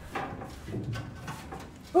door.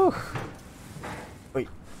 Whew. Wait.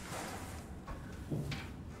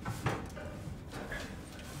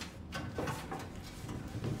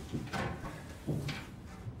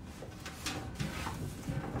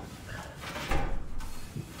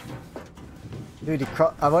 Dude,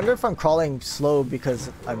 I wonder if I'm crawling slow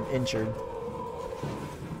because I'm injured.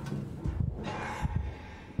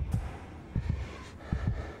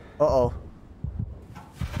 Uh-oh.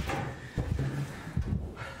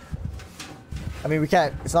 I mean, we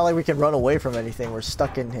can't, it's not like we can run away from anything. We're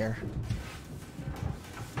stuck in here.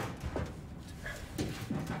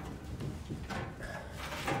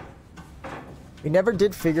 We never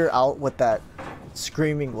did figure out what that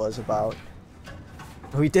screaming was about.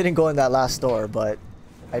 We didn't go in that last door, but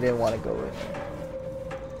I didn't want to go in.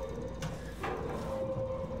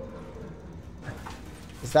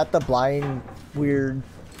 Is that the blind, weird,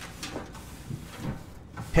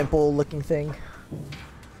 pimple-looking thing?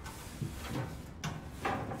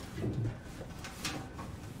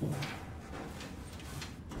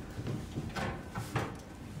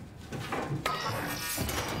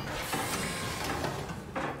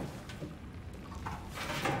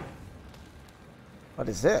 What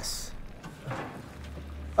is this?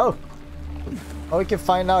 Oh! Oh, we can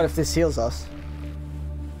find out if this heals us.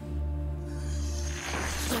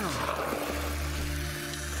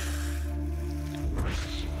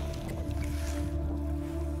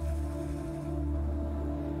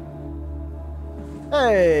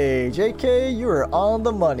 Hey, JK, you are on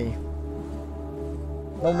the money.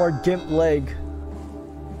 No more gimp leg.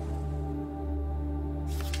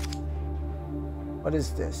 What is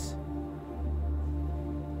this?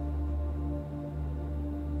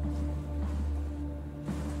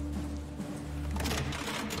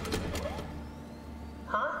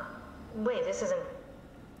 Wait, this isn't...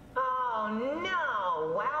 Oh,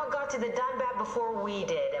 no! WoW got to the Dunbat before we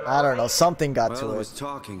did. I don't know, something got to it. Well, it was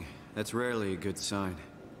talking. That's rarely a good sign.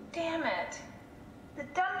 Damn it. The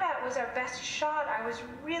Dunbat was our best shot. I was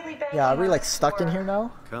really bad. Yeah, are we like stuck in here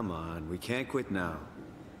now? Come on, we can't quit now.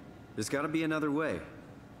 There's got to be another way.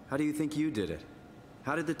 How do you think you did it?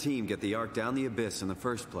 How did the team get the Ark down the abyss in the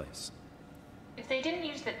first place? If they didn't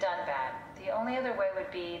use the Dunbat, the only other way would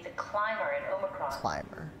be the climber at Omicron.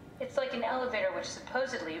 Climber. It's like an elevator which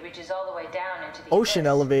supposedly reaches all the way down into the Ocean abyss.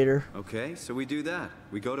 elevator. Okay, so we do that.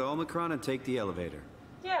 We go to Omicron and take the elevator.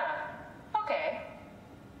 Yeah, okay.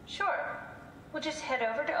 Sure. We'll just head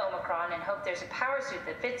over to Omicron and hope there's a power suit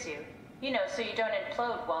that fits you. You know, so you don't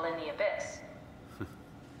implode while in the abyss.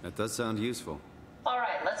 That does sound useful.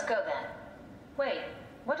 Alright, let's go then. Wait,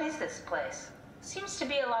 what is this place? Seems to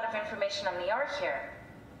be a lot of information on the Ark here.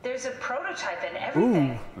 There's a prototype and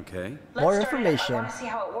everything. Ooh. Okay. More Let's start it up. information. I want to see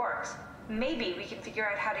how it works. Maybe we can figure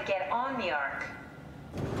out how to get on the Ark.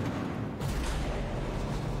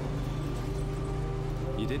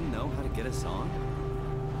 You didn't know how to get us on?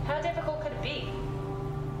 How difficult could it be?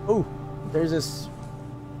 Ooh, there's this.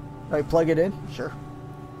 Right, plug it in. Sure.